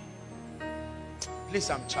today. Please,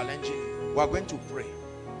 I'm challenging you. We are going to pray.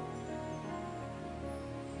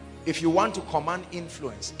 If you want to command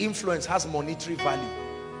influence, influence has monetary value.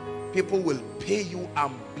 People will pay you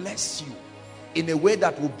and bless you in a way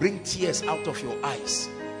that will bring tears out of your eyes.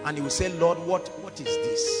 And you will say, Lord, what is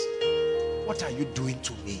this? What are you doing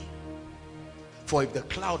to me? For if the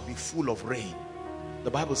cloud be full of rain,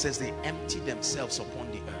 the Bible says they empty themselves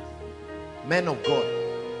upon the earth. Men of God,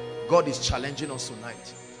 God is challenging us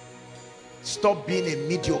tonight. Stop being a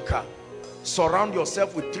mediocre. Surround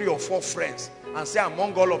yourself with 3 or 4 friends and say,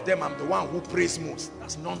 among all of them, I'm the one who prays most.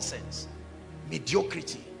 That's nonsense.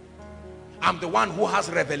 Mediocrity. I'm the one who has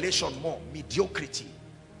revelation more. Mediocrity.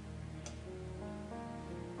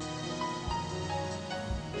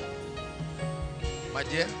 My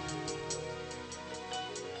dear,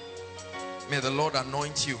 may the Lord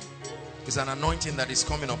anoint you. It's an anointing that is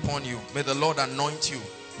coming upon you. May the Lord anoint you.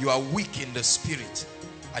 You are weak in the spirit.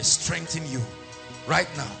 I strengthen you right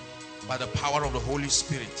now by the power of the Holy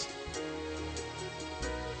Spirit.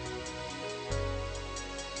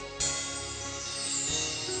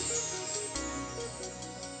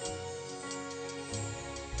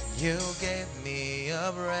 You gave me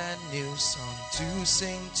a brand new song to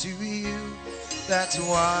sing to you. That's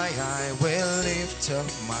why I will lift up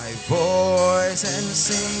my voice and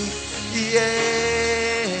sing.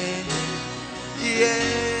 Yeah, yeah,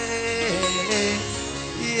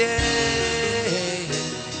 yeah,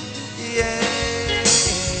 yeah,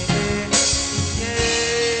 yeah.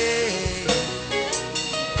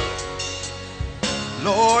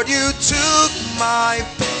 Lord, you took my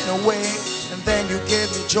pain away, and then you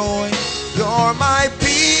gave me joy. You're my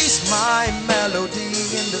peace, my melody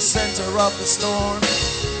in the center of the storm.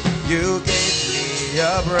 You gave me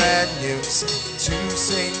a brand new song to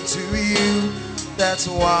sing to you. That's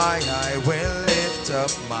why I will lift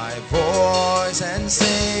up my voice and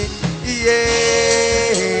say,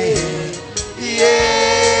 yeah, yeah,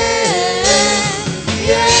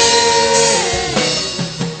 yeah.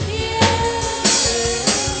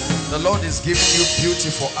 The Lord is giving you beauty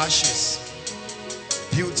for ashes.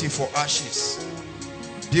 Beauty for ashes,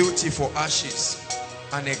 beauty for ashes,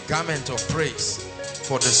 and a garment of praise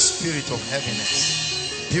for the spirit of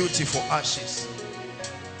heaviness. Beauty for ashes.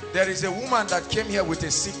 There is a woman that came here with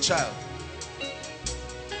a sick child.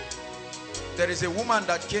 There is a woman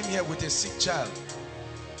that came here with a sick child.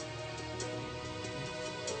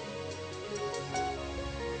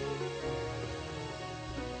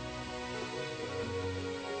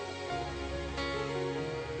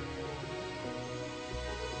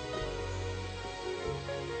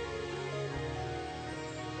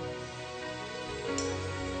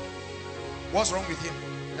 What's wrong with him?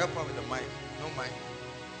 Help her with the mic. No mic.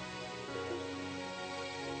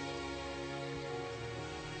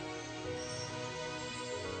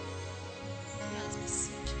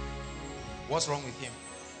 What's wrong with him?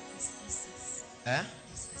 Eh?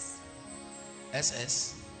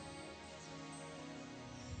 SS?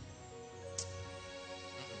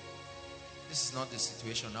 This is not the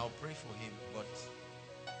situation. I'll pray for him, but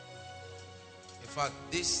in fact,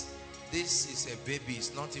 this is a baby.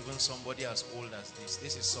 It's not even somebody as old as this.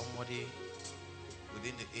 This is somebody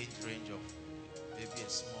within the age range of maybe a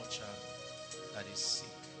small child that is sick.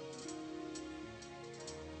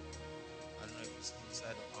 I don't know if it's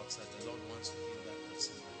inside or outside. The Lord wants to heal that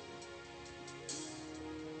person right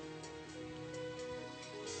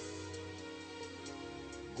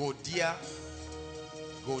now. Go dear.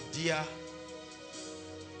 Go dear.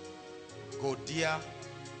 Go dear.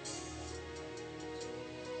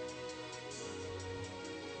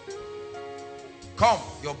 Come,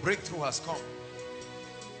 your breakthrough has come.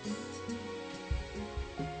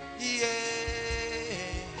 Yeah,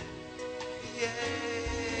 yeah.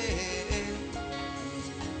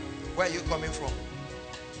 Where are you coming from?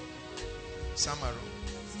 Samaru.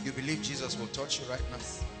 You believe Jesus will touch you right now?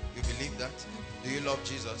 You believe that? Do you love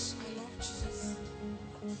Jesus? I love Jesus.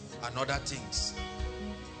 And other things.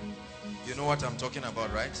 You know what I'm talking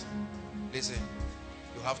about, right? Listen,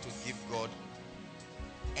 you have to give God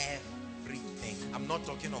everything. I'm not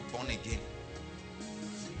talking of born again.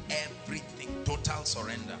 Everything, total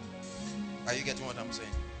surrender. Are you getting what I'm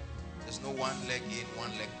saying? There's no one leg in,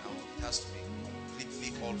 one leg out. It has to be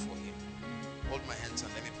completely all for him. Hold my hands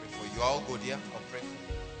and let me pray for you. You all go there, I'll pray for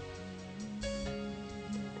you.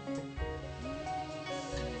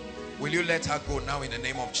 Will you let her go now in the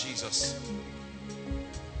name of Jesus?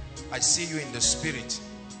 I see you in the spirit.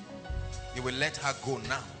 You will let her go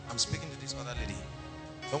now. I'm speaking to this other lady.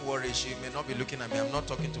 Don't worry, she may not be looking at me. I'm not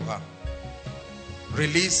talking to her.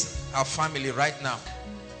 Release her family right now.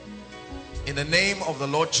 In the name of the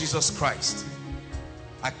Lord Jesus Christ,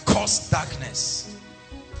 I curse darkness.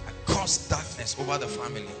 I curse darkness over the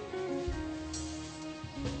family.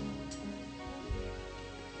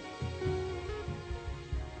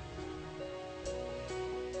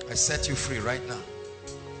 I set you free right now.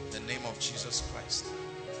 In the name of Jesus Christ.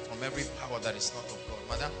 From every power that is not of God.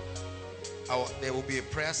 Madam, there will be a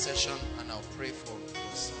prayer session and I'll pray for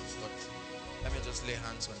your son. But let me just lay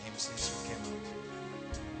hands on him since you came out.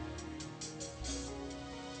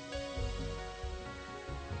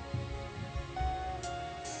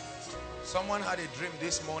 Someone had a dream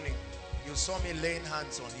this morning. You saw me laying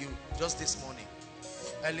hands on you just this morning.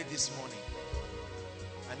 Early this morning.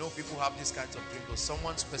 I know people have these kinds of dreams, but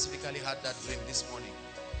someone specifically had that dream this morning.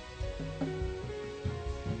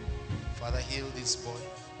 Father, heal this boy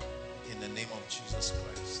in the name of Jesus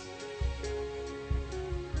Christ.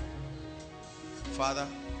 Father,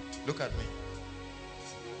 look at me.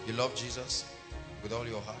 You love Jesus with all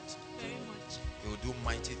your heart. Very much. He will do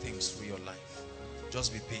mighty things through your life.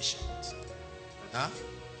 Just be patient. Huh?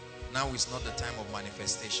 Now is not the time of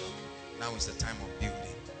manifestation. Now is the time of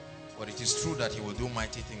building. But it is true that he will do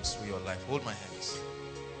mighty things through your life. Hold my hands.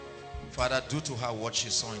 Father, do to her what she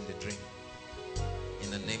saw in the dream. In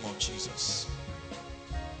the name of Jesus.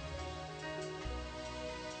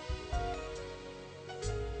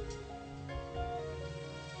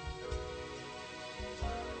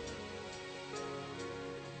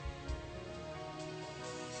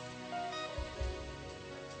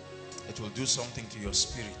 It will do something to your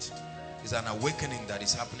spirit. It's an awakening that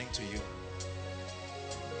is happening to you.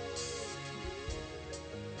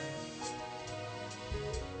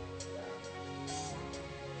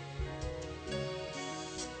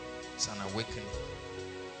 It's an awakening.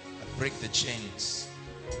 I break the chains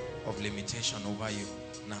of limitation over you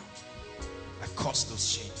now. I curse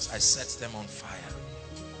those chains. I set them on fire.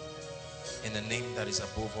 In the name that is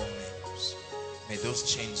above all names. May those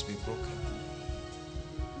chains be broken.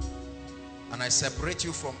 And I separate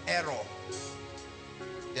you from error.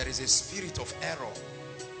 There is a spirit of error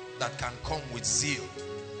that can come with zeal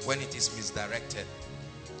when it is misdirected.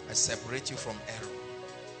 I separate you from error.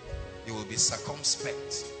 You will be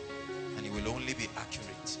circumspect and you will only be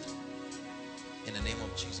accurate. In the name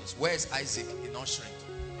of Jesus. Where is Isaac in ushering?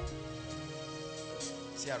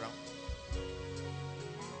 See around.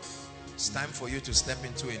 It's time for you to step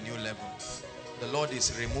into a new level. The Lord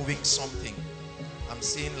is removing something. I'm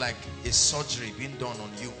seeing like a surgery being done on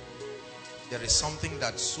you. There is something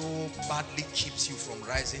that so badly keeps you from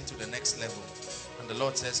rising to the next level. And the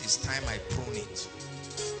Lord says, it's time I prune it.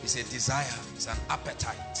 It's a desire, it's an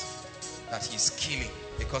appetite that he's killing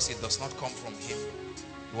because it does not come from him.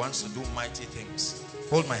 He wants to do mighty things.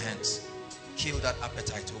 Hold my hands. kill that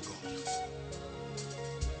appetite, oh God.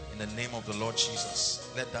 In the name of the Lord Jesus,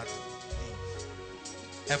 let that leave.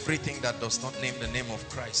 Everything that does not name the name of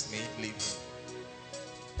Christ, may it leave.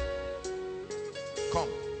 Come.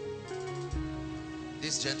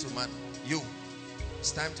 This gentleman, you,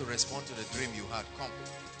 it's time to respond to the dream you had. Come.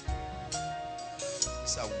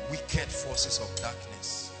 These are wicked forces of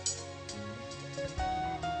darkness,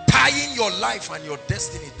 tying your life and your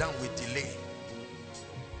destiny down with delay.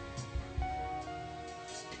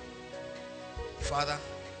 Father,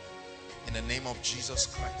 in the name of Jesus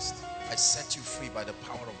Christ, I set you free by the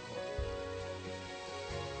power of God.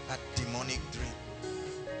 That demonic dream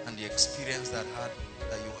and the experience that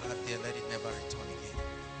you had there, let it never return again.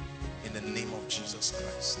 In the name of Jesus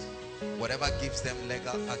Christ. Whatever gives them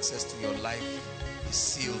legal access to your life is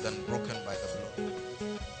sealed and broken by the blood.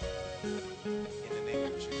 In the name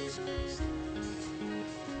of Jesus Christ.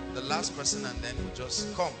 The last person, and then we'll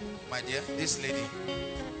just come, my dear, this lady.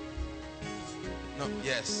 No,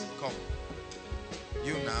 yes, come.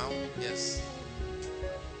 You now, yes.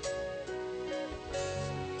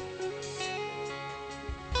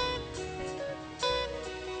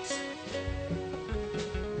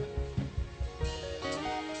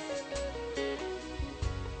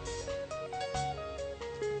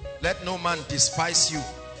 Let no man despise you,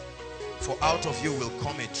 for out of you will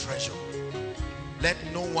come a treasure. Let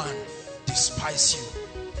no one despise you.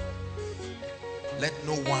 Let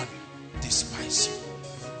no one despise you,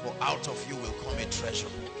 for out of you will come a treasure.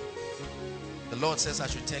 The Lord says I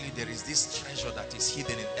should tell you there is this treasure that is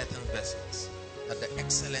hidden in earthen vessels, that the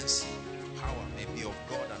excellency, power may be of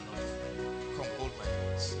God and not of man. Come, hold my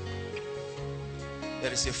hands.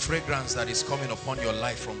 There is a fragrance that is coming upon your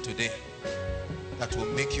life from today that will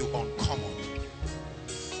make you uncommon,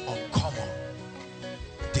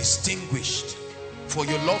 distinguished, for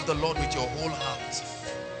you love the Lord with your whole heart.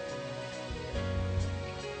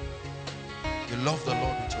 You love the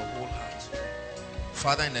Lord with your whole heart.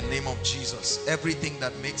 Father, in the name of Jesus, everything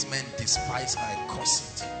that makes men despise her, I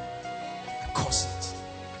curse it. I curse it.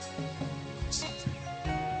 I curse it.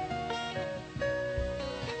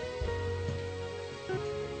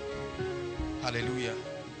 Hallelujah.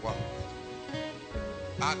 Wow.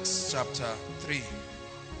 Acts chapter 3.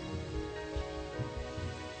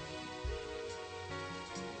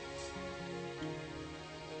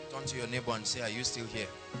 Turn to your neighbor and say, are you still here?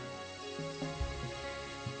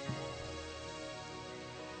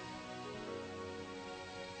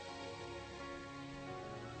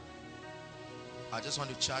 I just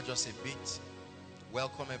want to charge us a bit.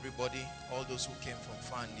 Welcome everybody, all those who came from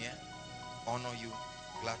far and near. Honor you.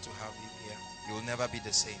 Glad to have you here. You will never be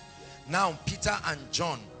the same. Now Peter and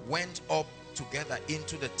John went up together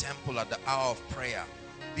into the temple at the hour of prayer,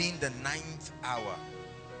 being the 9th hour.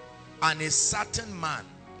 And a certain man,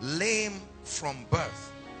 lame from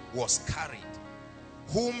birth, was carried,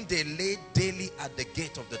 whom they laid daily at the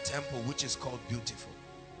gate of the temple, which is called Beautiful,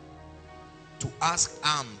 to ask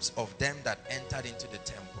alms of them that entered into the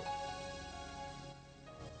temple.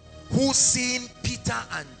 Who, seeing Peter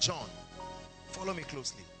and John, follow me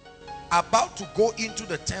closely, about to go into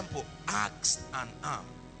the temple, asked an alms.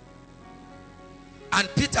 And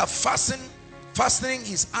Peter, fastening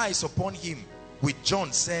his eyes upon him with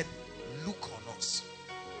John, said, look on us.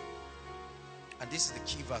 And this is the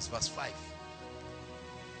key verse, verse 5.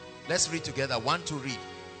 Let's read together. 1, 2, read.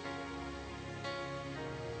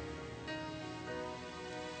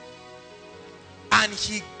 And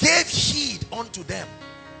he gave heed unto them,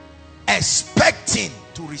 expecting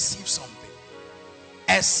to receive something.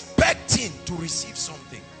 Expecting to receive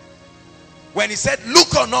something. When he said,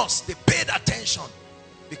 look on us, they paid attention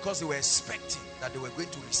because they were expecting that they were going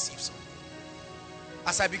to receive something.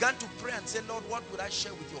 As I began to pray and say, Lord, what would I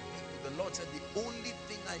share with your people? The Lord said, the only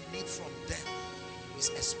thing I need from them is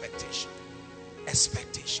expectation.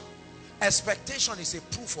 Expectation. Expectation is a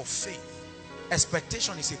proof of faith.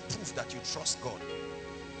 Expectation is a proof that you trust God.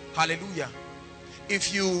 Hallelujah.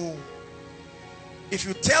 If you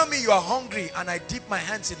tell me you are hungry and I dip my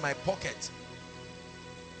hands in my pocket,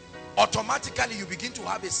 automatically you begin to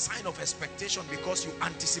have a sign of expectation because you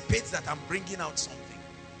anticipate that I'm bringing out something.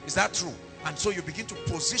 Is that true? And so you begin to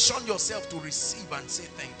position yourself to receive and say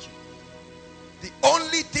thank you. The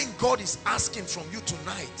only thing God is asking from you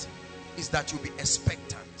tonight is that you be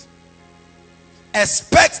expectant.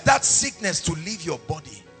 Expect that sickness to leave your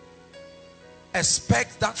body.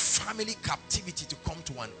 Expect that family captivity to come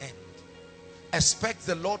to an end. Expect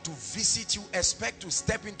the Lord to visit you. Expect to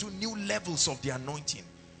step into new levels of the anointing.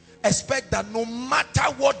 Expect that no matter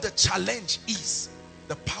what the challenge is,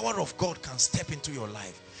 the power of God can step into your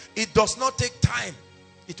life. It does not take time.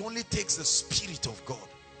 It only takes the Spirit of God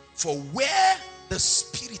For where the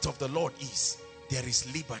Spirit of the Lord is, there is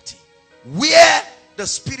liberty. Where the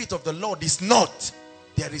Spirit of the Lord is not,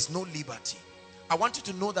 there is no liberty. I want you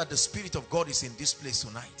to know that the Spirit of God is in this place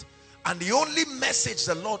tonight. And the only message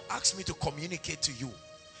the Lord asks me to communicate to you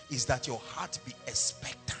is that your heart be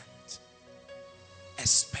expectant.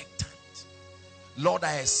 Expectant. Lord,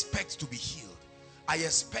 I expect to be healed. I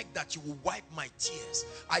expect that you will wipe my tears.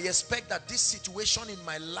 I expect that this situation in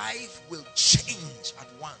my life will change at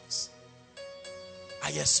once.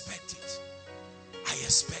 I expect it. I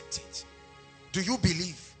expect it. Do you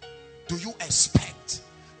believe? Do you expect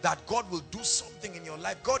that God will do something in your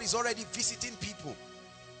life? God is already visiting people.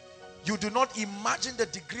 You do not imagine the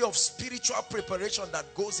degree of spiritual preparation that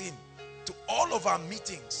goes in to all of our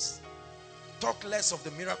meetings. Talk less of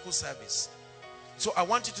the miracle service. So I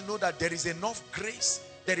want you to know that there is enough grace,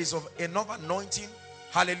 there is enough anointing.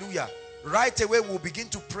 Hallelujah. Right away we'll begin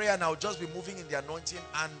to pray and I'll just be moving in the anointing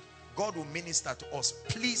and God will minister to us.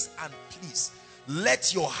 Please and please,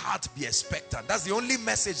 let your heart be expectant. That's the only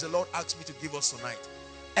message the Lord asked me to give us tonight.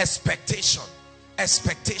 Expectation.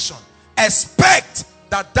 Expectation. Expect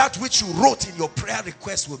that that which you wrote in your prayer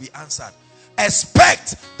request will be answered.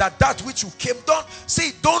 Expect that that which you came.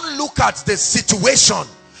 Don't look at the situation.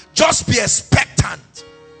 Just be expectant.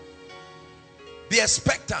 Be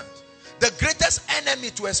expectant. The greatest enemy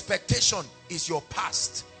to expectation is your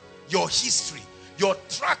past, your history, your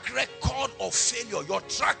track record of failure, your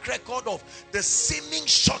track record of the seeming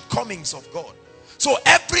shortcomings of God. So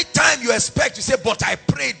every time you expect, you say, but I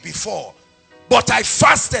prayed before, but I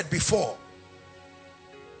fasted before.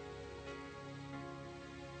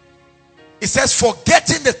 It says,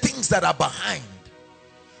 forgetting the things that are behind,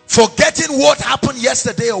 forgetting what happened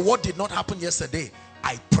yesterday or what did not happen yesterday,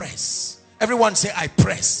 I press. Everyone say, I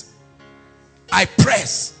press. I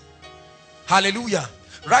press. Hallelujah.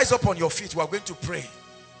 Rise up on your feet. We are going to pray.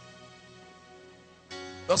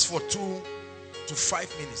 Just for 2 to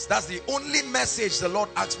 5 minutes. That's the only message the Lord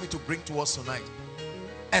asked me to bring to us tonight.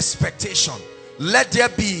 Expectation. Let there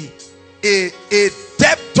be a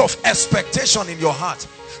depth of expectation in your heart.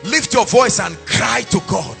 Lift your voice and cry to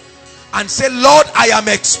God and say, Lord, I am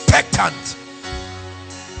expectant.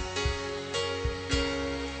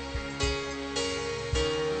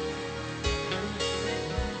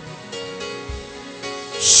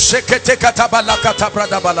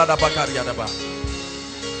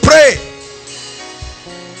 Pray.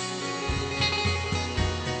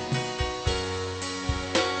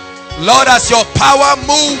 Lord, as your power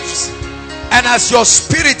moves and as your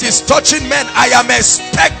spirit is touching men, I am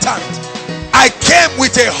expectant. I came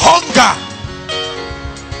with a hunger.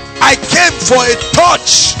 I came for a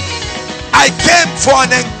touch. I came for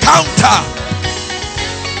an encounter.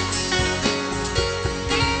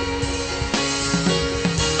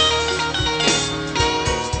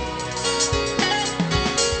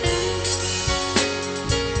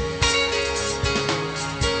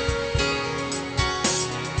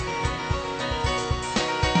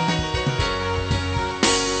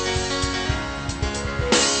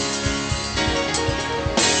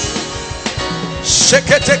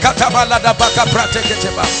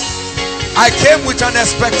 I came with an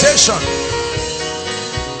expectation.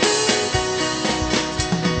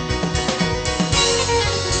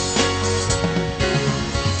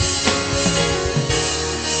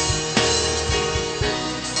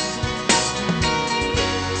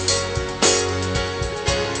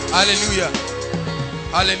 Hallelujah.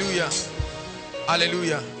 Hallelujah.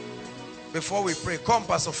 Hallelujah. Before we pray, come,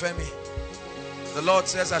 Pastor Femi. The Lord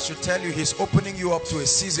says I should tell you He's opening you up to a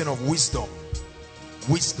season of wisdom.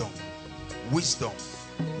 Wisdom. Wisdom.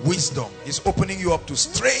 Wisdom. He's opening you up to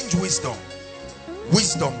strange wisdom.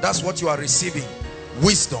 Wisdom. That's what you are receiving.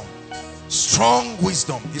 Wisdom. Strong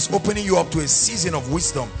wisdom. He's opening you up to a season of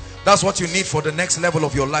wisdom. That's what you need for the next level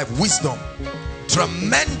of your life. Wisdom.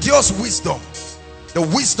 Tremendous wisdom. The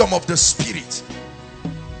wisdom of the Spirit.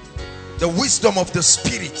 The wisdom of the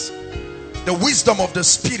Spirit. The wisdom of the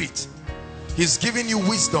Spirit. He's giving you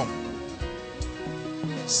wisdom.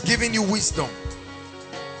 He's giving you wisdom.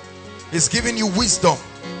 He's giving you wisdom.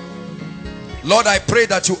 Lord, I pray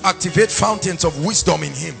that you activate fountains of wisdom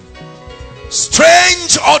in him.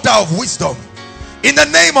 Strange order of wisdom. In the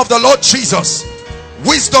name of the Lord Jesus.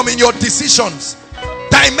 Wisdom in your decisions.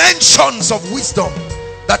 Dimensions of wisdom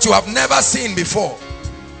that you have never seen before.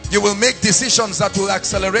 You will make decisions that will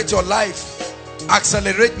accelerate your life.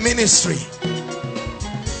 Accelerate ministry.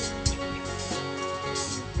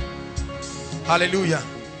 Hallelujah.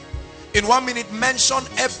 In 1 minute, mention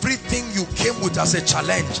everything you came with as a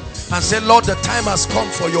challenge and say, Lord, the time has come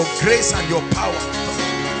for your grace and your power.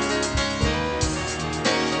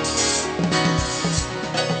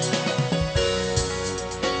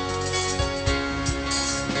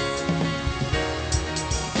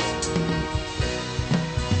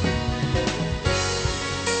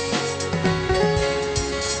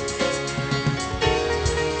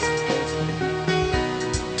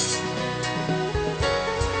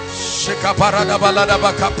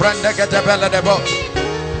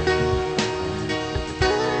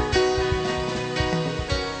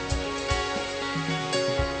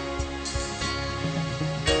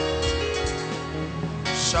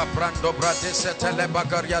 Shaprando bradese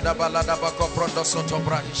telebagaria da balada bako prondo soto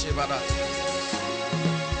brahishibada.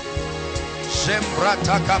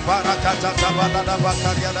 Shembrata kabarakata balada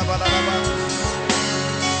bakaria da balada ba.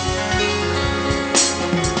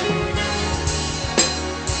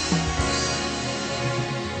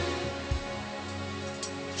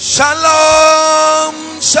 Shalom,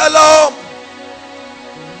 shalom.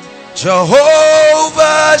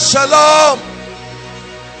 Jehovah shalom.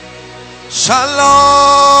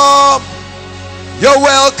 Shalom, you're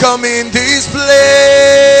welcome in this place.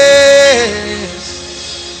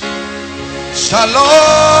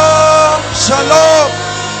 Shalom, shalom,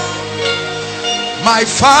 my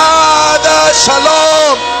Father,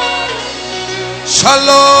 shalom,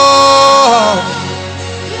 shalom,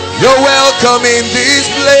 you're welcome in this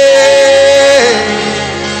place.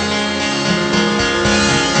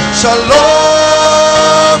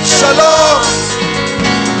 Shalom, shalom,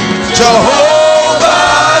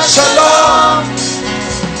 Jehovah shalom,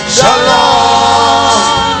 shalom,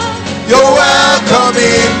 you're welcome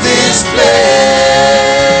in this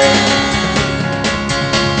place.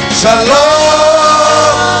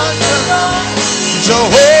 Shalom,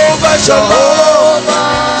 Jehovah shalom,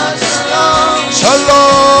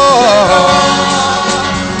 shalom.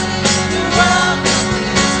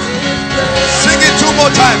 Sing it two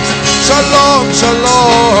more times. Shalom,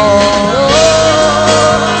 shalom.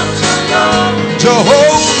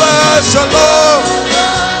 Jehovah shalom,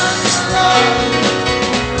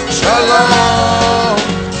 shalom,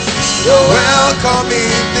 you're welcome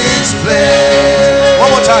in this place. One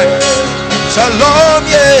more time. Shalom,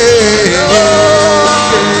 yeah.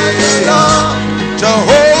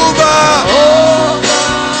 Jehovah,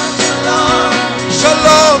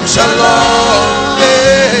 shalom, shalom,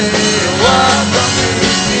 yeah.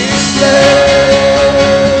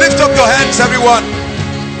 Lift up your hands, everyone.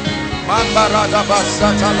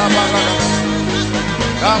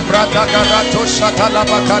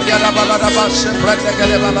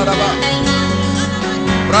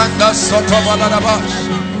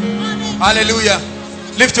 Hallelujah.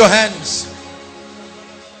 Lift your hands.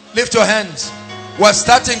 Lift your hands. We're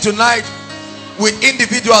starting tonight with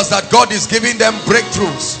individuals that God is giving them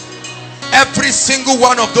breakthroughs. Every single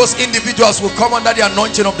one of those individuals will come under the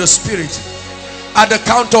anointing of the Spirit. At the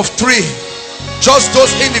count of 3, just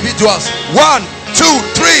those individuals. 1, 2,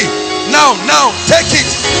 3. Now, take it,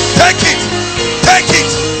 take it, take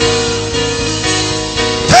it,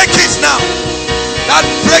 take it now. That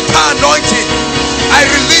breaker anointing, I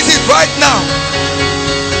release it right now,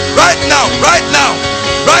 right now, right now,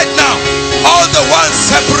 right now. All the ones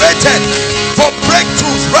separated for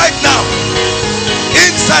breakthroughs right now,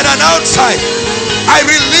 inside and outside, I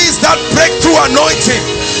release that breakthrough anointing,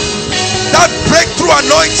 that breakthrough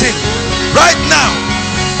anointing right now,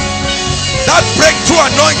 that breakthrough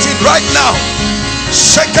anointing right now.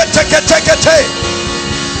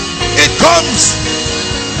 It comes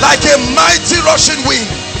like a mighty rushing wind.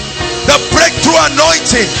 The breakthrough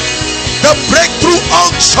anointing, the breakthrough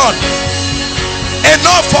unction.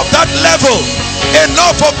 Enough of that level,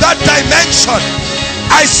 enough of that dimension.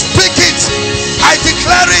 I speak it, I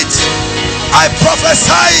declare it, I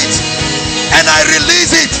prophesy it, and I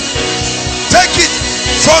release it. Take it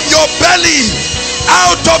from your belly,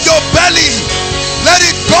 out of your belly. Let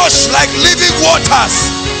it gush like living waters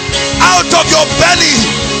out of your belly.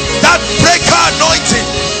 That breaker anointing,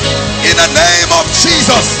 in the name of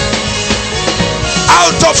Jesus,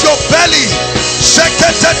 out of your belly.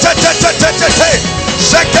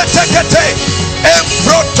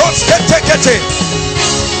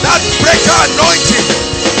 That breaker anointing.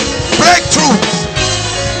 Breakthroughs,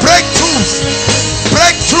 breakthroughs,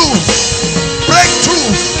 breakthroughs,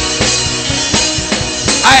 breakthroughs.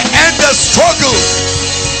 I end the struggle.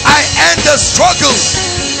 I end the struggle.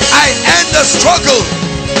 I end the struggle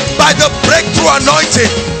by the breakthrough anointing.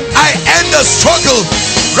 I end the struggle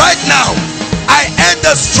right now. I end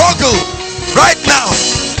the struggle right now.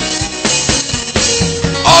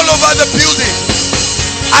 All over the building,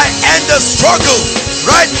 I end the struggle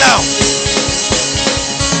right now.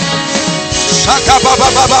 Shaka baba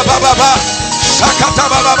baba baba, shakata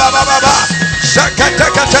baba baba baba,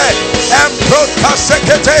 shakatakate,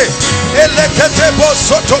 emprotasekete, elekete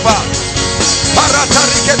bosotoba,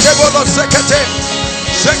 paratarikete bolo sekete,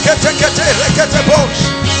 sheketekete rekete bosh,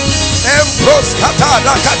 emproskata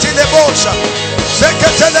rakatile bosha,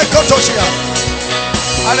 sekete lekotoshia.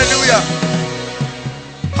 Hallelujah.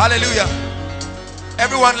 Hallelujah.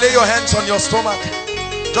 Everyone lay your hands on your stomach.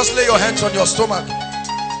 Just lay your hands on your stomach.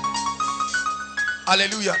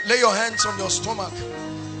 Hallelujah. Lay your hands on your stomach.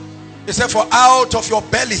 He said, for out of your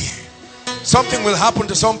belly, something will happen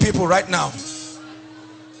to some people right now.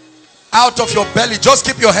 Out of your belly. Just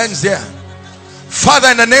keep your hands there. Father,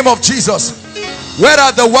 in the name of Jesus, where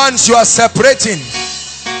are the ones you are separating?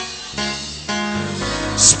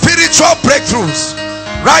 Spiritual breakthroughs.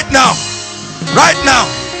 Right now. Right now.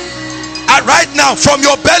 And right now, from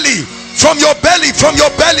your belly. From your belly. From your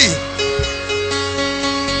belly.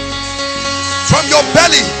 From your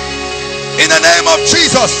belly. In the name of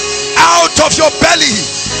Jesus. Out of your belly.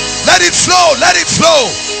 Let it flow. Let it flow.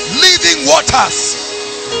 Living waters.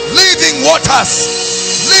 Living waters.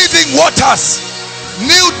 Living waters.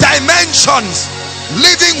 New dimensions.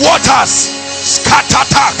 Living waters.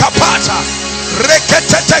 Skatata kapata.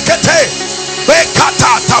 Reketetekete.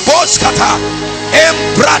 Bekata taboskata.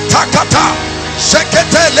 Embratakata.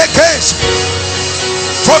 Shekete lekesh.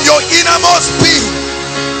 From your innermost being.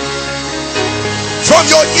 From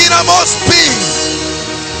your innermost being.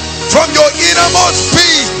 From your innermost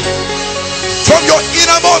being. From your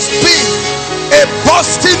innermost being. A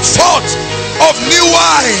bursting forth of new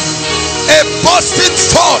wine. A bursting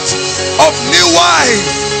forth of new wine.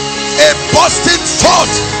 A bursting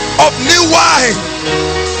forth of new wine.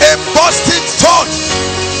 A bursting forth.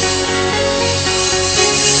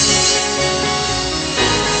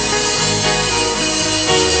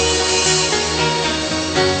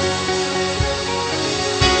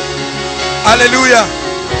 Hallelujah.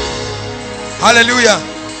 Hallelujah.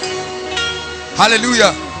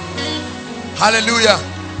 Hallelujah. Hallelujah.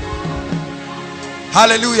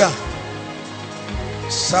 Hallelujah.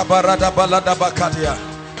 Sabarada balada bakadia.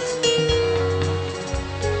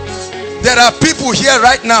 There are people here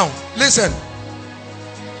right now. Listen.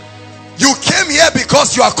 You came here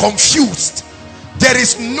because you are confused. There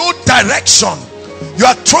is no direction. You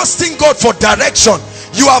are trusting God for direction.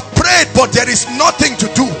 You have prayed, but there is nothing to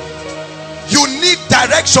do. You need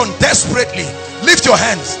direction desperately. Lift your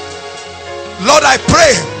hands. Lord, I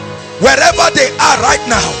pray wherever they are right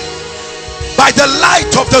now, by the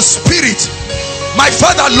light of the Spirit, my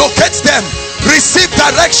Father locates them. Receive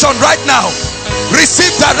direction right now.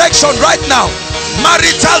 Receive direction right now.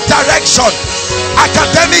 Marital direction,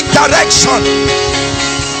 academic direction.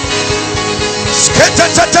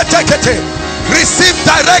 Receive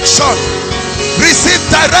direction. Receive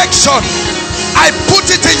direction. I put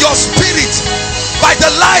it in your spirit by the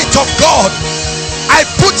light of God. I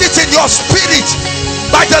put it in your spirit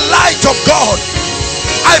by the light of God.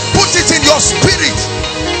 I put it in your spirit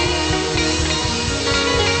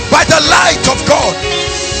by the light of God.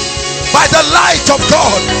 By the light of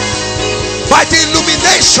God. By the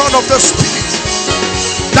illumination of the Spirit.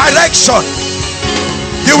 Direction.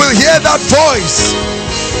 You will hear that voice.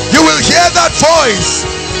 You will hear that voice.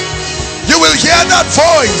 You will hear that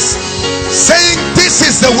voice saying, this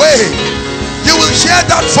is the way. You will hear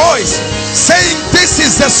that voice saying, this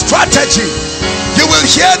is the strategy. You will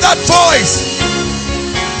hear that voice.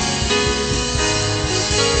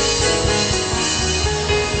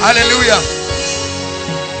 Hallelujah.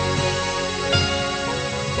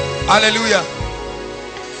 Hallelujah.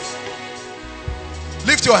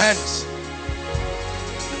 Lift your hands.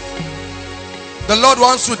 The Lord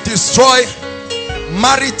wants to destroy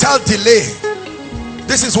marital delay.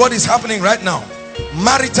 This is what is happening right now.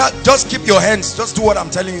 Marital, just keep your hands. Just do what I'm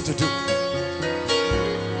telling you to do.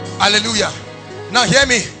 Hallelujah. Now hear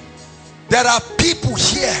me. There are people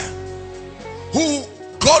here who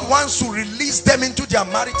God wants to release them into their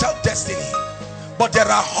marital destiny, but there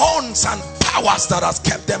are horns and powers that has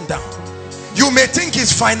kept them down. You may think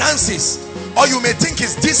it's finances, or you may think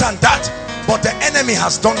it's this and that, but the enemy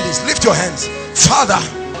has done this. Lift your hands. Father,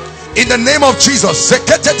 in the name of Jesus, I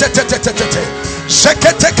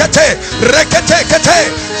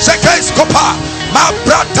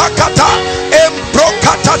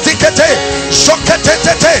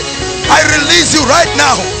release you right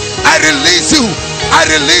now. I release you. I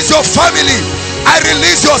release your family. I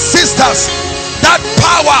release your sisters. That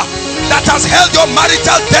power that has held your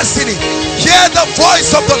marital destiny, hear the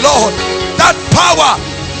voice of the Lord. That power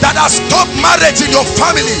that has stopped marriage in your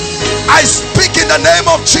family, I speak in the name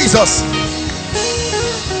of Jesus.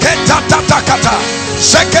 Be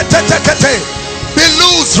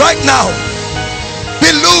loose right now. Be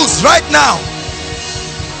loose right now.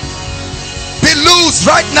 Be loose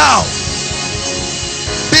right now.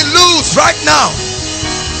 Be loose right now.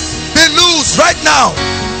 Be loose right now.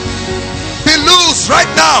 Be loose right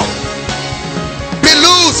now. Be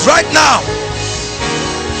loose right now.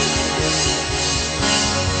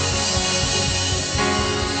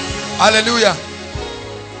 Hallelujah.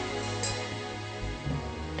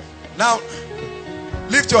 Now,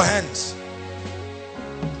 lift your hands.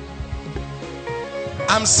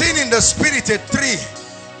 I'm seeing in the spirit a tree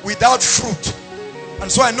without fruit.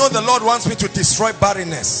 And so I know the Lord wants me to destroy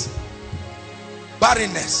barrenness.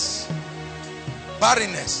 Barrenness.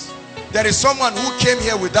 Barrenness. There is someone who came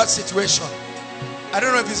here with that situation. I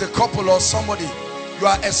don't know if it's a couple or somebody. You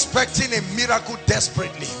are expecting a miracle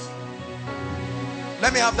desperately.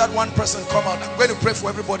 Let me have that one person come out. I'm going to pray for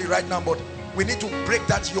everybody right now, but we need to break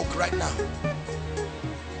that yoke right now.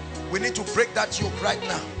 We need to break that yoke right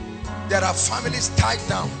now. There are families tied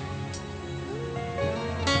down.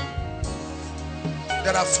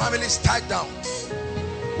 There are families tied down.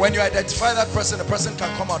 When you identify that person, the person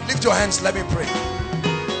can come out. Lift your hands, let me pray.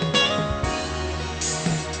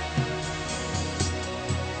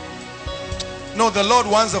 No, the Lord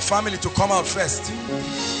wants the family to come out first.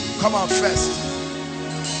 Come out first.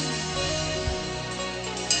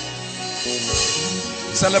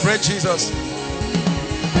 Celebrate Jesus.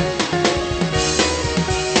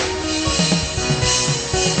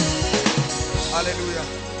 Hallelujah.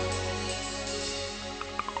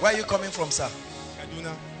 Where are you coming from, sir?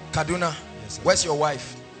 Kaduna. Kaduna. Yes, sir. Where's your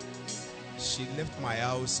wife? She left my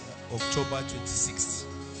house October 26th.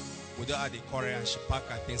 Without her the courier, and she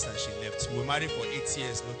packed her things and she left. We were married for 8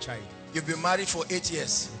 years, no child. You've been married for 8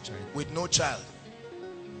 years No child. with no child.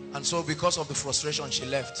 And so because of the frustration, she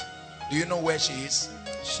left. Do you know where she is?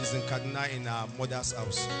 She's in Kaduna in her mother's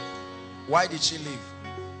house. Why did she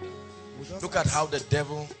leave? Look at how the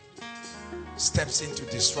devil steps in to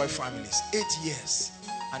destroy families. 8 years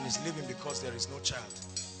and is living because there is no child.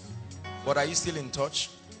 But are you still in touch?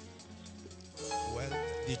 Well,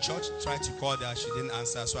 the church tried to call her, she didn't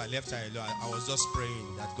answer, so I left her alone. I was just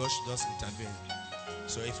praying that God should just intervene.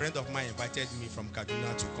 So a friend of mine invited me from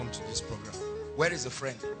Kaduna to come to this program. Where is the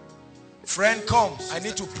friend? Friend, come. I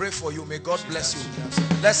need to pray for you. May God bless you.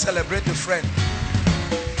 Let's celebrate the friend.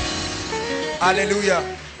 Hallelujah.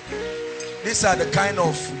 These are the kind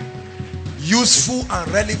of useful and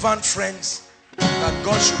relevant friends that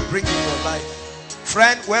God should bring in your life.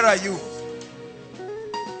 Friend, where are you?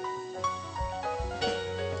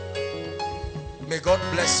 May God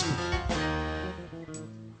bless you.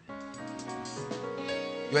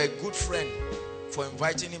 You are a good friend for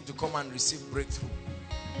inviting him to come and receive breakthrough.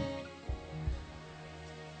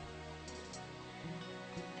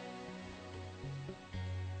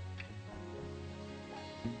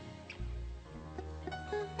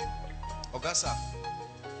 Ogasa,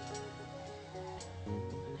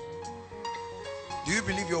 do you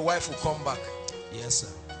believe your wife will come back? Yes, sir.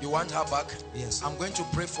 You want her back? Yes. I'm going to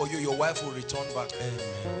pray for you. Your wife will return back.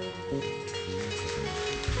 Amen.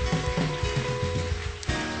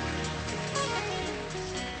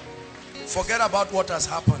 Forget about what has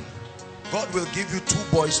happened. God will give you 2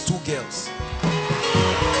 boys, 2 girls.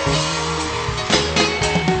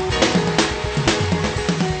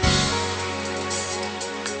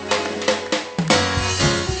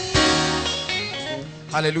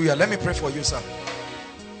 Hallelujah. Let me pray for you, sir.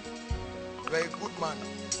 You are a good man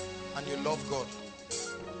and you love God.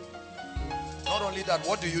 Not only that,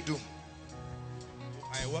 what do you do?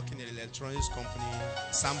 I work in an electronics company,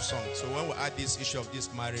 Samsung. So when we had this issue of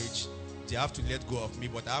this marriage, they have to let go of me.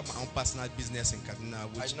 But I have my own personal business in Kaduna,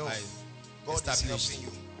 which I know. I God is established. helping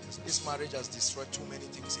you. Yes, sir. This marriage has destroyed too many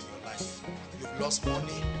things in your life. You've lost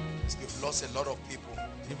money. You've lost a lot of people.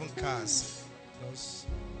 Even cars. Because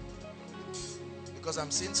Because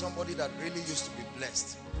I'm seeing somebody that really used to be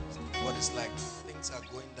blessed. But it's like things are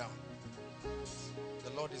going down.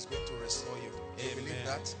 The Lord is going to restore you. You Amen. believe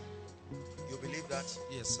that? You believe that?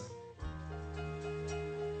 yes, sir.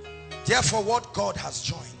 Therefore, what God has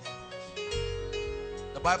joined,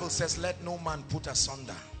 the Bible says, let no man put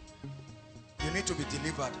asunder. You need to be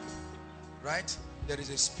delivered, right? There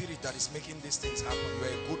is a spirit that is making these things happen. You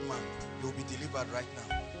are a good man. You will be delivered right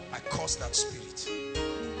now. I curse that spirit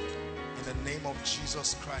in the name of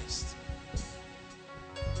Jesus Christ.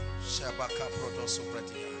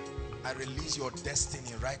 I release your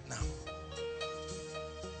destiny right now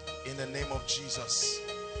in the name of Jesus.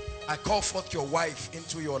 I call forth your wife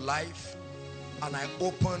into your life and I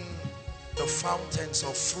open the fountains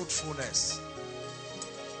of fruitfulness.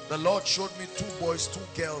 The Lord showed me 2 boys, 2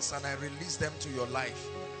 girls, and I released them to your life.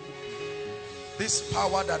 This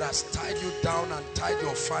power that has tied you down and tied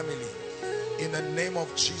your family, in the name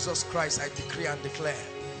of Jesus Christ, I decree and declare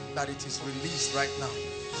that it is released right now.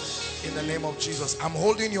 In the name of Jesus, I'm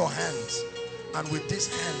holding your hands, and with these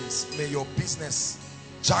hands, may your business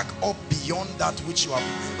jack up beyond that which you have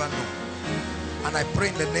ever known. And I pray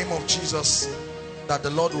in the name of Jesus that the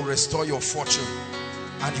Lord will restore your fortune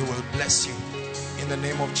and He will bless you in the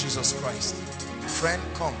name of Jesus Christ. Friend,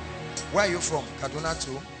 come. Where are you from? Kaduna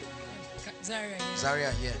too? Zaria.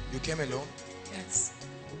 Zaria here. You came alone? Yes.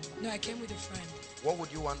 No, I came with a friend. What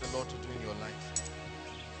would you want the Lord to do in your life?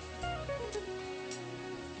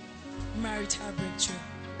 Marital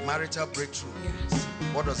breakthrough. Marital breakthrough. Yes.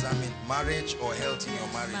 What does that mean? Marriage or health in your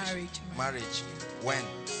marriage? Marriage. When?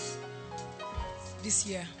 This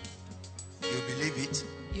year. You believe it?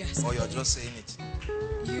 Yes. Or you're just saying it?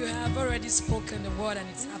 You have already spoken the word and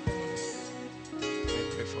it's happening. Let me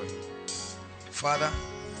pray for you. Father,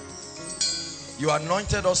 you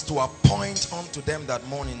anointed us to appoint unto them that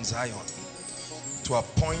mourn in Zion. To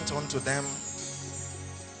appoint unto them.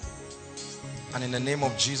 And in the name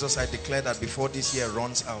of Jesus, I declare that before this year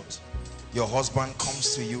runs out, your husband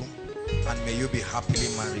comes to you and may you be happily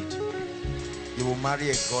married. You will marry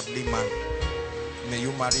a godly man. May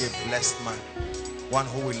you marry a blessed man. One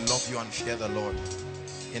who will love you and fear the Lord.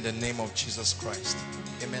 In the name of Jesus Christ.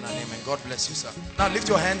 Amen and amen. God bless you, sir. Now lift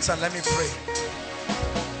your hands and let me pray.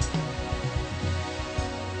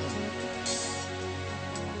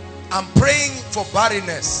 I'm praying for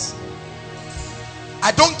barrenness.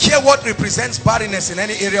 I don't care what represents barrenness in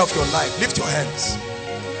any area of your life. Lift your hands.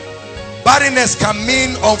 Barrenness can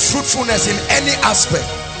mean unfruitfulness in any aspect.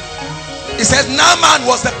 It says Naaman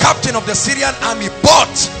was the captain of the Syrian army,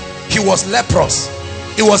 but he was leprous.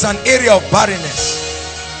 It was an area of barrenness.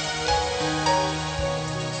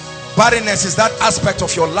 Barrenness is that aspect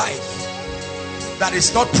of your life that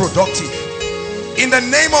is not productive. In the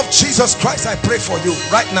name of Jesus Christ, I pray for you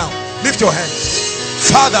right now. Lift your hands.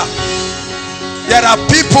 Father, there are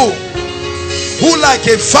people who like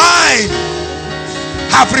a vine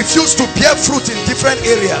have refused to bear fruit in different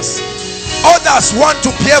areas. Others want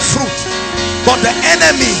to bear fruit, but the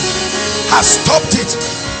enemy has stopped it.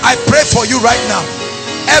 I pray for you right now.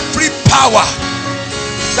 Every power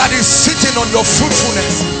that is sitting on your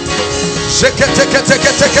fruitfulness,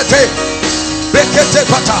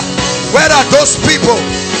 where are those people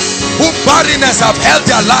who barrenness have held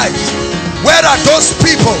their lives? Where are those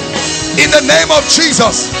people? In the name of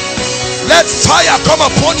Jesus, let fire come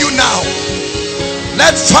upon you now.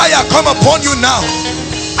 Let fire come upon you now.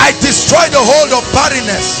 I destroy the hold of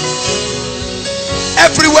barrenness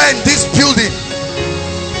everywhere in this building.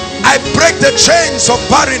 I break the chains of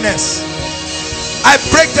barrenness. I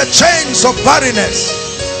break the chains of barrenness.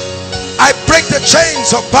 I break the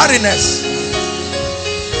chains of barrenness.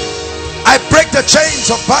 I break the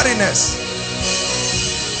chains of barrenness.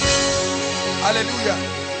 Hallelujah.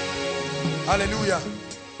 Hallelujah.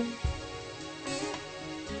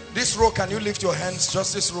 This row, can you lift your hands?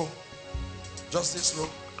 Just this row. Just this row.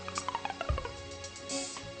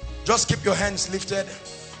 Just keep your hands lifted.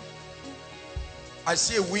 I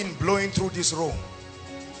see a wind blowing through this row.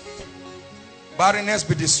 Barrenness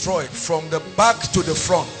be destroyed from the back to the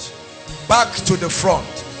front. Back to the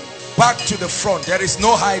front. Back to the front. There is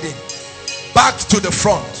no hiding. Back to the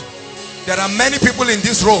front. There are many people in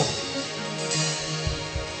this row.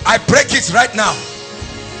 I break it right now.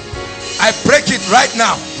 I break it right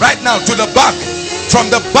now. Right now to the back. From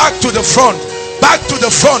the back to the front. Back to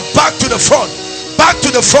the front. Back to the front. Back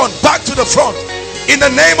to the front. Back to the front. In the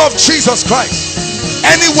name of Jesus Christ.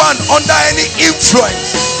 Anyone under any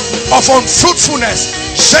influence of unfruitfulness,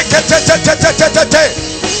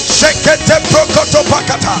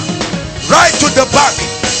 right to the back.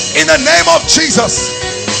 In the name of Jesus,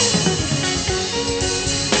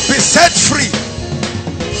 be set free.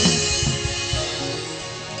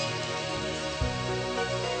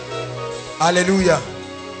 Hallelujah.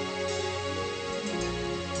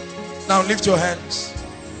 Now lift your hands.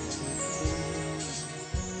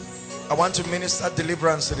 I want to minister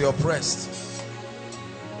deliverance to the oppressed.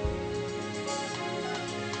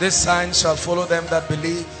 This sign shall follow them that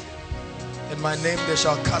believe. In my name they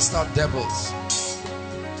shall cast out devils.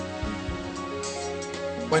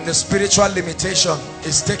 When the spiritual limitation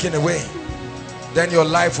is taken away, then your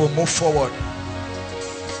life will move forward.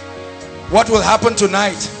 What will happen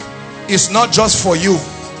tonight is not just for you,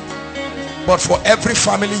 but for every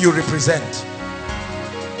family you represent.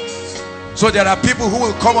 So there are people who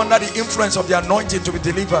will come under the influence of the anointing to be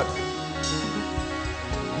delivered.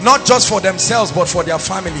 Not just for themselves, but for their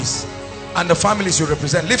families and the families you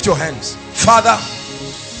represent. Lift your hands. Father,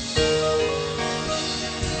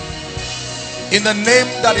 in the name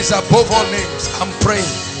that is above all names, I'm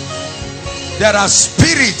praying. There are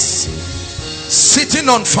spirits sitting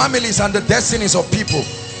on families and the destinies of people,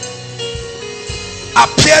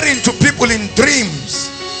 appearing to people in dreams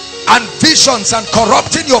and visions and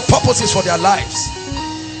corrupting your purposes for their lives.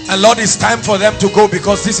 And Lord, it's time for them to go,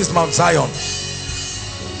 because this is Mount Zion.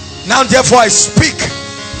 Now therefore I speak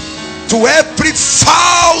to every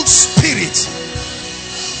foul spirit,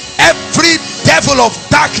 every devil of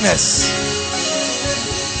darkness,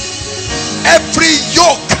 every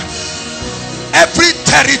yoke, every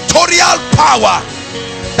territorial power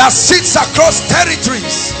that sits across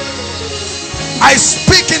territories, I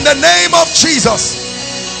speak in the name of Jesus,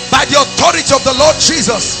 by the authority of the Lord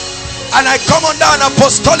Jesus, and I come under an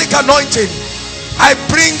apostolic anointing. I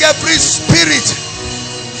bring every spirit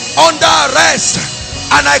under arrest,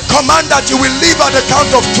 and I command that you will leave at the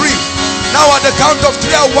count of 3. Now at the count of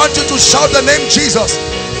 3, I want you to shout the name Jesus,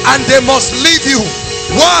 and they must leave you.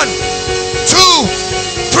 1, 2,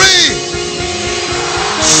 3.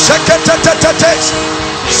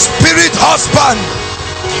 Spirit husband,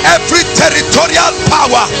 every territorial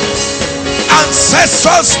power,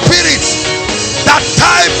 ancestral spirits that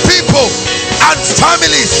tie people and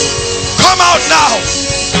families, come out now,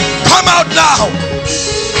 come out now,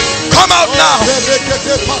 come out now,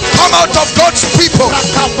 come out of God's people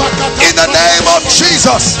in the name of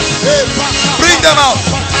Jesus. Bring them out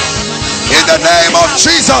in the name of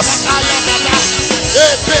Jesus.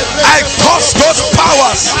 I curse those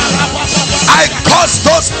powers. I curse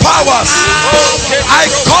those powers. I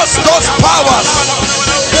curse those powers.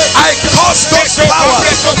 I curse those powers.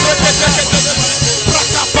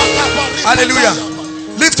 Hallelujah.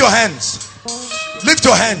 Lift your hands. Lift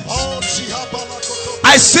your hands.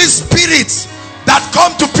 I see spirits that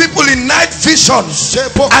come to people in night visions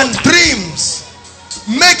and dreams,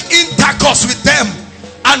 make intercourse with them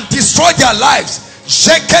and destroy their lives.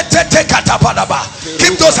 Keep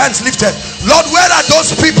those hands lifted. Lord, where are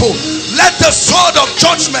those people? Let the sword of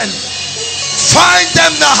judgment find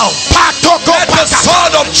them now. Let the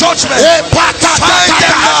sword of judgment find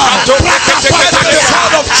them now. Let the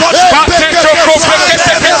sword of judgment find them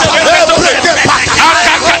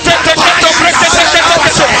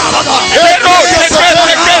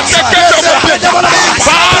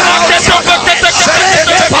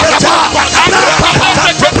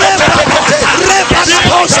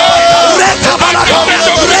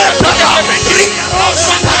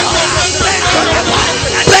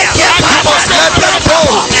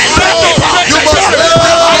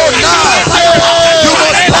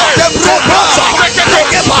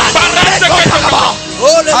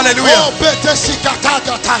Hallelujah.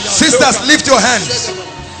 Sisters, lift your hands.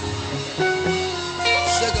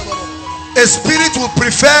 A spirit will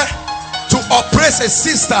prefer to oppress a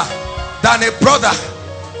sister than a brother,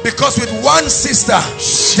 because with one sister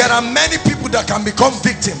there are many people that can become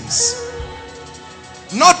victims,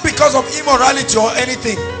 not because of immorality or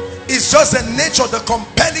anything. It's just the nature, the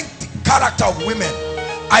compelling character of women.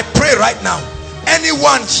 I pray right now,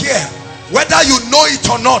 anyone here, whether you know it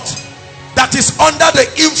or not, that is under the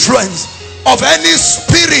influence of any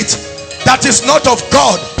spirit that is not of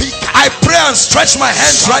God, I pray and stretch my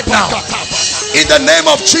hands right now in the name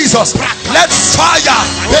of Jesus. Let fire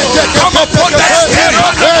come upon that spirit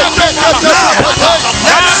now.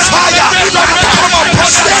 Let fire come upon that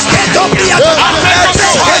spirit. Let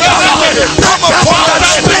fire come upon that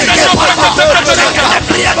spirit.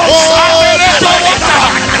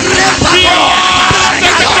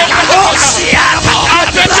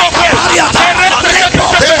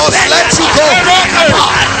 They must let you go in the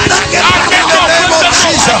name of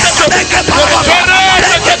Jesus.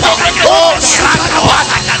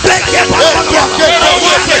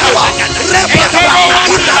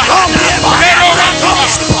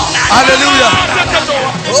 Hallelujah.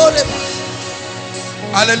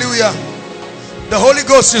 Hallelujah. The Holy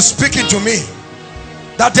Ghost is speaking to me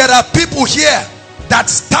that there are people here that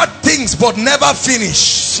start things but never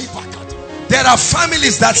finish. There are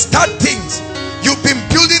families that start things. You've been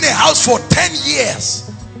building a house for 10 years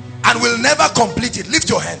and will never complete it. Lift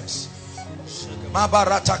your hands.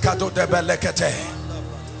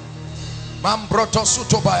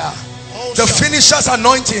 The finisher's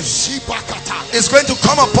anointing is going to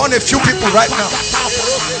come upon a few people right now.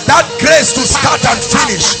 That grace to start and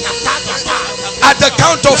finish at the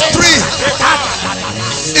count of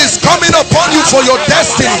 3 is coming upon you for your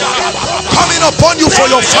destiny, coming upon you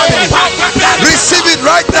for your family. Receive it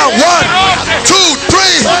right now. 1, 2,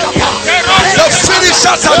 3. The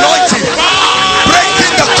finisher's anointing,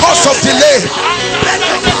 breaking the curse of delay.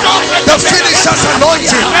 The finisher's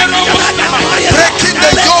anointing, breaking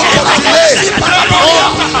the yoke of delay.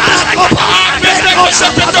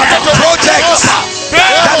 Projects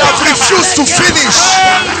that have refused to finish.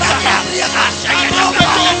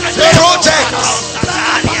 Projects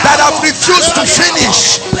that have refused to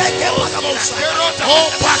finish.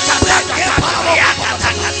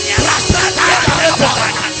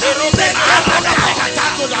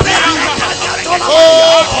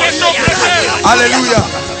 Hallelujah.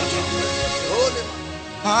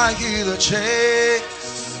 I hear the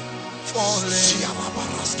chains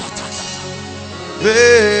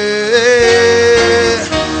Hey,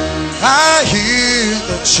 I hear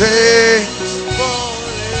the chains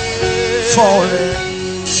falling.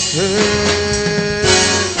 Hey,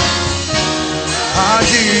 I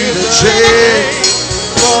hear the chains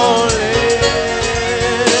falling.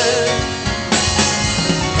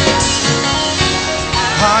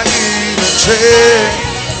 I hear the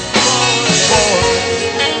chains falling.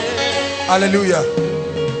 Hallelujah.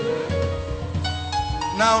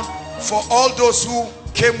 Now, for all those who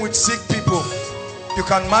came with sick people, you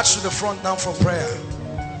can march to the front now for prayer.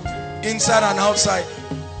 Inside and outside.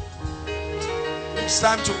 It's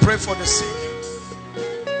time to pray for the sick.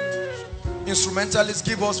 Instrumentalists,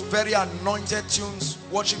 give us very anointed tunes.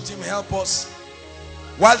 Worship team, help us.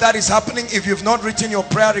 While that is happening, if you've not written your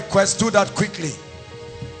prayer request, do that quickly.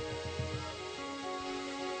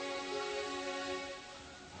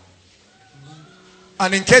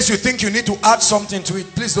 And in case you think you need to add something to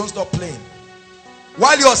it, please don't stop playing.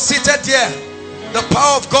 While you're seated here, the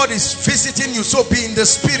power of God is visiting you. So be in the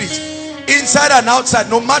spirit, inside and outside.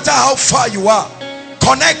 No matter how far you are,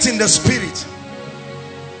 connect in the spirit.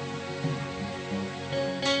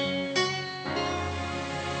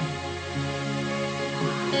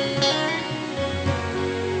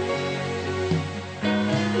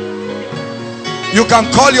 You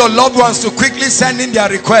can call your loved ones to quickly send in their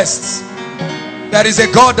requests. There is a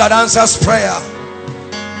God that answers prayer.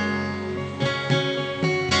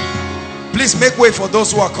 Please make way for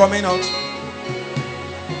those who are coming out.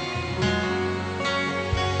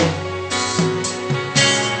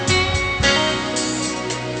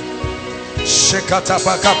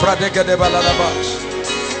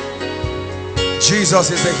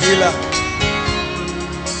 Jesus is the healer.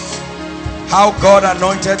 How God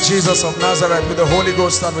anointed Jesus of Nazareth with the Holy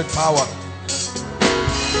Ghost and with power.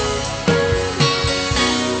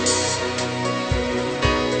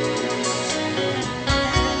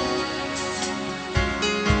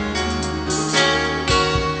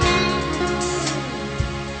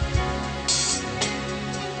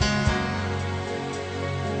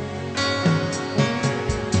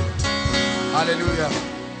 Hallelujah.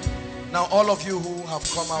 Now all of you who have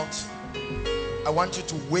come out, I want you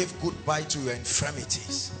to wave goodbye to your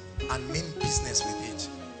infirmities and mean business with it.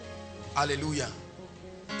 Hallelujah.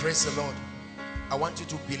 Praise the Lord. I want you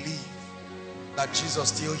to believe that Jesus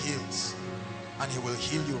still heals, and he will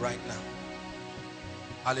heal you right now.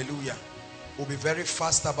 Hallelujah. We'll be very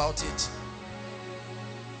fast about it.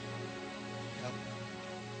 Yep.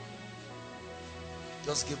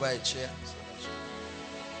 Just give her a chair.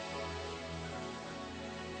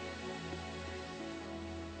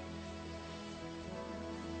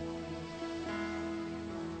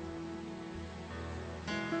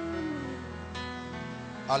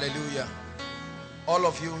 Hallelujah. All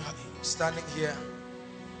of you standing here,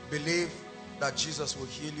 believe that Jesus will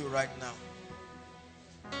heal you right now.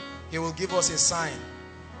 He will give us a sign.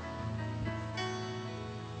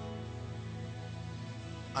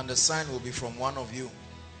 And the sign will be from one of you.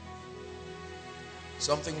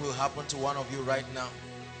 Something will happen to one of you right now.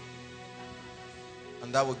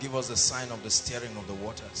 And that will give us the sign of the stirring of the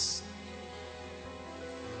waters.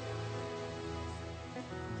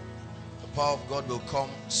 The power of God will come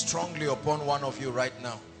strongly upon one of you right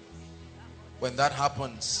now. When that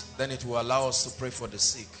happens, then it will allow us to pray for the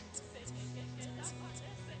sick.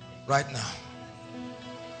 Right now.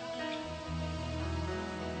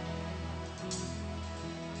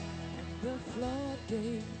 The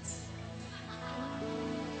floodgates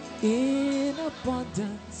in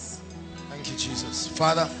abundance. Thank you, Jesus.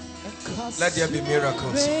 Father, let there be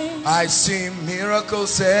miracles. I see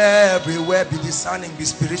miracles everywhere. Be discerning, be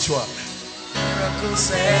spiritual.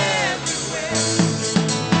 Miracles everywhere.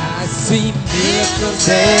 I see miracles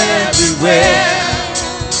everywhere.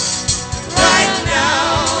 Right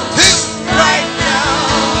now. Right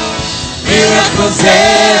now. Miracles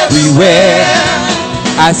everywhere.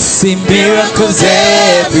 I see miracles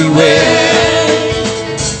everywhere.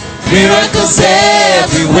 Miracles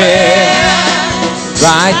everywhere.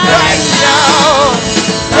 Right now.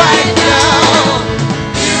 Right now.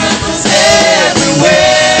 Miracles everywhere.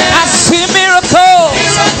 I see miracles.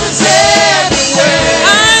 Miracles everywhere.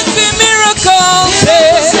 I see miracles.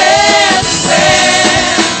 Miracles everywhere.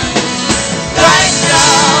 Right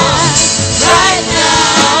now. Right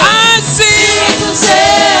now. I see Miracles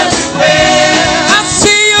everywhere. I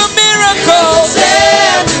see your miracles.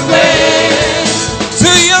 Everywhere. To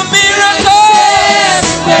your miracles.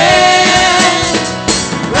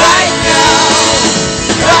 Right now.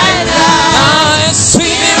 Right now.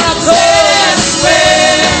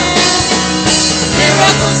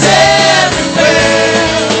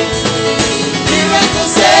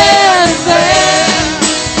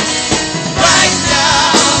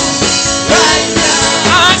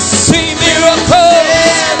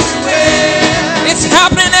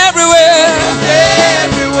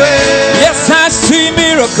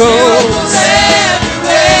 miracles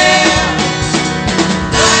everywhere.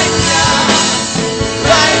 Right now,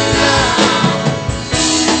 right now.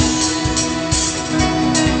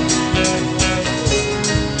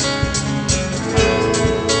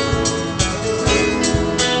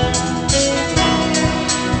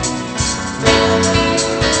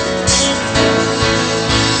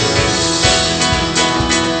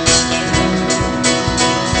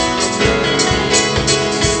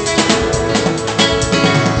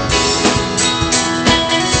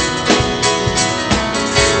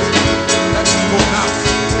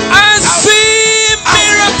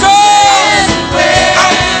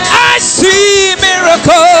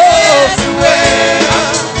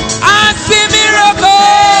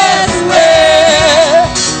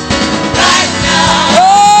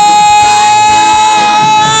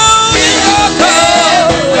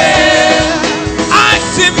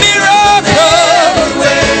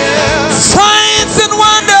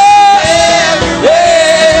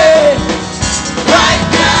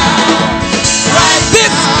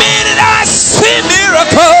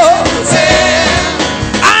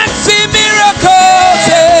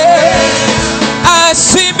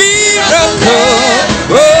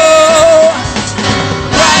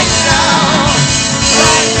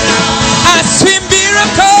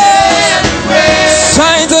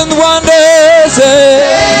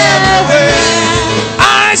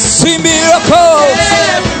 I see miracles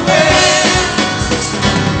everywhere.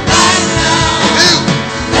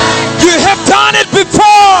 You have done it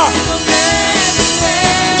before.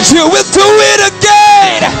 You will do it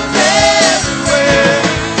again.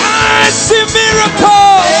 I see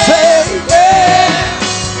miracles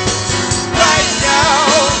right now.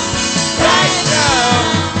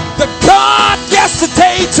 The God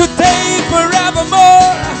yesterday, today,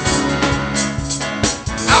 forevermore.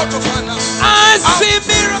 Out of her now. I see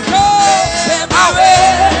miracles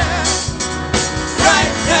everywhere.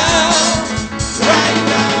 Right now.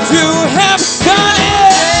 You have done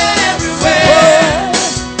it everywhere.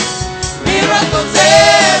 Miracles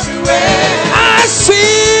everywhere. I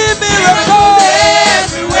see miracles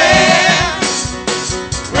everywhere.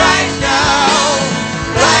 Right now.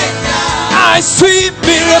 I see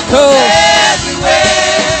miracles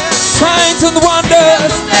everywhere. Signs and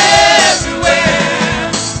wonders.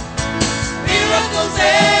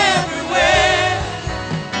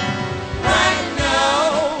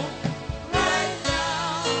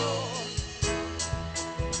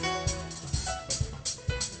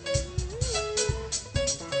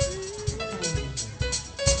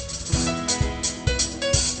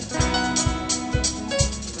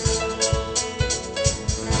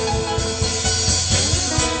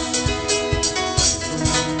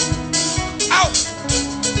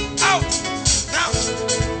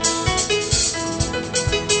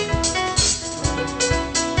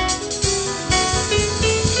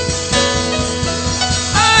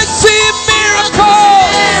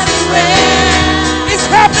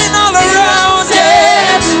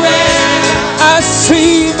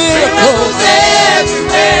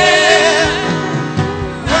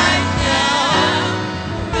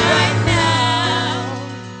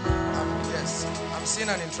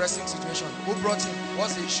 Interesting situation. Who brought him?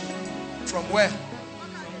 What's the issue? From where?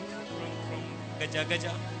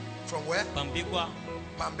 From where? Pambegua.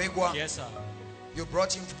 Pambegua. Yes, sir. You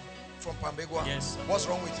brought him from Pambegua? Yes, sir. What's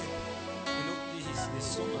wrong with him? You know, his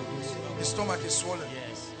stomach is swollen. His stomach is swollen?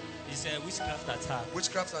 Yes. It's a witchcraft attack.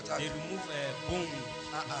 Witchcraft attack? They remove a bone.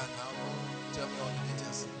 Now, tell me all the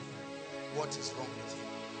details. What is wrong with him?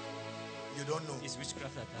 You don't know? It's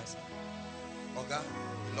witchcraft attack, sir. Oga,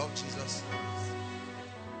 you love Jesus.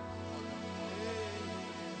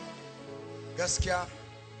 Gaskia,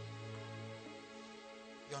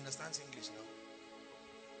 you understand English now?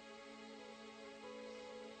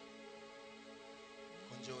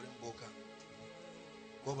 Conjuring Boka.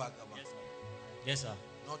 Go back, Abba. Yes, sir. Yes, sir.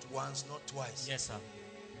 Not once, not twice. Yes, sir.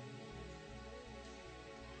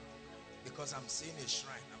 Because I'm seeing a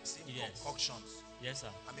shrine, I'm seeing concoctions. Yes,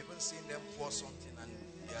 sir. I'm even seeing them pour something and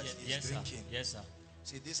he's drinking. Sir. Yes, sir.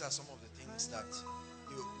 See, these are some of the things that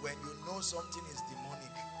when you know something is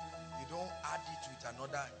demonic, you don't add it with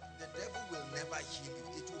another. The devil will never heal you.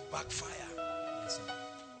 It will backfire. Yes, sir.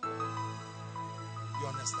 You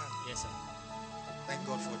understand? Yes, sir. Thank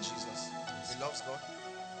God for Jesus. Yes. He loves God.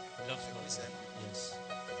 He loves God. Listen. Yes.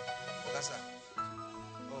 Ogasa.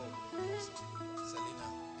 Oh, Selena.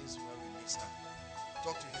 This is where we miss her.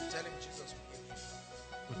 Talk to him. Tell him Jesus will give him.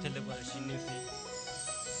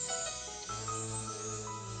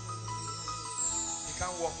 He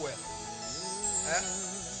can't walk well.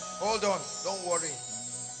 Hold on. Don't worry.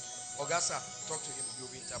 Ogasa, talk to him. You'll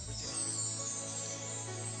be interpreting it.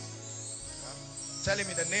 Tell him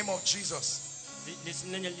in the name of Jesus.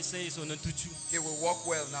 He will walk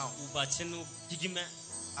well now.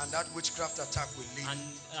 And that witchcraft attack will leave.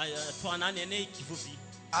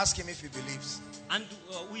 Ask him if he believes. Tell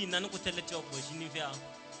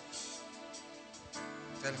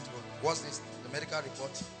him to go. What's this? The medical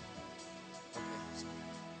report? Okay.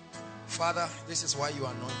 Father, this is why you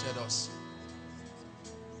anointed us.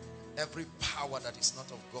 Every power that is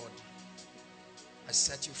not of God, I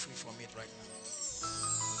set you free from it right now.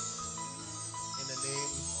 In the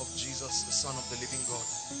name of Jesus, the Son of the living God,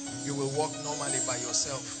 you will walk normally by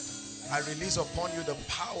yourself. I release upon you the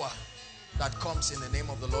power that comes in the name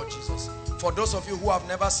of the Lord Jesus. For those of you who have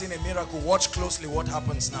never seen a miracle, watch closely what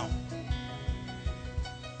happens now.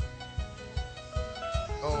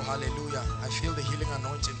 Oh, hallelujah. I feel the healing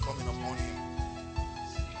anointing coming upon you.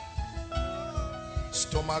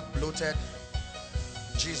 Stomach bloated.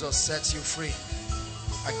 Jesus sets you free.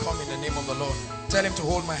 I come in the name of the Lord. Tell him to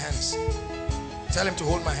hold my hands. Tell him to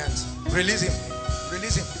hold my hands. Release him.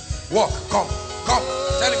 Release him. Walk. Come. Come.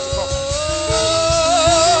 Tell him to come.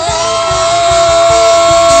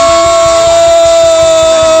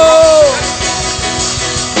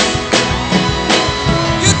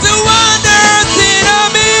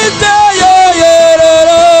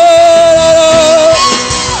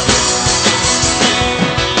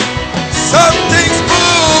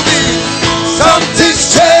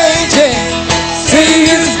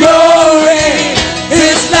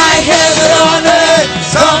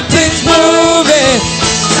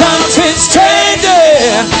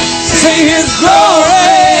 See his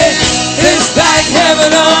glory, it's like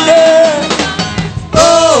heaven on earth.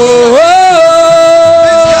 Oh,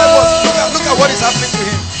 look at what is happening to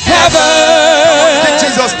him. Heaven,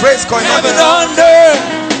 Jesus, praise going on. Heaven on earth.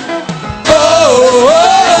 Oh,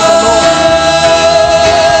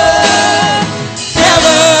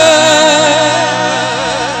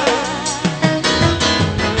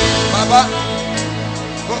 Baba,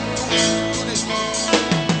 go do this.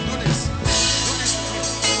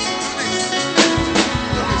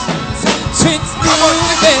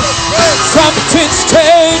 Something's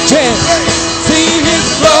changing. See his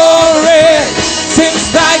glory. Seems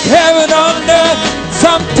like heaven on earth.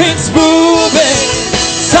 Something's moving.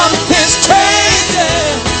 Something's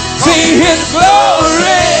changing. See his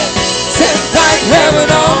glory. Seems like heaven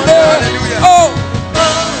on earth. Oh.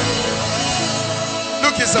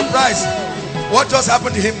 Look, he's surprised. What just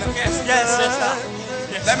happened to him now? Yes, sir.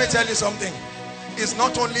 Let me tell you something. It's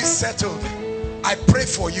not only settled. I pray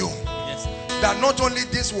for you. That not only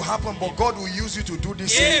this will happen, but God will use you to do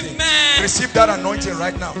this same thing. Receive that anointing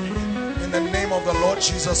right now. In the name of the Lord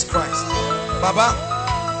Jesus Christ. Baba,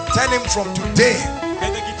 tell him from today,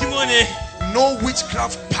 no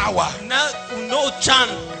witchcraft power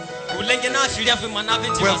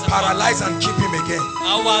will paralyze and keep him again.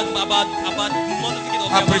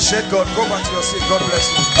 Appreciate God. Go back to your seat. God bless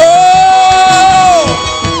you.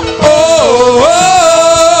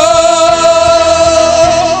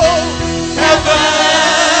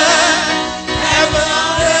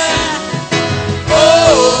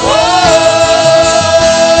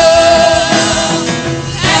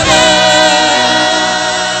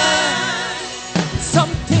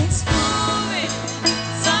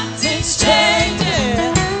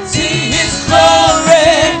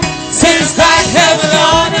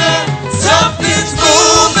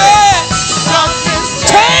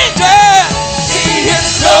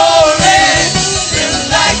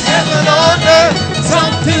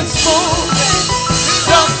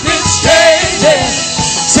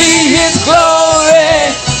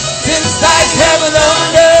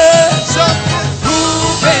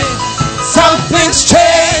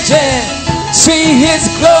 See his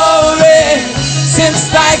glory,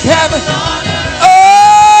 seems like heaven.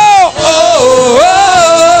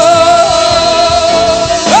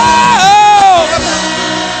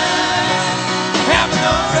 Heaven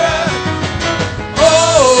on earth.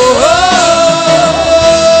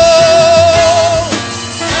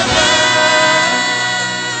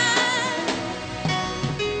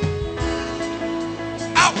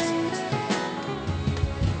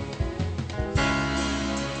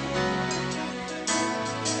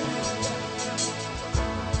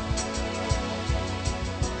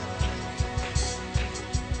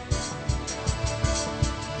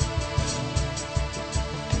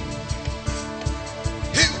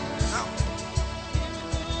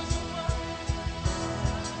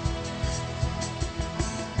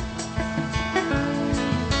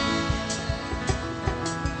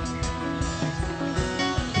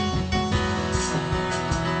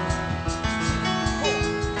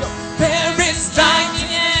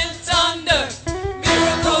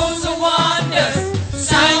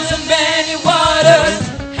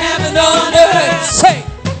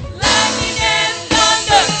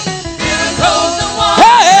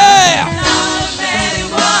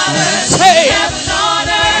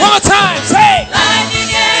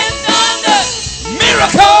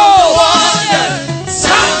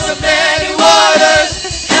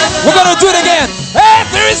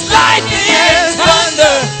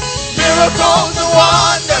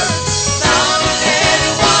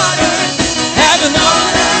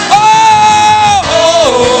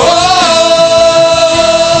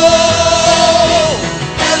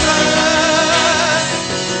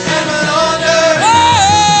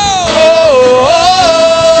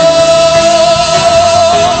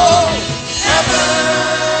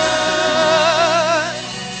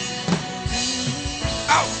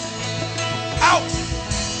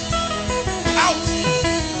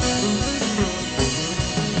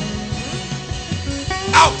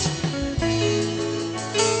 Out! Out!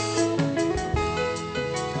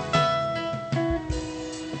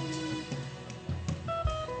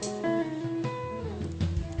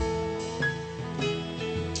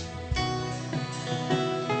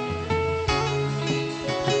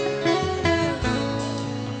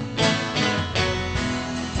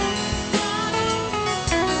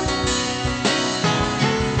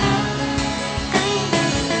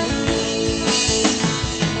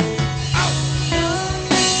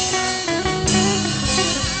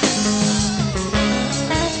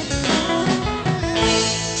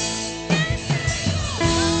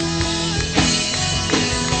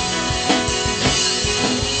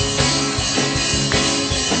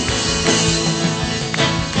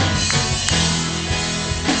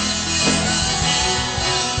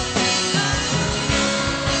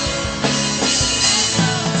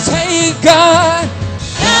 God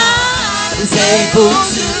is able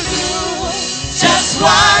to do just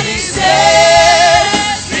what He said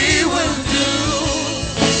He will do.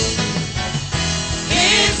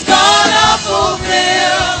 He's gonna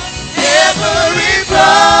fulfill every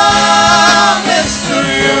promise to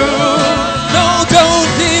you. No, don't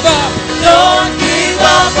give up. Don't give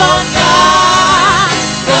up on God,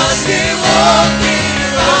 'cause He won't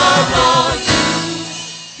give up on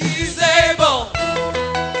you. He's able.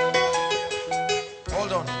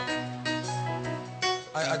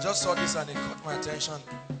 I just saw this and it caught my attention.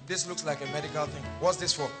 This looks like a medical thing. What's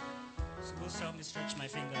this for? It's supposed to help me stretch my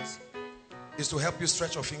fingers. It's to help you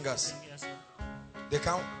stretch your fingers. Yes, sir.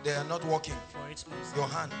 They are not working. For 8 months. Your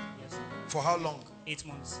hand. Yes, sir. For how long? 8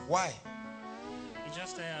 months. Why? It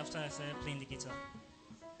just after I started playing the guitar.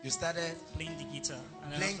 You started Playing the guitar.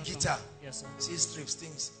 And then playing after guitar. Yes, sir. See, Strips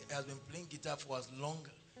thinks he has been playing guitar for as long.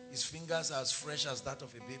 His fingers are as fresh as that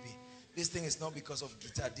of a baby. This thing is not because of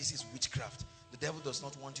guitar. This is witchcraft. The devil does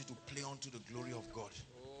not want you to play unto the glory of God.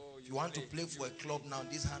 If you want to play for a club now,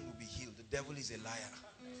 this hand will be healed. The devil is a liar.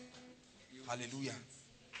 Hallelujah.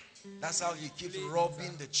 That's how he keeps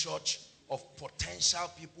robbing the church of potential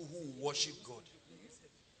people who worship God.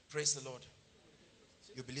 Praise the Lord.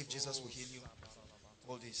 You believe Jesus will heal you?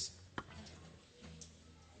 Hold this.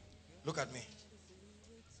 Look at me.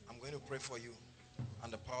 I'm going to pray for you,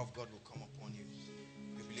 and the power of God will come upon you.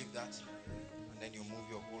 You believe that? And then you move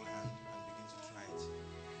your whole hand and begin to try it.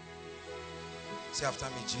 Say after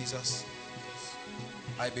me, Jesus,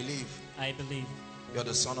 I believe you're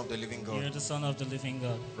the Son of the living God. You're the Son of the living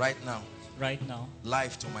God. Right now,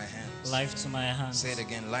 life to my hands. life to my hands. Say it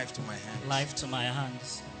again, life to my hands. Life to my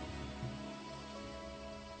hands.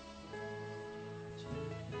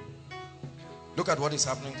 Look at what is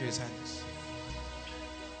happening to his hands.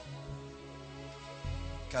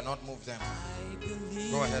 Cannot move them.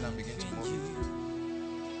 Go ahead and begin to move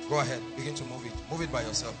it. Go ahead, begin to move it. Move it by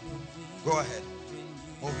yourself. Go ahead.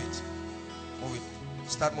 Move it. Move it.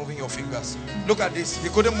 Start moving your fingers. Look at this. He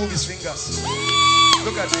couldn't move his fingers.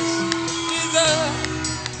 Look at this.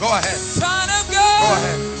 Go ahead. Go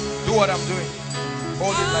ahead. Do what I'm doing.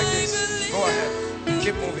 Hold it like this. Go ahead.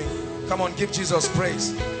 Keep moving. Come on, give Jesus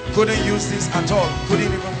praise. Couldn't use this at all. Couldn't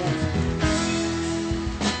even move.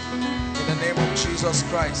 In the name of Jesus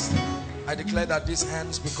Christ, I declare that these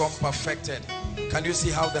hands become perfected. Can you see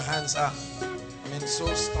how the hands are? I mean,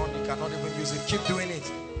 so stunned you cannot even use it. Keep doing it.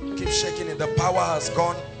 Keep shaking it. The power has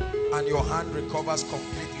gone and your hand recovers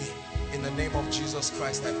completely. In the name of Jesus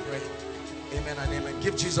Christ, I pray. Amen and amen.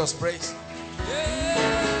 Give Jesus praise.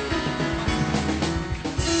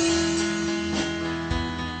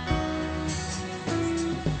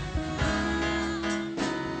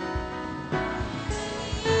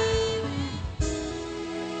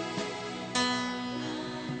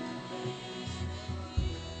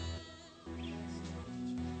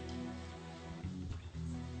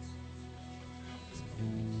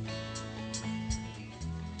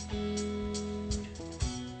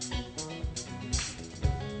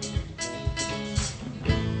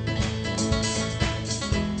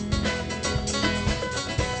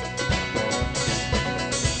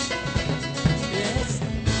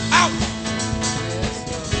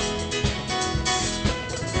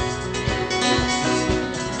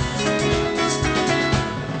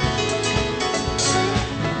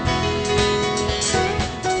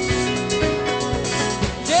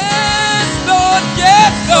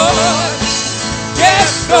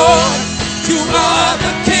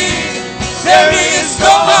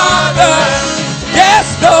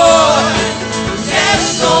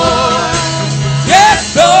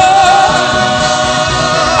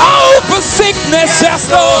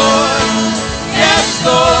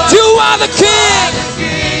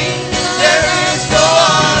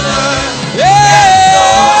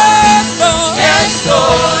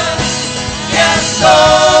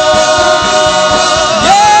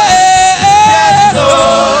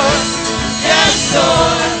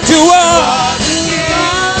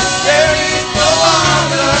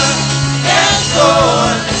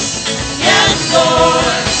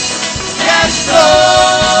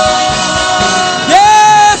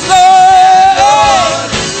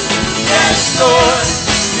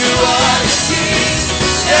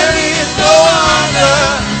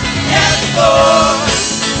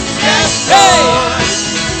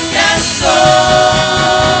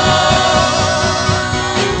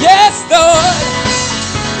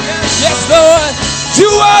 Lord. You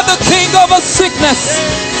are the King over sickness,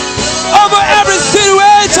 over every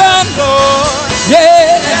situation.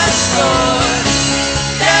 Yes, Lord.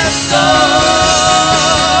 Yes, Lord.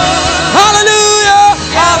 Hallelujah.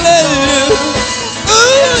 Hallelujah.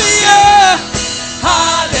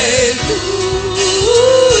 Hallelujah.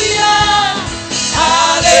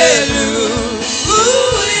 Hallelujah.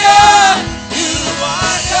 You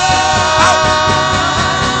are God.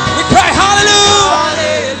 We cry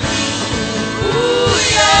hallelujah.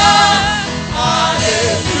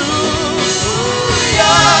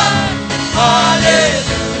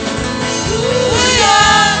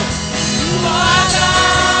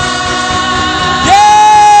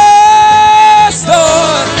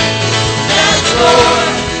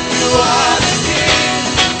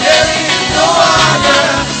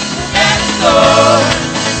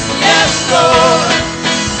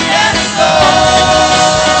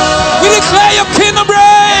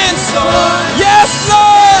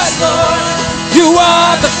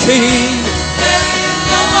 King. There is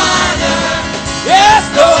no other. Yes,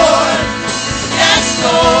 Lord. Yes,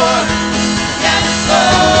 Lord. Yes,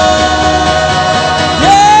 Lord.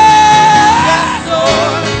 Yes,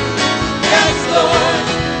 Lord. Yes, Lord.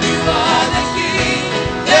 You are the King.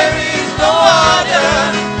 There is no other.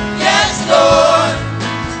 Yes, Lord.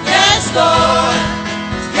 Yes, Lord.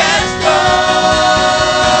 Yes,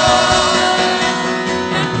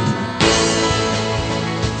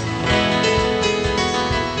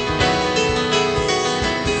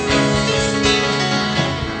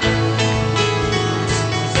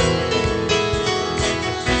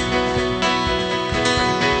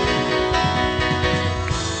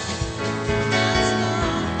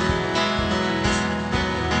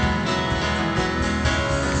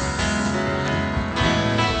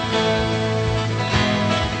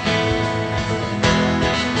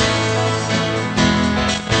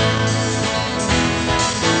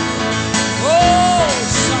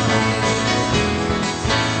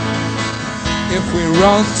 If we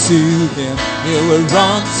run to Him, He will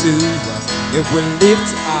run to us. If we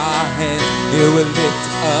lift our hands, He will lift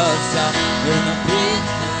us up. In the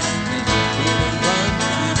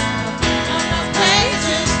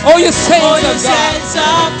oh, you saints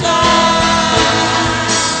of God.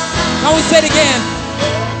 Now we say it again.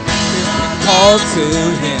 If we call to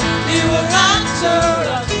Him, He will answer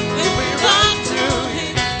us. If we run to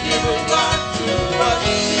Him, He will run to us.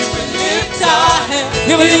 He will lift our hands.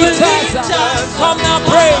 He will lift us up. Come now,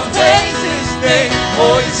 pray. Praise His name,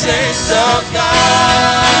 oh, you saints of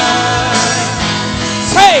God.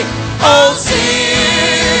 Say, oh,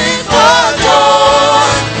 sing for joy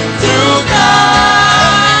to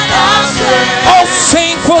God our strength. Oh,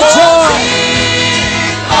 sing for joy.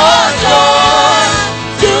 Sing for joy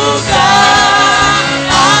to God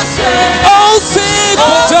our strength. Oh, sing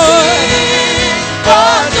for joy. Sing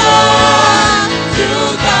for joy to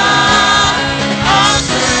God our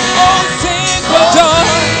strength. Oh, sing for joy.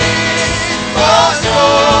 Sing for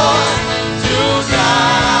joy to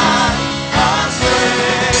God our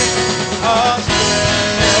strength. Our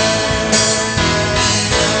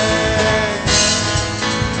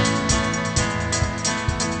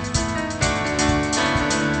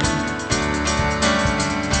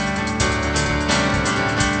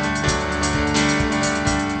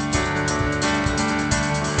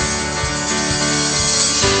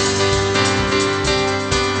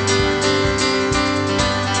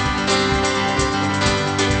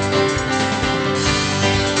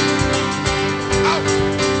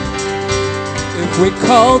If we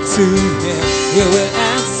call to Him, He will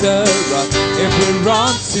answer us. If we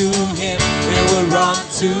run to Him, He will run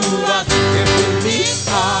to us. If we lift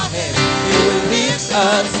our head, He will lift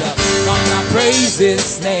us up. Come now, praise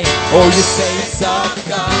His name, oh, you saints of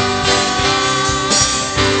God.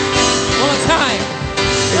 One more time.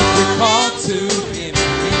 If we call to Him,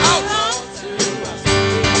 He will run to us.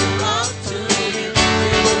 If we run to Him,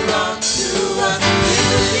 He will run to us. If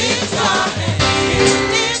we lift our head, He will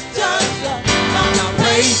lift us up. Come now,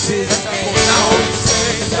 praise His name, oh, you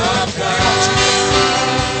saints of God.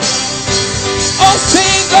 Oh,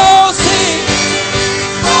 sing,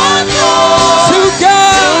 for joy to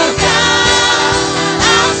God.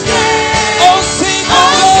 Our strength. Oh, sing,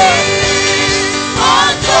 for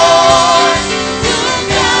joy to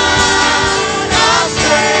God. Our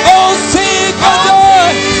strength. Oh, sing for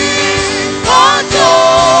joy. For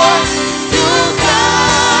joy to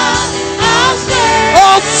God. Our strength.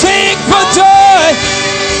 Oh, sing for joy.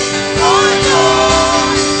 For joy.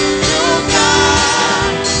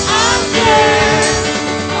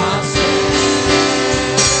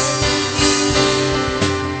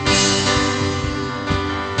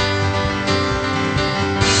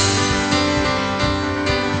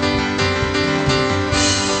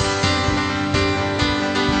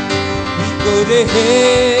 go to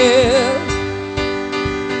hail,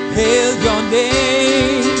 hail your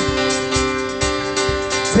name,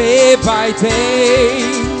 day by day,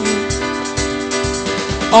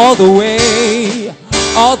 all the way,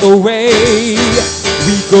 all the way.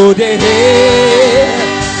 We go to hail,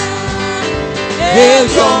 hail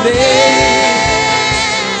your name,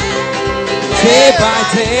 day by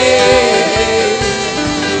day,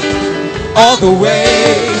 all the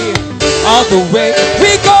way, all the way.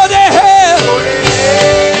 We go to hail.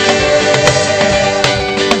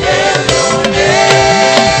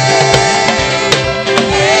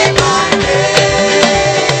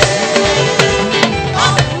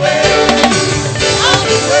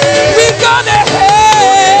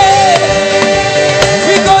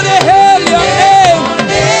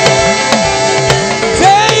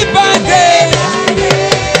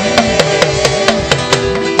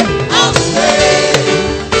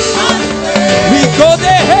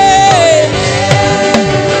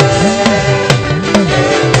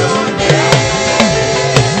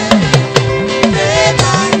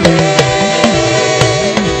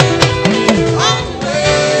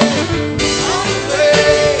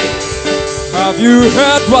 You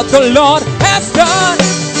heard what the Lord has done.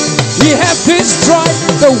 He has destroyed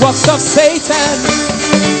the works of Satan.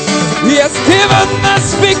 He has given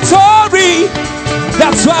us victory.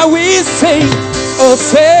 That's why we sing, oh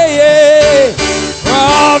say it.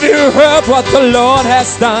 Have you heard what the Lord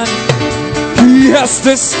has done? He has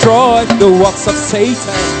destroyed the works of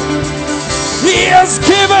Satan. He has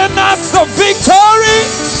given us the victory.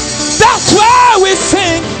 That's why we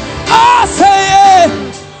sing, oh say it.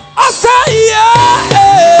 I say yeah,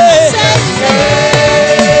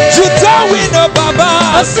 you don't win no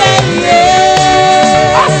baba. I say yeah,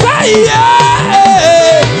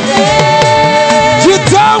 you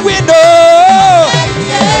don't win no.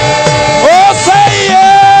 Oh say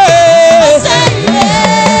yeah,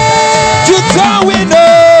 you don't win no.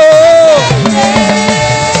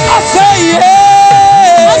 I say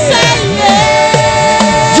yeah,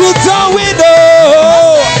 you don't win no.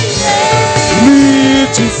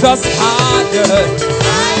 Jesus higher,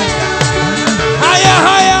 higher,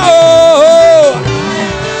 higher, oh,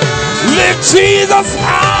 lift Jesus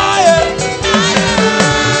higher,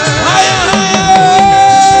 higher, higher, oh,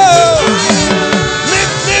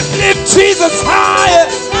 lift Jesus higher,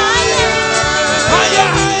 higher,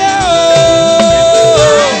 higher, oh,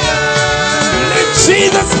 lift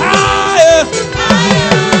Jesus higher,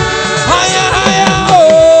 higher, higher,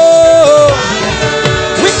 oh,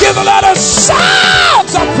 we give a lot of shout.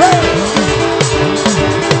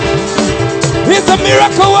 He's a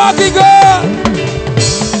miracle working God.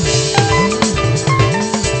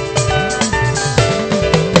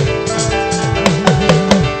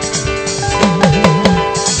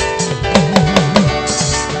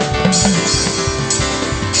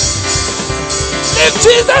 Lift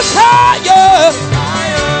Jesus higher,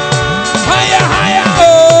 higher, higher,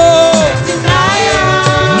 oh.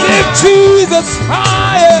 Lift Jesus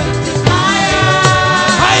higher.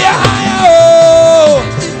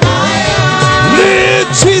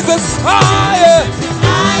 Jesus higher,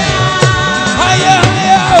 higher, higher,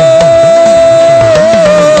 oh.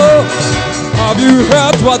 Have you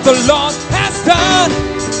heard what the Lord has done?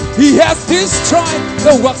 He has destroyed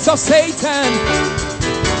the works of Satan.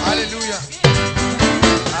 Hallelujah.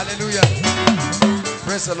 Hallelujah.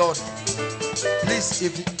 Praise the Lord. Please,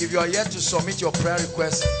 if you are yet to submit your prayer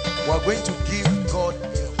request, we are going to give God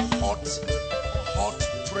a hot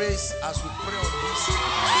praise as we pray on this.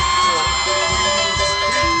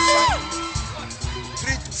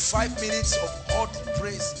 3 to 5 minutes of hot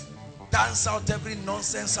praise. Dance out every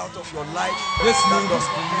nonsense out of your life.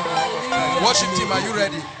 Worship team, are you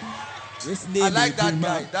ready? I like that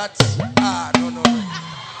guy. That's no.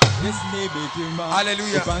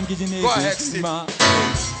 Hallelujah. Go ahead, Steve.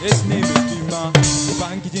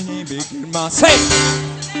 Say.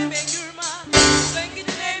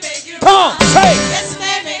 Come on, say.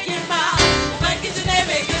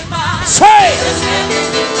 Say.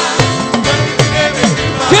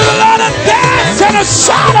 Give a lot of dance and a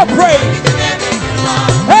shout of praise.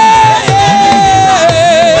 Hey,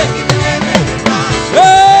 hey,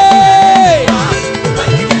 hey.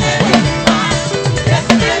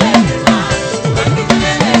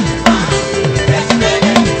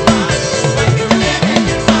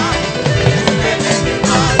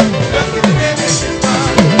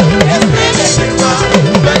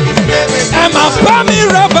 Emma Pami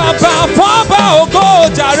Raba Papa Ogo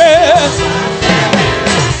Jare.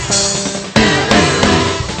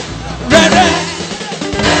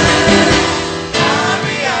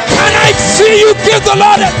 Can I see you give the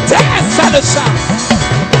Lord a dance and a shout?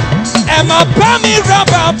 Emma Bami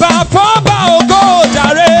Rabba Baba Ogo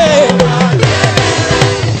Jare.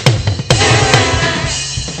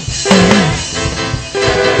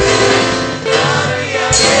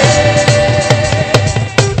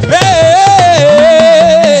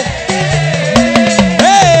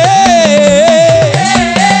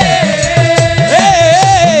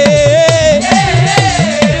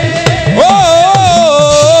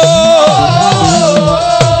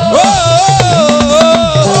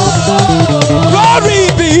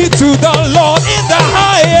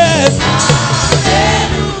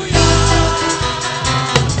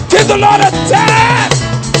 The Lord a dance.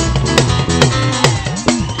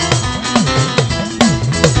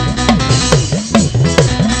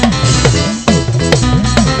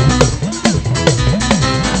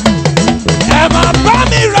 Emma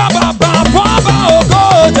Bami Rabba Baba Ogo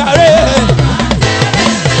Jare.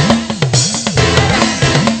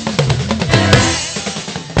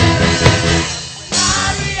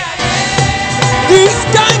 This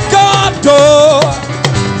kind God door,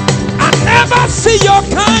 I never see your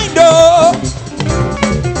kind of.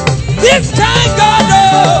 This kind God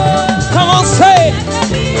of. Come on, say.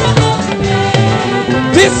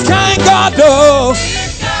 This kind God of.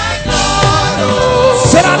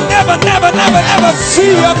 Said I never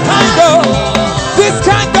see your kind of. This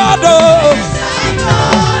kind God of.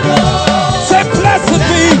 Say blessed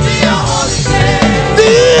be.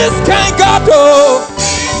 This kind God of.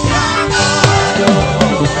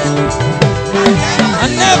 I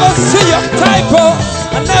never see your typo.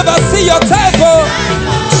 I never see your typo.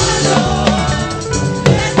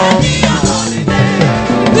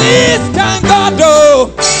 This kind God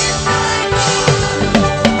do.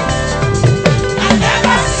 I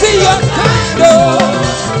never see your kind do.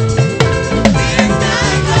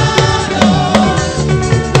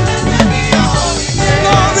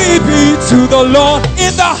 Glory be to the Lord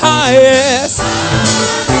in the highest.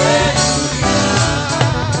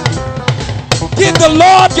 Give the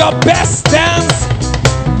Lord your best dance.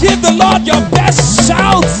 Give the Lord your best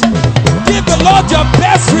shout. Give the Lord your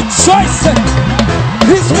best rejoicing.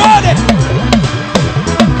 He's worthy.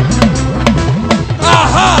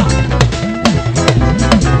 Aha.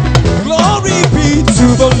 Glory be to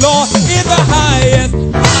the Lord in the highest.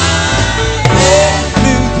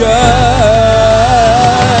 Hallelujah.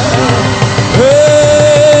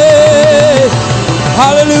 Hey.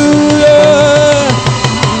 Hallelujah.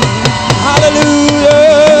 Hallelujah.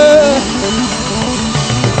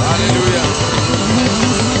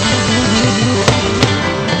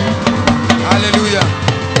 Hallelujah.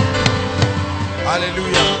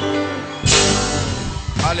 Hallelujah.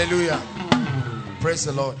 Hallelujah. Praise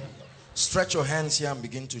the Lord. Stretch your hands here and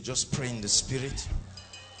begin to just pray in the Spirit.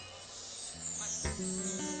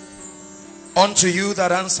 Unto you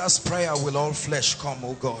that answers prayer will all flesh come,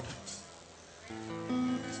 O God.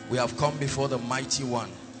 We have come before the mighty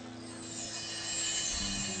one.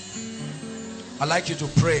 I'd like you to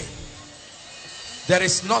pray. There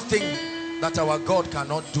is nothing that our God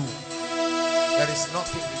cannot do. There is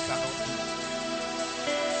nothing he cannot do.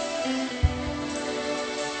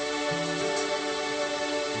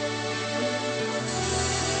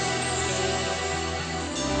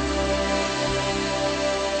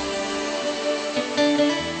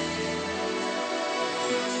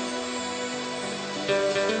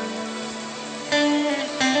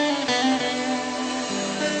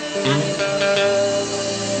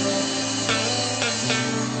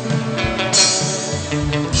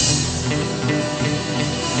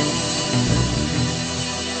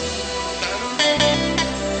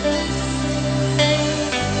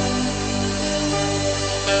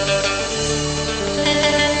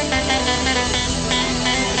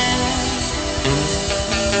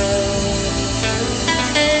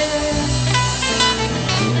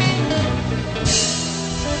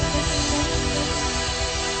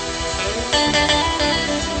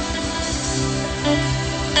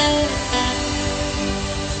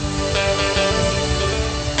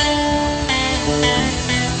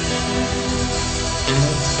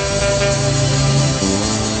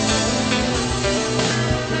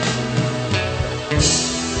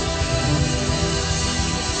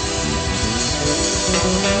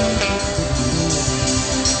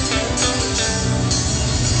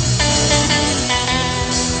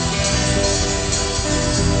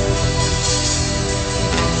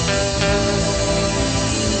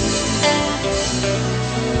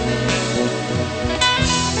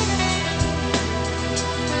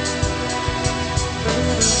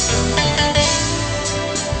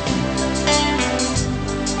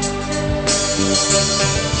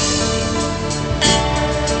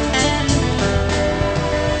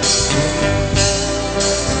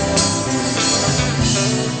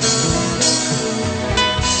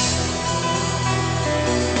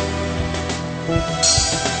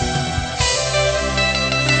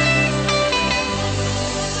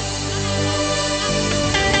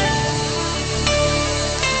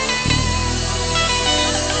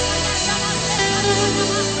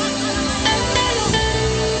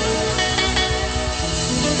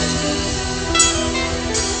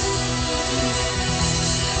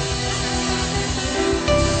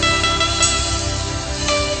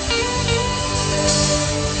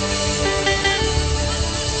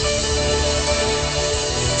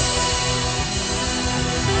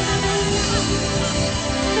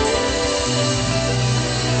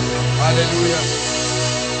 Hallelujah.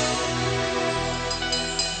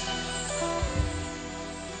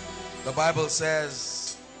 The Bible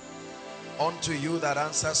says, unto you that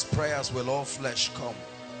answers prayers will all flesh come.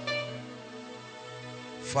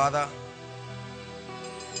 Father,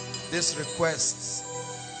 these requests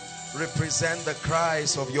represent the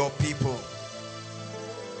cries of your people.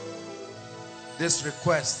 These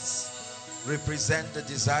requests represent the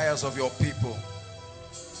desires of your people.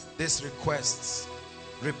 These requests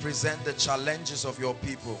represent the challenges of your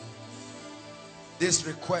people. These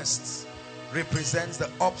requests represents the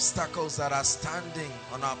obstacles that are standing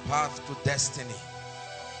on our path to destiny.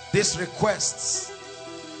 These requests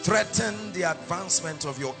threaten the advancement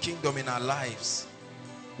of your kingdom in our lives.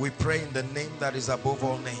 We pray in the name that is above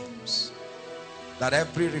all names, that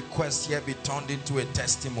every request here be turned into a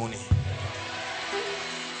testimony.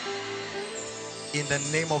 In the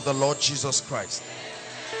name of the Lord Jesus Christ.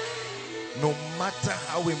 No matter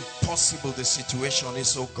how impossible the situation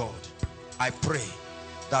is, oh God, I pray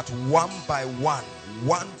that one by one,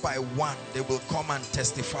 they will come and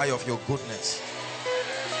testify of your goodness.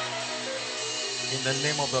 In the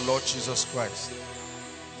name of the Lord Jesus Christ.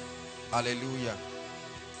 Hallelujah.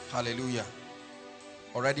 Hallelujah.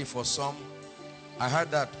 Already for some, I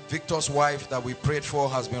heard that Victor's wife that we prayed for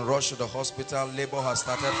has been rushed to the hospital. Labor has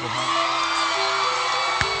started for her.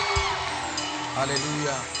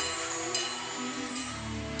 Hallelujah.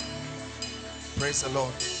 Praise the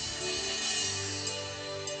Lord.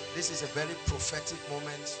 This is a very prophetic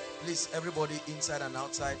moment. Please, everybody inside and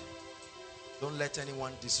outside, don't let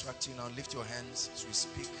anyone distract you now. Lift your hands as we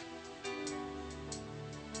speak.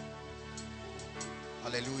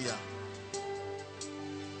 Hallelujah.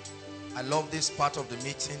 I love this part of the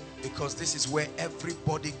meeting because this is where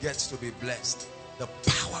everybody gets to be blessed. The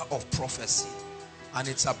power of prophecy and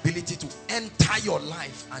its ability to enter your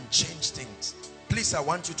life and change things. Please, I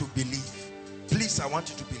want you to believe. Please, I want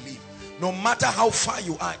you to believe. No matter how far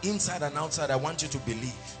you are inside and outside, I want you to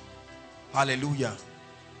believe. Hallelujah.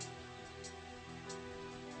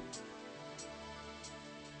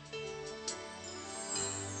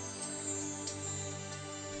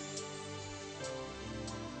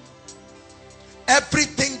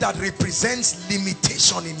 Everything that represents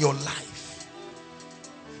limitation in your life,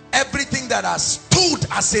 everything that has stood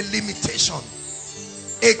as a limitation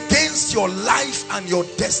against your life and your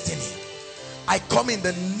destiny, I come in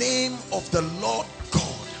the name of the Lord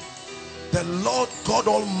God, the Lord God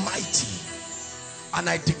Almighty, and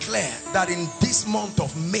I declare that in this month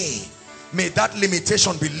of May, may that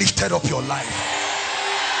limitation be lifted up your life.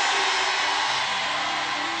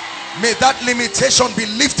 May that limitation be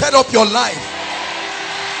lifted up your life.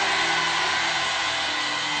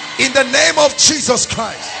 In the name of Jesus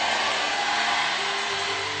Christ.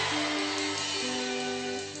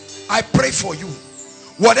 I pray for you.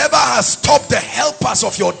 Whatever has stopped the helpers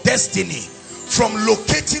of your destiny from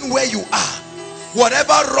locating where you are,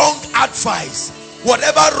 whatever wrong advice,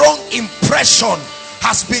 whatever wrong impression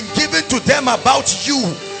has been given to them about you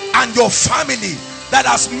and your family that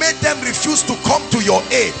has made them refuse to come to your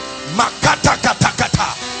aid. Makata kata kata,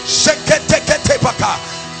 shekete kete baka,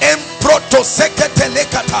 emproto sekete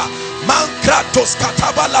lekata, mankratos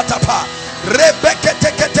katabalatapa,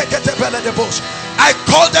 rebekete kete kete beledebosh. I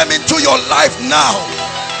call them into your life now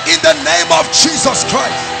in the name of Jesus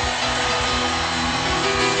Christ.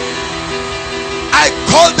 I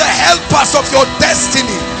call the helpers of your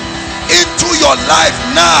destiny into your life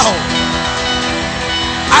now.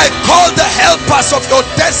 I call the helpers of your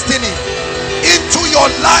destiny into your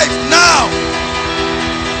life now.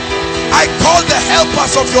 I call the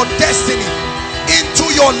helpers of your destiny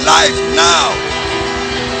into your life now.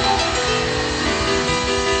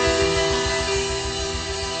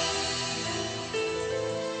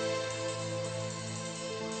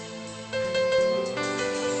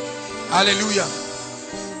 Hallelujah.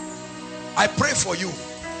 I pray for you.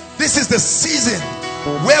 This is the season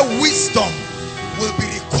where wisdom will be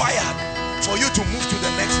required for you to move to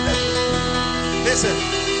the next level. Listen,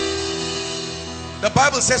 the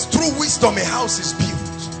Bible says through wisdom a house is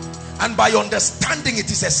built, and by understanding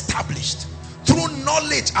it is established. Through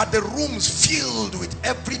knowledge are the rooms filled with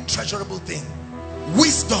every treasurable thing.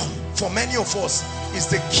 Wisdom for many of us is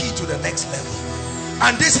the key to the next level.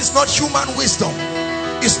 And this is not human wisdom.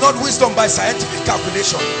 It's not wisdom by scientific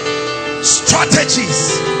calculation.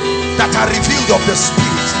 Strategies that are revealed of the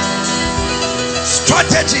Spirit.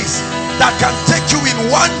 Strategies that can take you in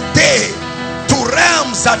one day to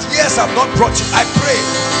realms that years have not brought you. I pray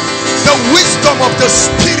the wisdom of the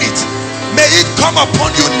Spirit, may it come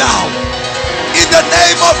upon you now in the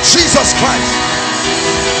name of Jesus Christ.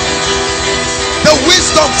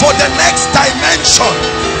 wisdom for the next dimension.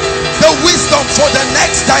 The wisdom for the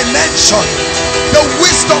next dimension. The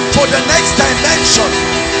wisdom for the next dimension.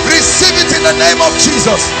 Receive it in the name of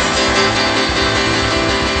Jesus.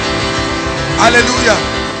 Hallelujah.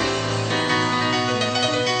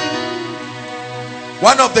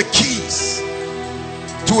 One of the keys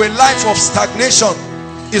to a life of stagnation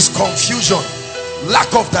is confusion,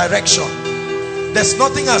 lack of direction. There's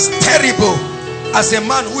nothing as terrible as a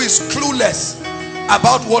man who is clueless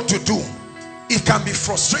about what to do. It can be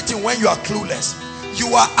frustrating when you are clueless. You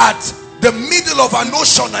are at the middle of an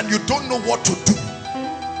ocean and you don't know what to do.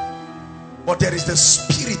 But there is the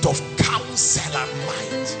spirit of counsel and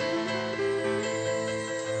might.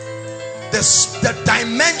 The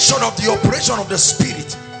dimension of the operation of the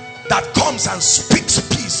spirit that comes and speaks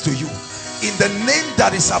peace to you in the name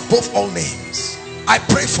that is above all names. I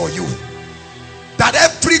pray for you that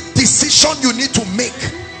every decision you need to make,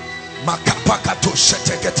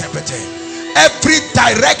 every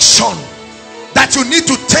direction that you need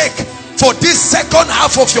to take for this second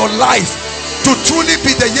half of your life to truly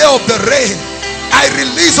be the year of the rain, I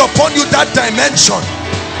release upon you that dimension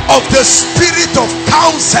of the spirit of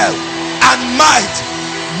counsel and might,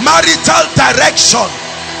 marital direction,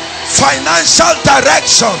 financial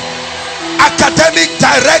direction, academic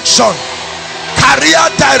direction, career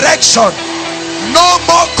direction. No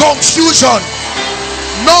more confusion.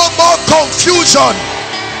 No more confusion.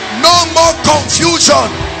 No more confusion.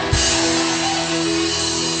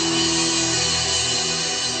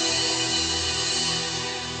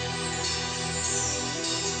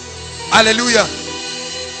 Hallelujah.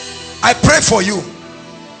 I pray for you.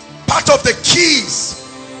 Part of the keys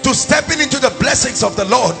to stepping into the blessings of the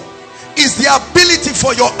Lord is the ability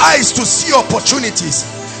for your eyes to see opportunities.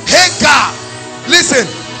 Hagar, listen,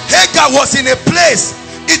 Hagar was in a place,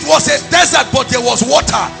 it was a desert, but there was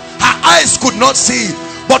water. Her eyes could not see.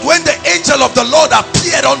 But when the angel of the Lord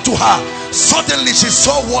appeared unto her, suddenly she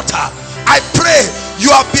saw water. I pray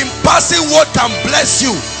you have been passing what can bless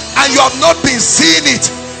you and you have not been seeing it.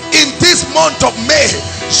 In this month of May,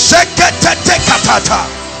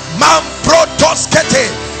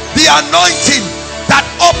 the anointing that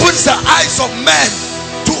opens the eyes of men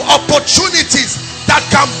to opportunities that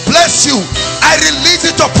can bless you, I release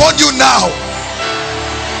it upon you now.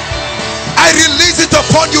 I release it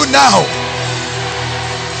upon you now.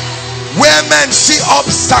 Where men see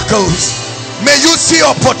obstacles, may you see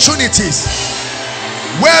opportunities.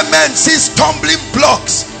 Where men see stumbling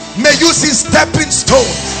blocks, may you see stepping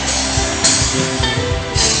stones.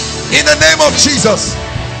 In the name of Jesus.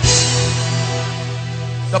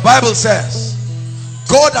 The Bible says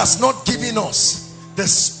God has not given us the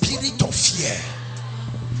spirit of fear.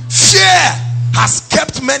 Fear has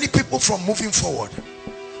kept many people from moving forward.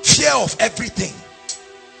 Fear of everything.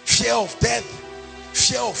 Fear of death.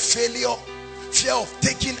 Fear of failure. Fear of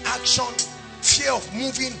taking action. Fear of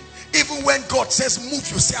moving. Even when God says move,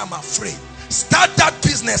 you say I'm afraid. Start that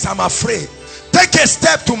business, I'm afraid. Take a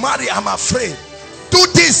step to marry, I'm afraid. Do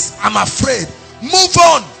this, I'm afraid. Move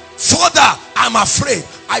on further, I'm afraid.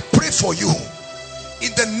 I pray for you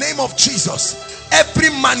in the name of Jesus. Every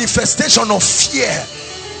manifestation of fear,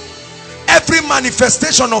 every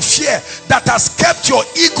manifestation of fear that has kept your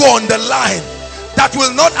ego on the line, that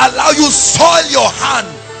will not allow you soil your hand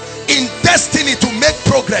in destiny to make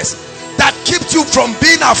progress, that keeps you from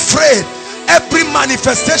being afraid, every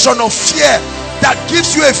manifestation of fear that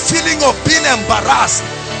gives you a feeling of being embarrassed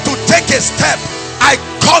to take a step, I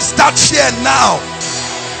curse that fear now.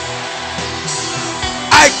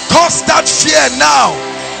 I curse that fear now.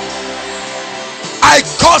 I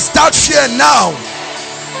curse that fear now.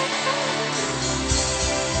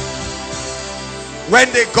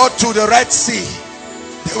 When they got to the Red Sea,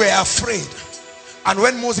 they were afraid. And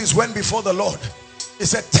when Moses went before the Lord, he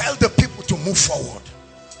said, tell the people to move forward.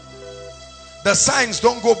 The signs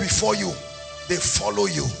don't go before you, they follow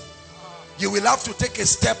you. You will have to take a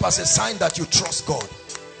step as a sign that you trust God.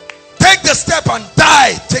 Take the step and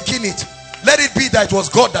die taking it. Let it be that it was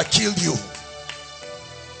God that killed you.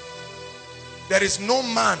 There is no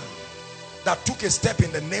man that took a step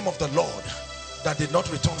in the name of the Lord that did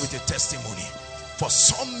not return with a testimony. For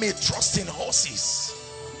some may trust in horses,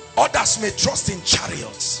 others may trust in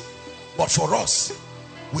chariots, but for us,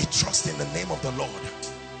 we trust in the name of the Lord.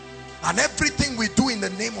 And everything we do in the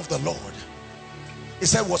name of the Lord, he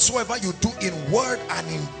said, whatsoever you do in word and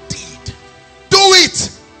in deed, do it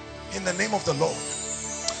in the name of the Lord.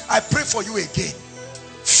 I pray for you again.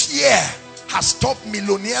 Fear has stopped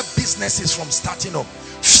millionaire businesses from starting up.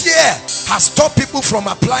 Fear has stopped people from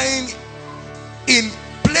applying in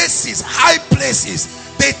places, high places.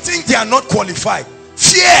 They think they are not qualified.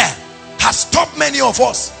 Fear has stopped many of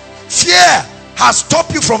us. Fear has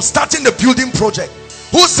stopped you from starting the building project.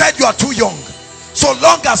 Who said you are too young? So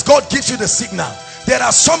long as God gives you the signal. There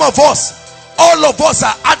are some of us, all of us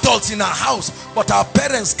are adults in our house, but our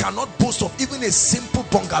parents cannot boast of even a simple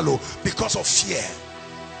bungalow because of fear.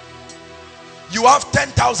 You have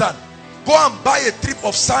 10,000. Go and buy a trip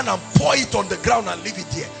of sand and pour it on the ground and leave it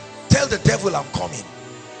there. Tell the devil I'm coming.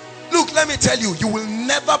 Look, let me tell you, you will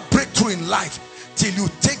never break through in life till you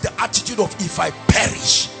take the attitude of, if I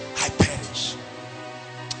perish, I perish.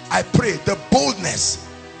 I pray the boldness,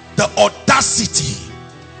 the audacity,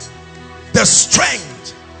 the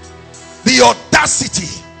strength, the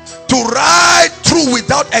audacity to ride through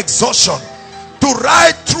without exhaustion, to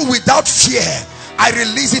ride through without fear. I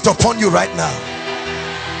release it upon you right now.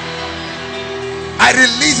 I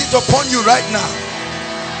release it upon you right now.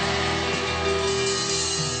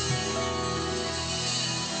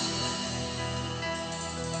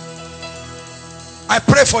 I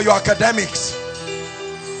pray for your academics.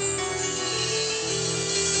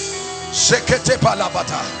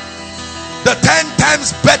 The 10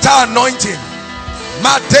 times better anointing.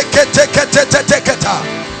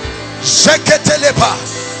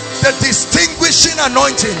 The distinguishing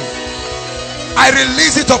anointing. I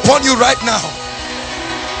release it upon you right now.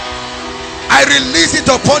 I release it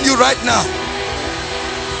upon you right now.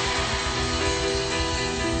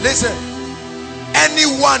 Listen,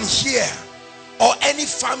 anyone here or any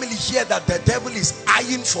family here that the devil is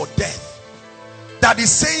eyeing for death, that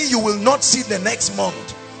is saying you will not see the next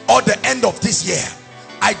month or the end of this year,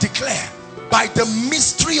 I declare by the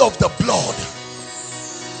mystery of the blood,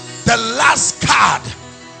 the last card,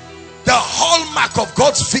 the hallmark of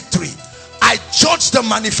God's victory, I judge the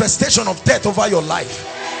manifestation of death over your life.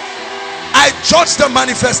 I judge the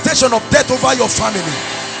manifestation of death over your family.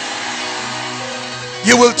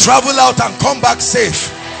 You will travel out and come back safe.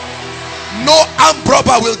 No armed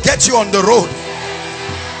robber will get you on the road.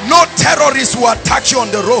 No terrorist will attack you on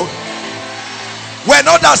the road. When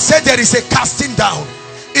others say there is a casting down,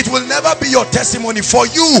 it will never be your testimony. For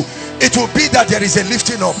you, it will be that there is a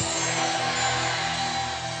lifting up.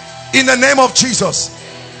 In the name of Jesus,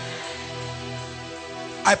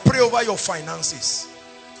 I pray over your finances.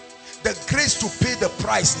 The grace to pay the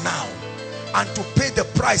price now and to pay the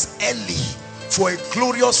price early for a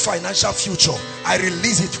glorious financial future, I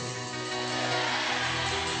release it.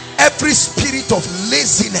 Every spirit of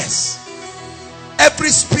laziness, every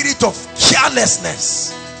spirit of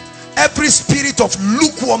carelessness, every spirit of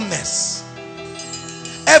lukewarmness,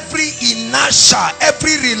 every inertia,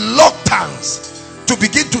 every reluctance to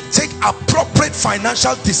begin to take appropriate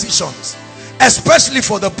financial decisions, especially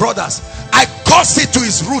for the brothers, I curse it to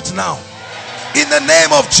its root now in the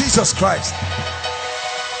name of Jesus Christ.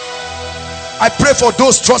 I pray for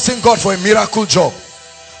those trusting God for a miracle job.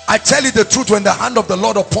 I tell you the truth, when the hand of the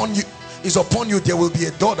Lord is upon you, there will be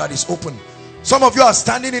a door that is open. Some of you are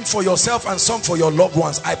standing in for yourself and some for your loved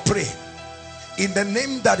ones. I pray in the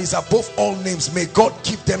name that is above all names, may God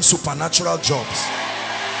give them supernatural jobs.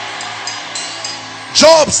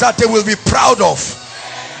 Jobs that they will be proud of.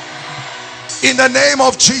 In the name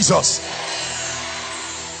of Jesus.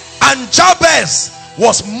 And Jabez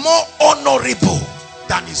was more honorable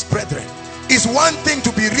than his brethren. It's one thing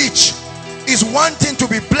to be rich, it's one thing to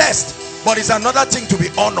be blessed, but it's another thing to be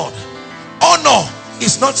honored. Honor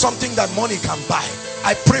is not something that money can buy.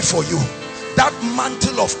 I pray for you, that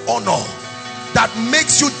mantle of honor that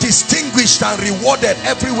makes you distinguished and rewarded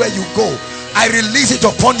everywhere you go, I release it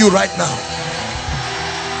upon you right now.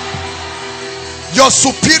 Your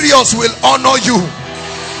superiors will honor you.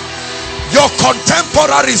 Your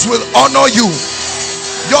contemporaries will honor you.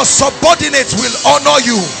 Your subordinates will honor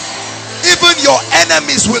you. Even your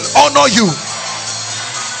enemies will honor you.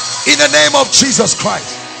 In the name of Jesus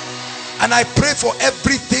Christ. And I pray for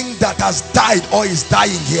everything that has died or is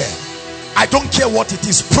dying here. I don't care what it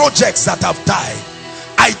is. Projects that have died,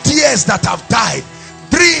 ideas that have died,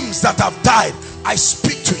 dreams that have died, I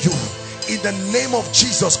speak to you in the name of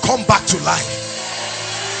Jesus. Come back to life.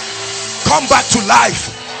 Come back to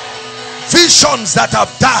life. Visions that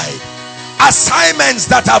have died, assignments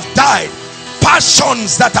that have died,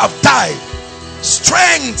 passions that have died,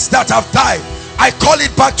 strengths that have died, I call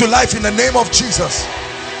it back to life in the name of Jesus.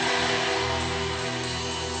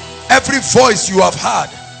 Every voice you have heard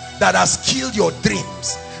that has killed your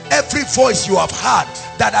dreams, every voice you have heard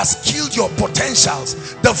that has killed your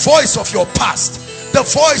potentials, the voice of your past, the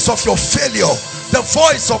voice of your failure, the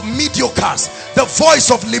voice of mediocres, the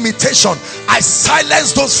voice of limitation, I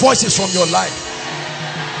silence those voices from your life.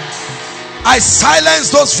 I silence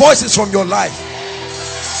those voices from your life.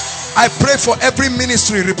 I pray for every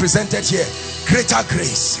ministry represented here. Greater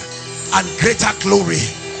grace, and greater glory.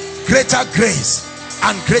 Greater grace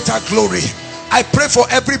and greater glory. I pray for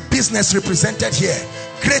every business represented here.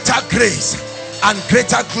 Greater grace and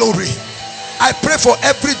greater glory. I pray for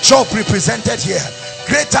every job represented here.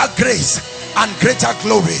 Greater grace and greater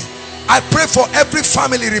glory. I pray for every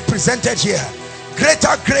family represented here.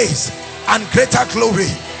 Greater grace and greater glory.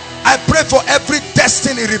 I pray for every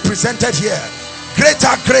destiny represented here.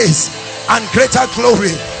 Greater grace and greater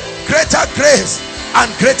glory. Greater grace and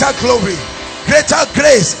greater glory. Greater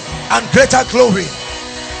grace and greater glory.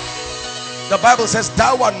 The Bible says,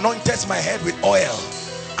 thou anointest my head with oil,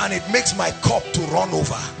 and it makes my cup to run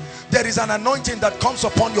over. There is an anointing that comes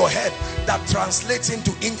upon your head that translates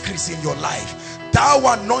into increase in your life. Thou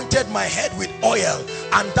anointed my head with oil,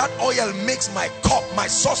 and that oil makes my cup, my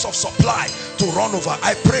source of supply, to run over.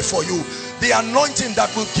 I pray for you. The anointing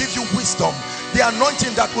that will give you wisdom, the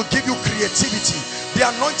anointing that will give you creativity, the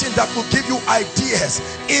anointing that will give you ideas,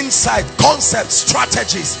 insight, concepts,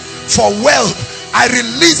 strategies for wealth, I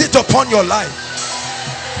release it upon your life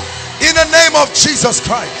in the name of Jesus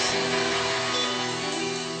Christ.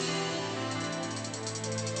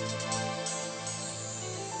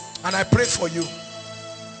 And I pray for you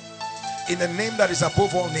in the name that is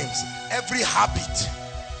above all names. Every habit,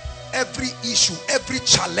 every issue, every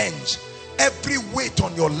challenge, every weight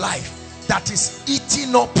on your life that is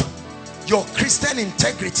eating up your Christian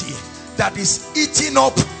integrity, that is eating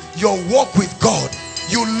up your walk with God.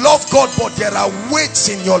 You love God, but there are weights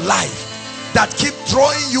in your life that keep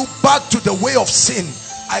drawing you back to the way of sin.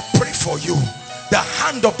 I pray for you. The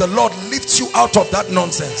hand of the Lord lifts you out of that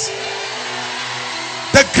nonsense.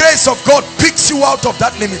 The grace of God picks you out of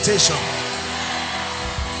that limitation.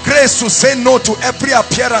 Grace to say no to every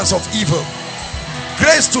appearance of evil.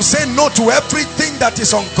 Grace to say no to everything that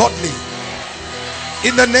is ungodly.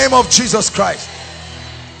 In the name of Jesus Christ.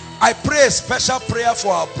 I pray a special prayer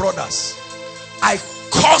for our brothers. I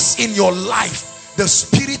curse in your life the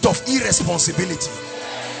spirit of irresponsibility.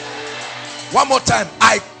 One more time.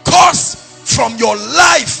 I curse from your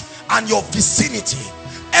life and your vicinity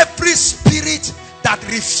every spirit that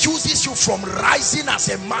refuses you from rising as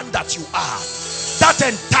a man that you are. That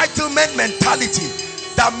entitlement mentality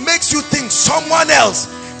that makes you think someone else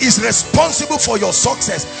is responsible for your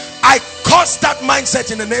success. I curse that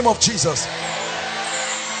mindset in the name of Jesus.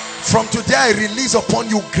 From today I release upon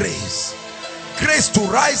you grace. Grace to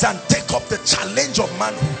rise and take up the challenge of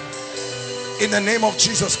manhood in the name of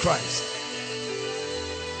Jesus Christ.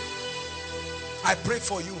 I pray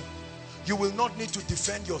for you. You will not need to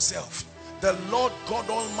defend yourself. The Lord God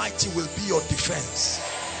Almighty will be your defense.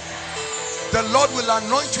 The Lord will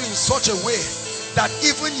anoint you in such a way that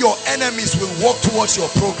even your enemies will walk towards your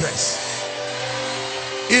progress.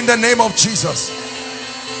 In the name of Jesus,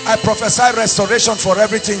 I prophesy restoration for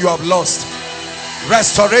everything you have lost.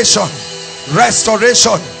 Restoration,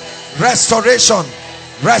 restoration, restoration,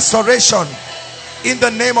 restoration. In the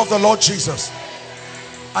name of the Lord Jesus.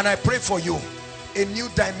 And I pray for you a new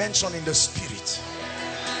dimension in the spirit.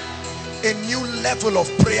 A new level of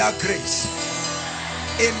prayer grace.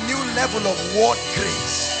 A new level of word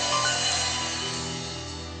grace.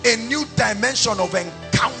 A new dimension of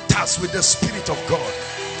encounters with the Spirit of God.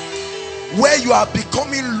 Where you are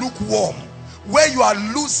becoming lukewarm. Where you are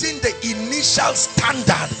losing the initial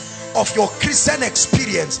standard of your Christian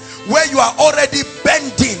experience. Where you are already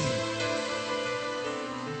bending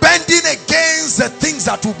against the things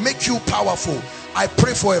that will make you powerful. I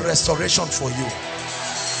pray for a restoration for you.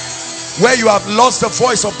 Where you have lost the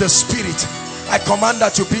voice of the Spirit, I command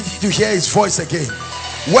that you begin to hear his voice again.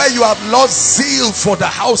 Where you have lost zeal for the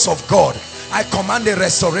house of God, I command a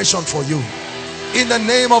restoration for you in the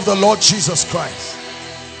name of the Lord Jesus Christ.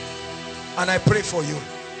 And I pray for you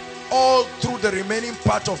all through the remaining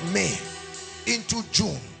part of May into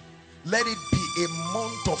June. Let it be a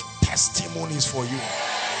month of testimonies for you,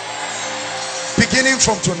 beginning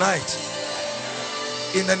from tonight,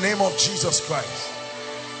 in the name of Jesus Christ.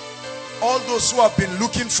 All those who have been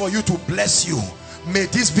looking for you to bless you, may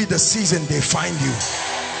this be the season they find you.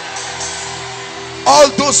 All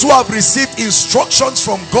those who have received instructions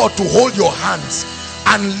from God to hold your hands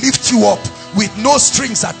and lift you up with no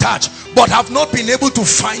strings attached, but have not been able to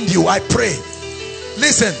find you, I pray.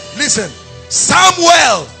 Listen, listen.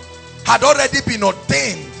 Samuel had already been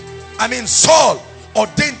ordained. Saul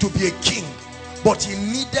ordained to be a king, but he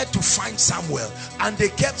needed to find Samuel, and they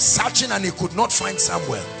kept searching and he could not find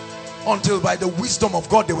Samuel, until by the wisdom of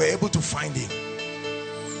God they were able to find him.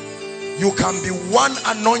 You can be one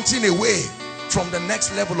anointing away from the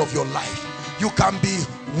next level of your life. You can be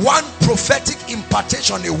one prophetic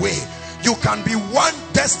impartation away. You can be one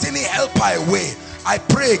destiny helper away. I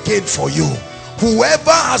pray again for you.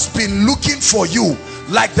 Whoever has been looking for you,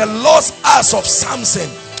 like the lost ass of Samson,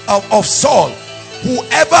 of Saul,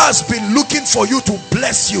 whoever has been looking for you to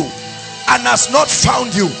bless you and has not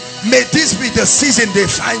found you, may this be the season they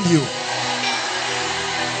find you.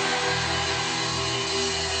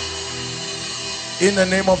 In the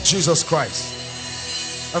name of Jesus Christ.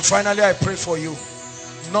 And finally, I pray for you.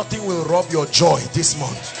 Nothing will rob your joy this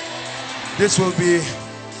month. This will be,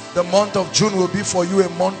 the month of June will be for you a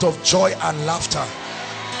month of joy and laughter.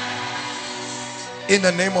 In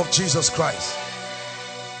the name of Jesus Christ.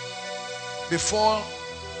 Before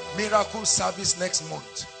miracle service next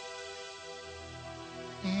month,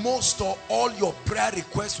 most or all your prayer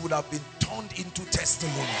requests would have been turned into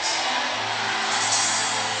testimonies.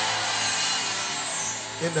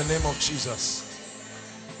 In the name of Jesus.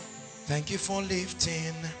 Thank you for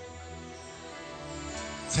lifting.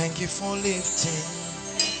 Thank you for lifting.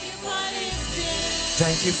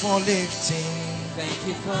 Thank you for lifting. Thank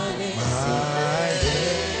you for lifting. My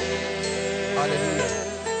head.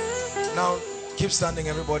 Hallelujah. Now, keep standing,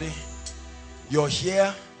 everybody. You're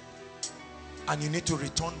here and you need to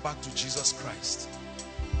return back to Jesus Christ.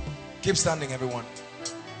 Keep standing, everyone.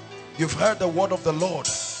 You've heard the word of the Lord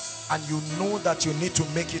and you know that you need to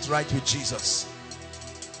make it right with Jesus.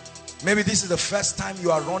 Maybe this is the first time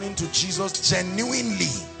you are running to Jesus genuinely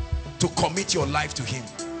to commit your life to him.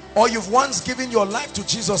 Or you've once given your life to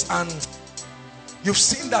Jesus and you've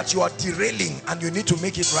seen that you are derailing and you need to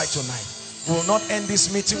make it right tonight. We will not end this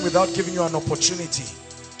meeting without giving you an opportunity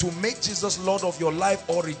to make Jesus Lord of your life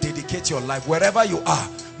or rededicate your life. Wherever you are,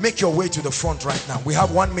 make your way to the front right now. We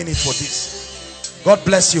have 1 minute for this. God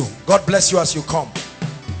bless you. God bless you as you come.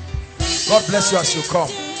 God bless you as you come.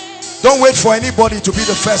 Don't wait for anybody to be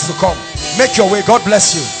the first to come. Make your way. God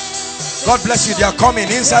bless you. God bless you. They are coming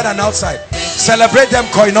inside and outside. Celebrate them,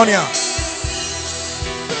 Koinonia.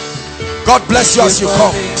 God bless you as you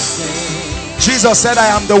come. Jesus said, I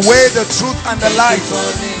am the way, the truth, and the life.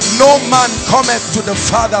 No man cometh to the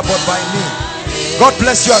Father but by me. God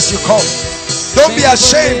bless you as you come. Don't be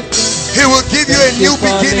ashamed. He will give you a new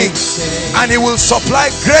beginning and he will supply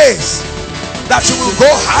grace that you will go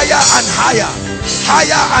higher and higher,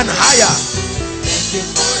 higher and higher.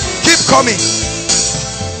 Keep coming.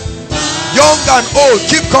 Young and old,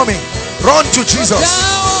 keep coming. Run to Jesus.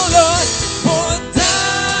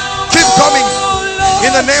 Keep coming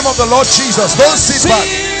in the name of the Lord Jesus. Don't sit back.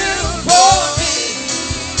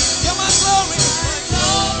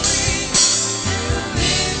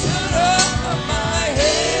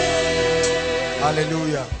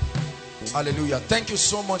 Hallelujah. Hallelujah. Thank you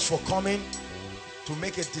so much for coming to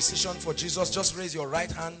make a decision for Jesus. Just raise your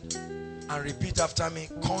right hand and repeat after me,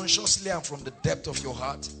 consciously and from the depth of your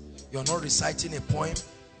heart. You're not reciting a poem.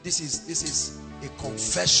 This is a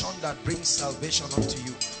confession that brings salvation unto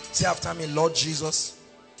you. Say after me, Lord Jesus,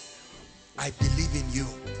 I believe in you.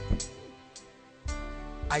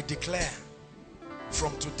 I declare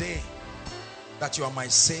from today that you are my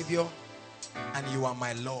Savior and you are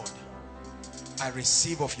my Lord. I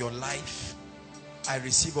receive of your life. I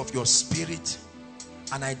receive of your spirit.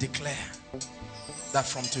 And I declare that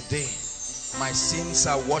from today, my sins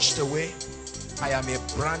are washed away. I am a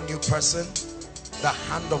brand new person. The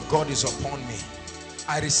hand of God is upon me.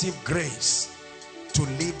 I receive grace to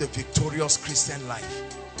live the victorious Christian life.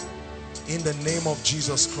 In the name of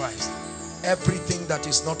Jesus Christ, everything that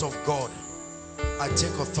is not of God, I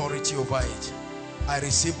take authority over it. I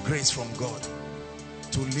receive grace from God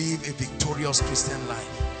to live a victorious Christian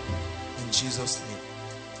life. In Jesus'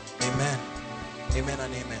 name, amen. Amen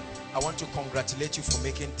and amen. I want to congratulate you for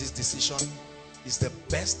making this decision. It's the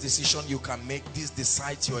best decision you can make. This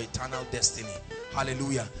decides your eternal destiny.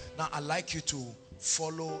 Hallelujah. Now I'd like you to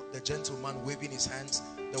follow the gentleman waving his hands.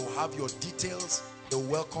 They will have your details. They will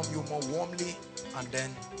welcome you more warmly, and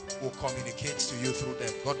then we'll communicate to you through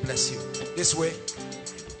them. God bless you. This way.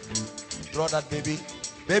 Draw that baby.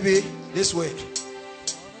 Baby, this way.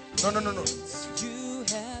 No. You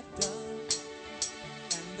have done,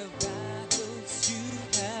 and the battles you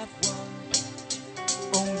have won.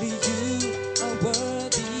 Only you are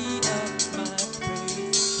worthy of my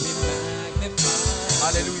praise. We magnify.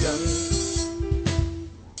 Hallelujah.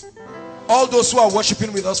 All those who are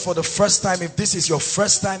worshiping with us for the first time, if this is your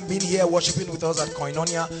first time being here worshiping with us at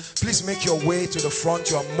Koinonia, please make your way to the front.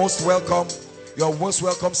 You are most welcome. You are most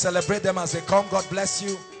welcome. Celebrate them as they come. God bless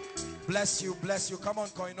you. Bless you. Bless you. Come on,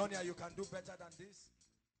 Koinonia. You can do better than this.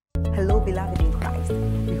 Hello, beloved in Christ.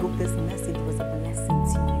 We hope this message was a blessing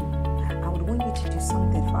to you. I would want you to do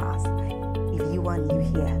something for us. If you are new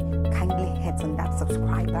here, kindly hit on that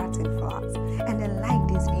subscribe button for us. And then like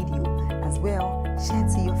this video as well. Share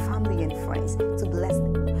to your family and friends to bless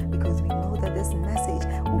them, because we know that this message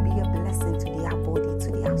will be a blessing to their body,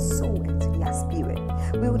 to their soul, and to their spirit.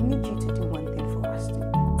 We would need you to do one thing for us to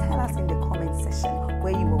tell us in the comment section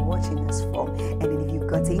where you were watching us from, and then if you've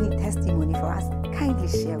got any testimony for us, kindly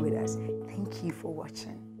share with us. Thank you for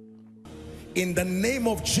watching. In the name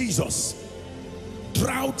of Jesus,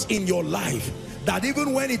 drought in your life, that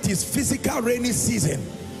even when it is physical rainy season,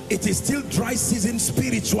 it is still dry season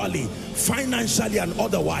spiritually, financially, and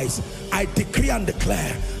otherwise. I decree and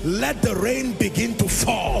declare, let the rain begin to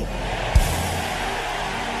fall.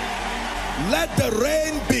 Let the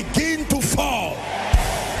rain begin to fall.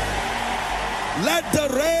 Let the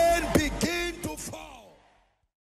rain